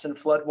perhaps in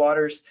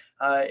floodwaters.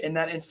 In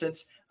that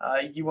instance,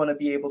 you want to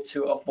be able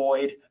to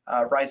avoid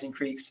rising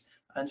creeks,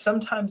 and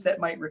sometimes that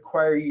might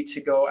require you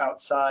to go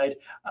outside,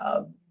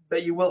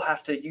 but you will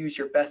have to use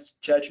your best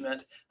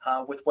judgment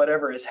with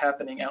whatever is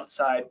happening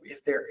outside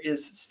if there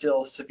is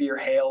still severe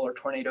hail or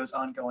tornadoes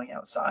ongoing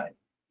outside.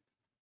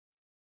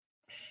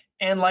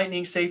 And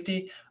lightning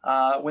safety,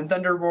 when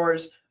thunder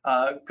roars,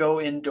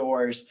 go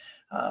indoors.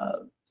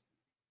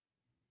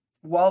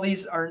 While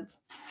these aren't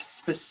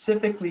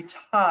specifically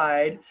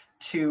tied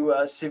to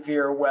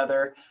severe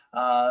weather,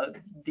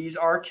 these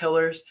are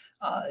killers.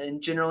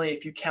 And generally,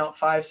 if you count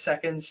 5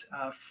 seconds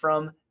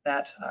from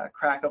that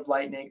crack of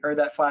lightning or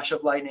that flash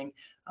of lightning,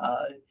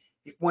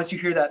 once you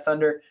hear that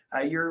thunder,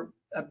 you're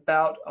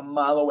about a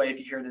mile away if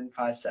you hear it in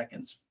 5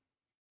 seconds.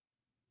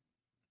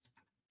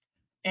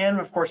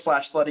 And of course,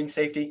 flash flooding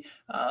safety.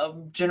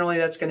 Generally,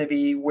 that's going to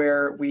be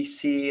where we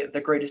see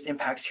the greatest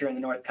impacts here in the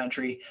North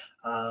Country.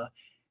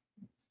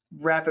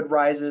 Rapid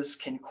rises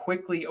can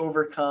quickly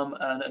overcome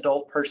an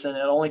adult person.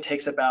 It only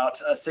takes about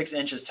 6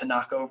 inches to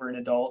knock over an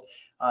adult.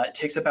 It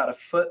takes about a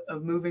foot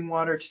of moving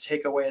water to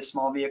take away a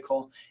small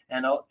vehicle,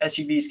 and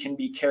SUVs can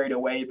be carried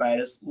away by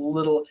as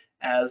little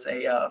as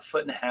a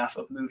foot and a half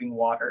of moving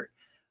water.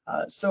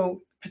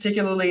 So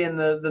particularly in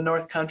the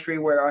North Country,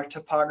 where our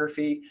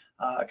topography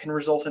can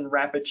result in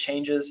rapid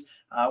changes,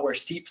 where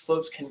steep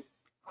slopes can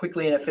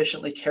quickly and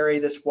efficiently carry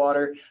this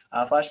water,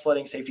 flash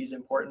flooding safety is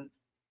important.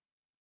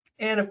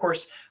 And of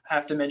course, I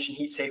have to mention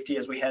heat safety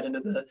as we head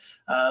into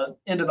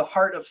the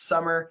heart of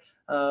summer,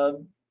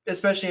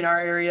 especially in our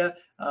area.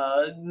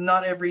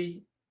 Not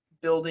every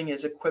building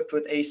is equipped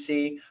with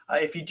AC.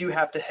 If you do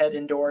have to head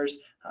indoors,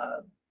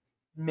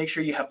 make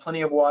sure you have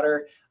plenty of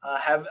water,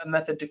 have a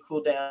method to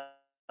cool down,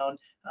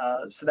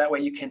 so that way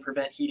you can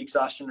prevent heat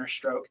exhaustion or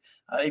stroke.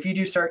 If you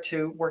do start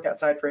to work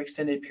outside for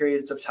extended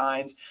periods of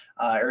times,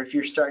 or if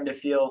you're starting to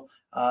feel,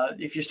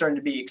 if you're starting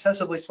to be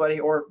excessively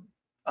sweaty, or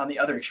on the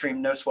other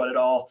extreme, no sweat at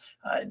all,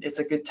 it's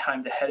a good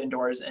time to head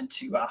indoors and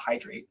to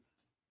hydrate.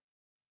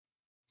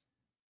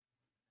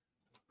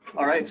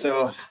 All right,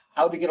 so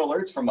how to get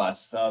alerts from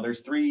us?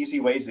 There's 3 easy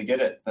ways to get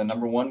it. The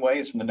number 1 way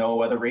is from the NOAA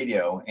weather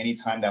radio.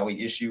 Anytime that we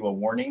issue a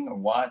warning, a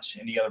watch,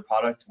 any other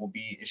product will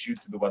be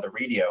issued through the weather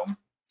radio.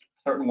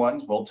 Certain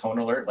ones will tone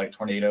alert, like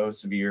tornado,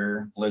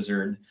 severe,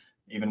 blizzard,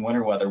 even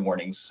winter weather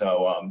warnings.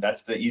 So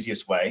that's the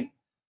easiest way.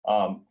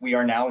 We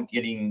are now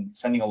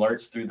sending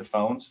alerts through the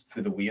phones,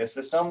 through the WIA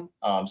system.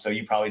 So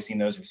you've probably seen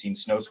those. We've seen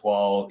snow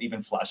squall,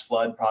 even flash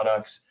flood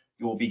products.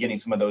 You will be getting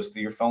some of those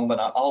through your phone, but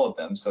not all of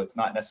them. So it's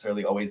not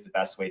necessarily always the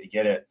best way to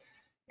get it.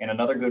 And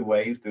another good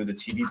way is through the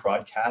TV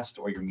broadcast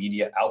or your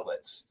media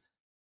outlets.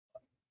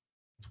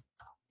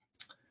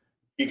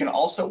 You can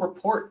also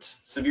report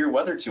severe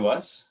weather to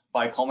us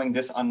by calling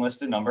this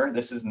unlisted number.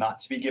 This is not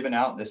to be given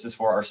out. This is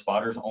for our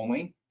spotters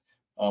only.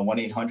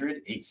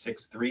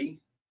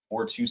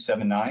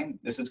 1-800-863-4279.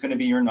 This is going to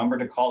be your number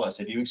to call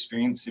us if you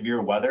experience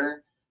severe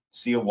weather,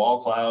 see a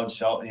wall cloud,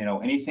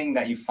 anything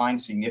that you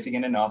find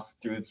significant enough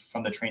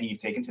from the training you've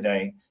taken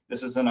today.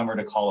 This is the number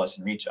to call us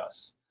and reach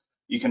us.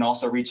 You can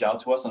also reach out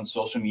to us on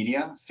social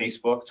media,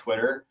 Facebook,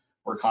 Twitter.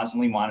 We're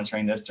constantly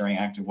monitoring this during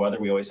active weather.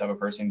 We always have a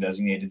person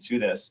designated to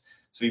this,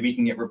 so we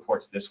can get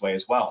reports this way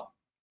as well.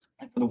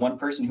 And for the one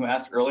person who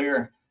asked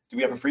earlier, do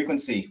we have a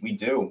frequency? We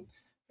do.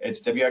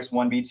 It's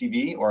WX1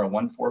 BTV or a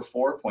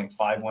 144.510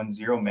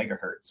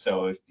 megahertz.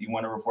 So if you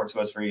want to report to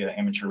us via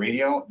amateur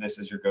radio, this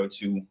is your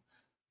go-to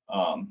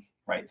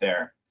right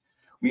there.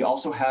 We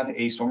also have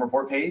a storm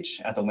report page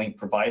at the link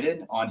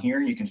provided. On here,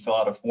 you can fill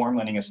out a form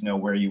letting us know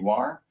where you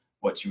are,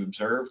 what you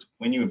observed,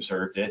 when you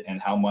observed it,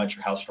 and how much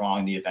or how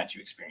strong the event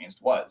you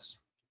experienced was.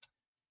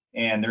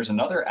 And there's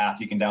another app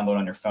you can download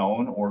on your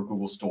phone or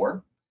Google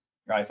Store,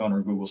 your iPhone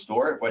or Google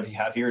Store. What you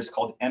have here is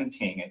called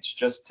MPing. It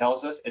just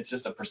tells us, it's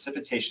just a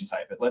precipitation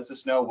type. It lets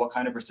us know what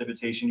kind of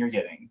precipitation you're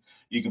getting.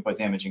 You can put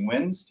damaging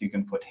winds, you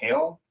can put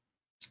hail,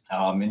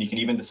 and you can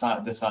even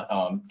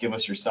give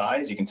us your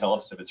size. You can tell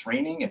us if it's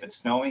raining, if it's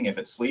snowing, if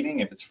it's sleeting,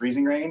 if it's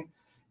freezing rain.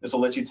 This will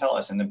let you tell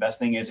us. And the best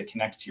thing is it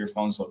connects to your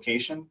phone's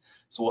location.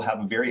 So we'll have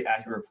a very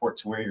accurate report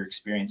to where you're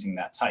experiencing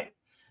that type.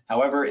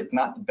 However, it's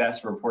not the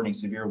best for reporting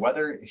severe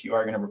weather. If you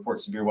are going to report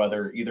severe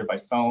weather, either by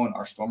phone,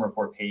 our storm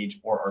report page,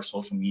 or our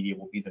social media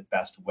will be the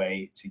best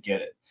way to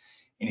get it.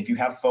 And if you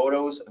have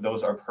photos,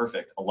 those are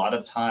perfect. A lot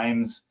of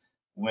times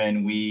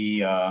when we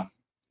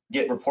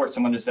get reports,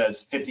 someone just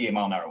says 58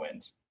 mile an hour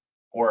winds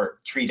or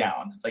tree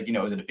down. It's like, you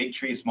know, is it a big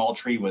tree, a small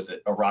tree? Was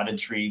it a rotted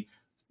tree?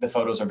 The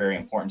photos are very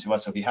important to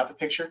us. So if you have a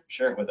picture,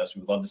 share it with us.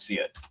 We would love to see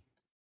it.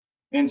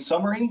 In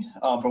summary,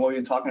 from what we've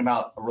been talking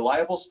about, a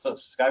reliable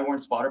Skywarn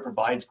spotter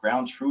provides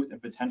ground truth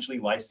and potentially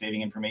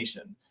life-saving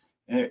information.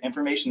 And the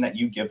information that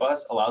you give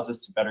us allows us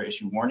to better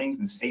issue warnings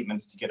and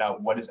statements to get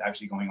out what is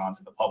actually going on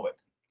to the public.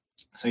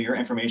 So your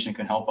information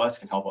can help us,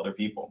 can help other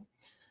people.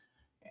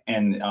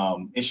 And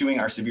issuing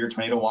our severe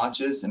tornado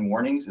watches and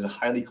warnings is a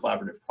highly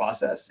collaborative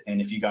process.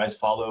 And if you guys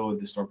follow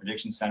the Storm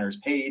Prediction Center's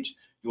page,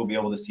 you will be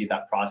able to see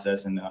that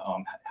process and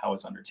how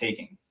it's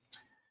undertaking.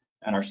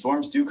 And our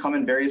storms do come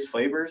in various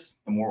flavors.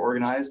 The more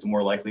organized, the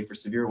more likely for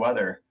severe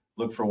weather.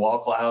 Look for wall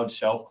clouds,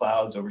 shelf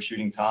clouds,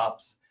 overshooting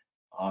tops.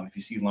 If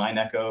you see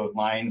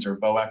lines or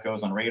bow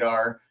echoes on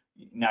radar,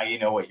 now you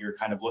know what you're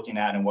kind of looking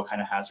at and what kind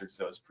of hazards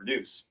those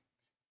produce.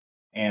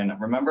 And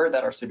remember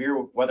that our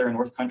severe weather in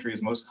North Country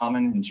is most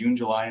common in June,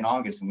 July, and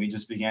August, and we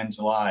just began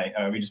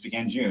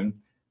June.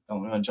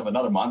 Don't want to jump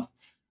another month.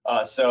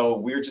 So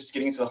we're just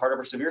getting into the heart of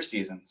our severe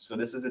season. So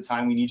this is the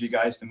time we need you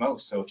guys the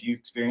most. So if you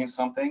experience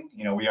something,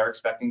 you know, we are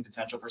expecting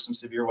potential for some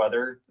severe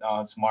weather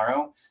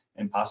tomorrow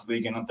and possibly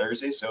again on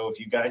Thursday. So if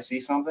you guys see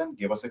something,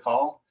 give us a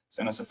call,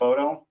 send us a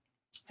photo.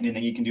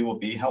 Anything you can do will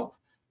be help.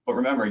 But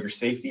remember, your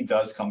safety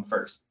does come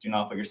first. Do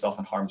not put yourself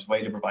in harm's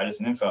way to provide us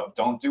an info.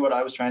 Don't do what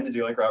I was trying to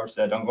do, like Robert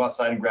said. Don't go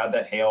outside and grab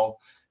that hail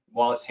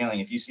while it's hailing.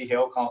 If you see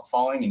hail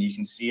falling and you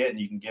can see it and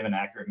you can give an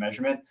accurate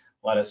measurement,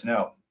 let us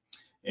know.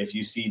 If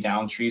you see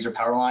down trees or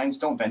power lines,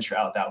 don't venture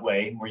out that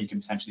way where you can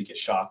potentially get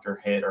shocked or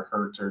hit or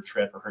hurt or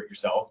trip or hurt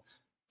yourself.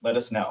 Let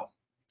us know.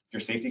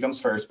 Your safety comes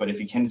first, but if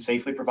you can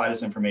safely provide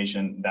us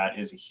information, that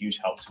is a huge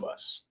help to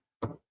us.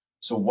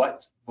 So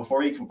before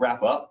we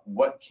wrap up,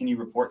 what can you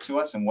report to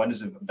us and what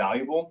is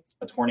valuable?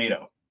 A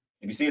tornado.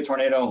 If you see a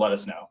tornado, let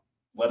us know.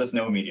 Let us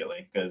know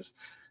immediately because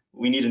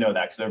we need to know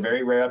that because they're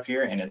very rare up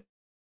here and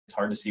it's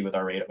hard to see with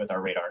our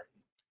radar.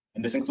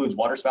 And this includes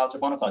water spouts or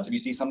funnel clouds. If you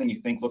see something you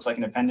think looks like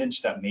an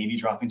appendage that may be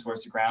dropping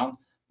towards the ground,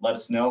 let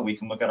us know. We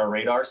can look at our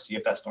radar, see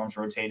if that storm's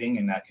rotating,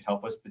 and that could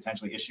help us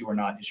potentially issue or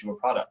not issue a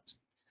product.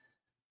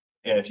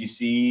 If you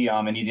see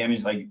any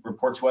damage, like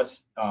report to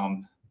us,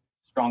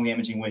 strong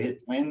damaging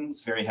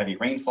winds, very heavy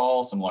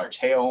rainfall, some large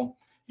hail.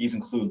 These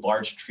include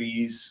large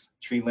trees,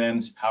 tree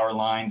limbs, power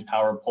lines,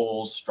 power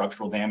poles,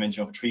 structural damage.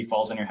 If a tree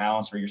falls on your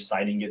house or your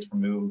siding gets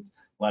removed,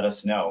 let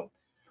us know.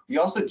 We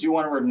also do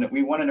want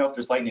to know if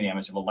there's lightning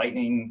damage. If a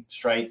lightning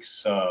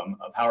strikes a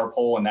power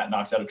pole and that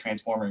knocks out a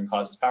transformer and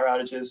causes power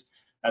outages,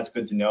 that's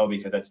good to know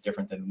because that's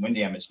different than wind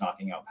damage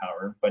knocking out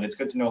power, but it's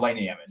good to know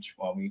lightning damage.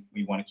 Well,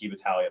 we want to keep a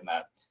tally on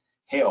that.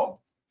 Hail,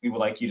 we would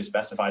like you to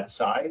specify the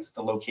size,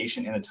 the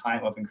location, and the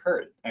time of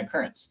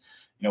occurrence.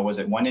 You know, was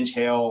it 1-inch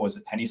hail? Was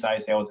it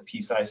penny-sized hail? Was it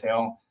pea-sized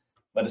hail?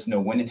 Let us know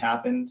when it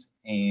happened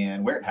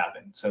and where it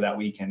happened so that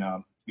we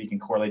can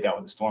correlate that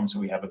with the storm so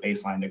we have a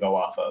baseline to go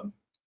off of.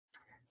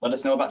 Let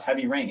us know about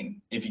heavy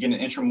rain. If you get an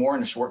inch or more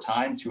in a short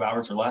time, 2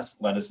 hours or less,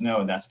 let us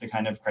know. That's the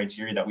kind of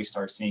criteria that we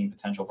start seeing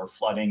potential for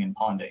flooding and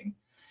ponding.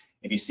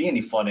 If you see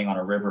any flooding on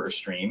a river or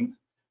stream,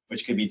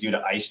 which could be due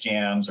to ice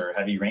jams or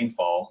heavy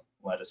rainfall,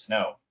 let us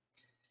know.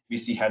 If you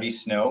see heavy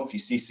snow, if you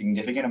see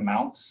significant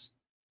amounts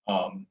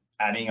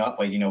adding up,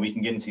 like, you know, we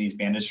can get into these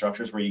banded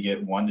structures where you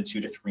get 1 to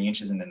 2 to 3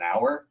 inches in an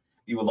hour.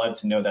 We would love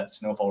to know that the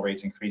snowfall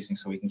rate's increasing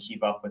so we can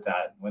keep up with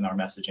that in our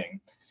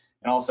messaging.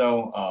 And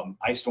also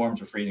ice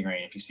storms or freezing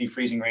rain. If you see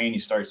freezing rain, you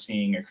start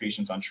seeing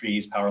accretions on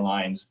trees, power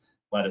lines,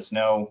 let us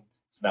know.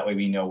 So that way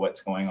we know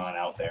what's going on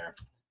out there.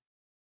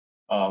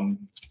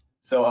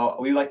 So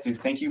we'd like to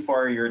thank you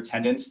for your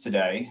attendance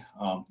today.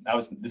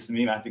 This is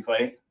me, Matthew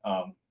Clay,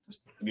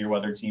 just your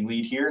weather team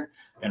lead here,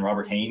 and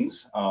Robert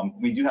Haynes.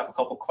 We do have a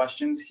couple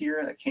questions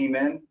here that came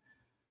in.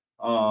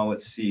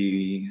 Let's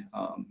see.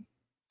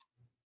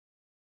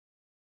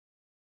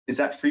 Is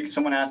that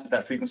someone asked if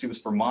that frequency was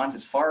Vermont.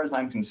 As far as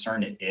I'm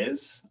concerned, it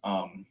is.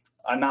 I'm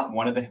not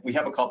one of we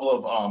have a couple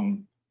of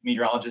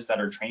meteorologists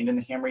that are trained in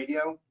the ham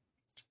radio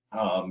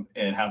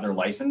and have their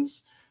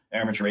license,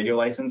 amateur radio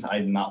license.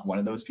 I'm not one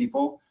of those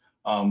people.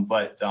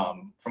 But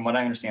from what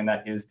I understand,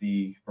 that is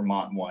the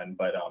Vermont one,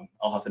 but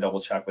I'll have to double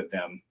check with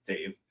them,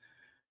 Dave.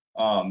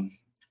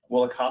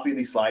 Will a copy of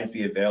these slides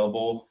be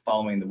available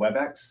following the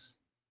WebEx?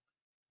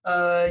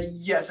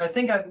 Yes, I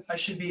think I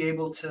should be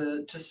able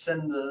to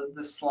send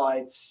the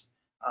slides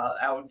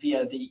out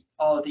via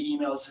all of the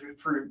emails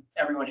for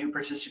everyone who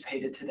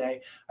participated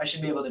today. I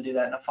should be able to do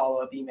that in a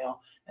follow-up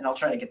email, and I'll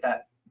try to get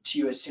that to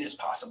you as soon as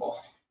possible.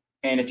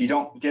 And if you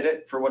don't get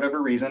it for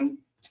whatever reason,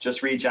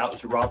 just reach out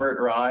to Robert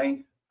or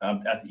I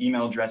at the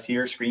email address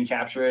here, screen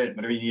capture it,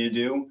 whatever you need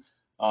to do.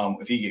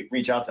 If you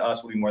reach out to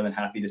us, we'll be more than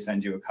happy to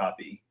send you a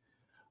copy.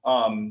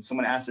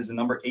 Someone asked, is the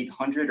number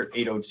 800 or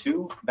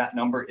 802? That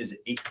number is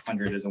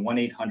 800, is a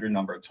 1-800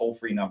 number, a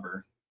toll-free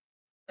number.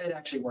 It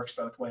actually works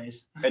both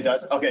ways. It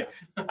does? Okay.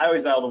 I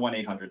always dial the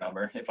 1-800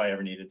 number if I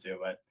ever needed to,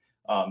 but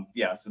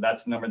yeah, so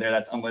that's the number there.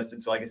 That's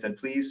unlisted. So like I said,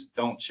 please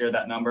don't share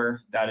that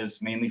number. That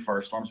is mainly for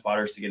our storm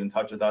spotters to get in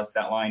touch with us.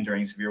 That line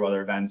during severe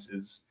weather events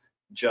is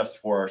just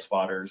for our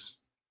spotters.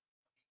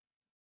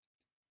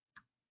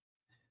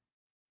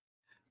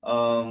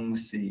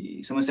 Let's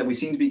see. Someone said, we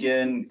seem to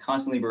begin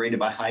constantly berated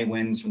by high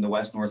winds from the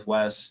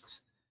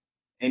west-northwest.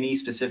 Any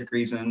specific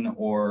reason,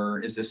 or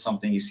is this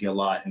something you see a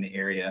lot in the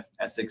area,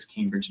 Essex,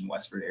 Cambridge, and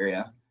Westford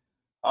area?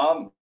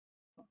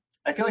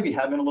 I feel like we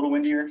have been a little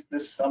windier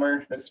this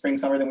spring,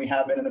 summer than we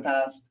have been in the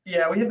past.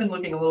 Yeah, we have been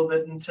looking a little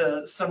bit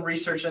into some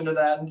research into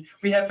that, and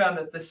we have found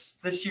that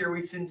this year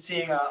we've been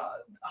seeing a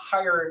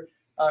higher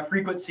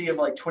frequency of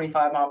like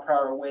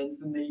 25-mile-per-hour winds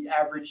than the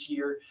average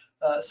year.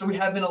 So we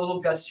have been a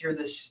little gustier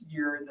this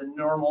year than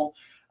normal.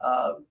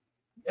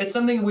 It's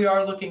something we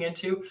are looking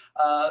into.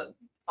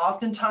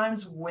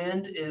 Oftentimes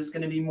wind is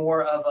going to be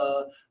more of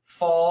a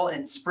fall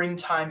and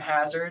springtime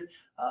hazard.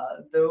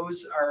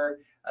 Those are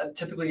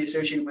typically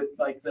associated with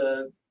like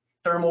the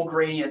thermal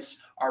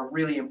gradients are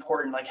really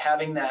important, like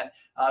having that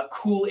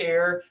cool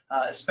air,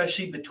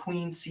 especially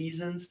between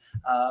seasons,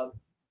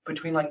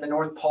 between like the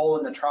North Pole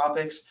and the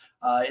tropics,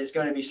 is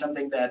going to be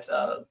something that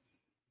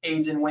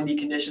aids in windy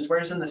conditions.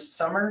 Whereas in the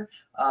summer,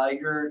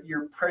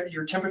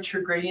 your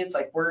temperature gradients,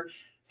 like we're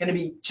going to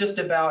be just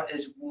about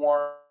as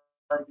warm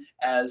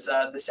as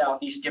the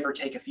southeast, give or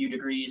take a few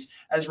degrees.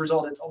 As a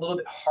result, it's a little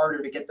bit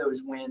harder to get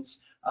those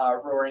winds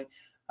roaring.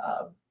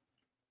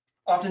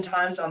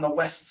 Oftentimes on the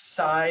west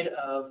side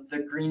of the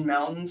Green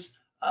Mountains,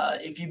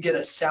 if you get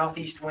a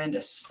southeast wind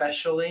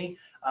especially,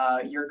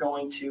 you're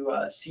going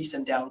to see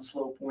some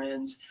downslope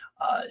winds.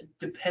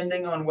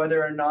 Depending on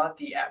whether or not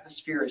the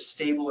atmosphere is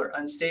stable or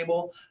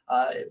unstable,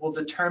 it will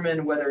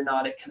determine whether or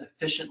not it can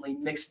efficiently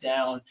mix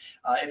down.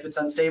 If it's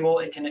unstable,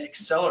 it can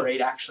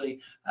accelerate actually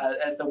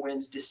as the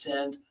winds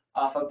descend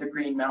off of the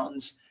Green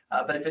Mountains.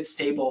 But if it's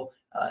stable,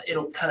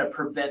 it'll kind of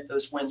prevent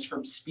those winds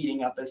from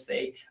speeding up as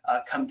they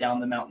come down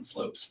the mountain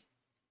slopes.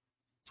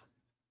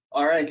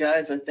 All right,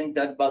 guys, I think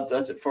that about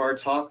does it for our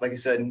talk. Like I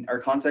said,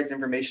 our contact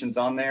information's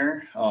on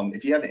there.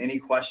 If you have any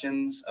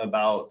questions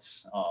about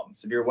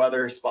severe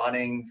weather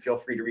spotting, feel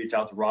free to reach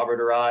out to Robert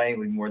or I.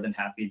 We'd be more than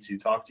happy to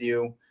talk to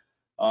you.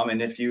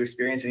 And if you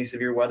experience any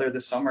severe weather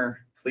this summer,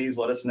 please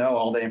let us know.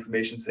 All the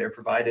information's there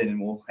provided,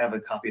 and we'll have a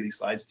copy of these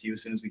slides to you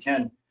as soon as we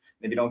can.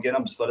 If you don't get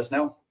them, just let us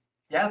know.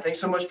 Yeah, thanks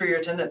so much for your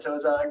attendance. It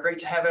was great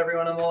to have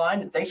everyone on the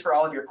line, and thanks for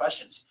all of your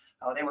questions.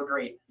 They were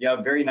great. Yeah,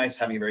 very nice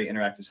having a very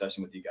interactive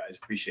session with you guys.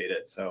 Appreciate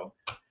it. So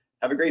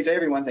have a great day,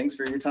 everyone. Thanks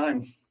for your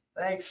time.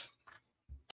 Thanks.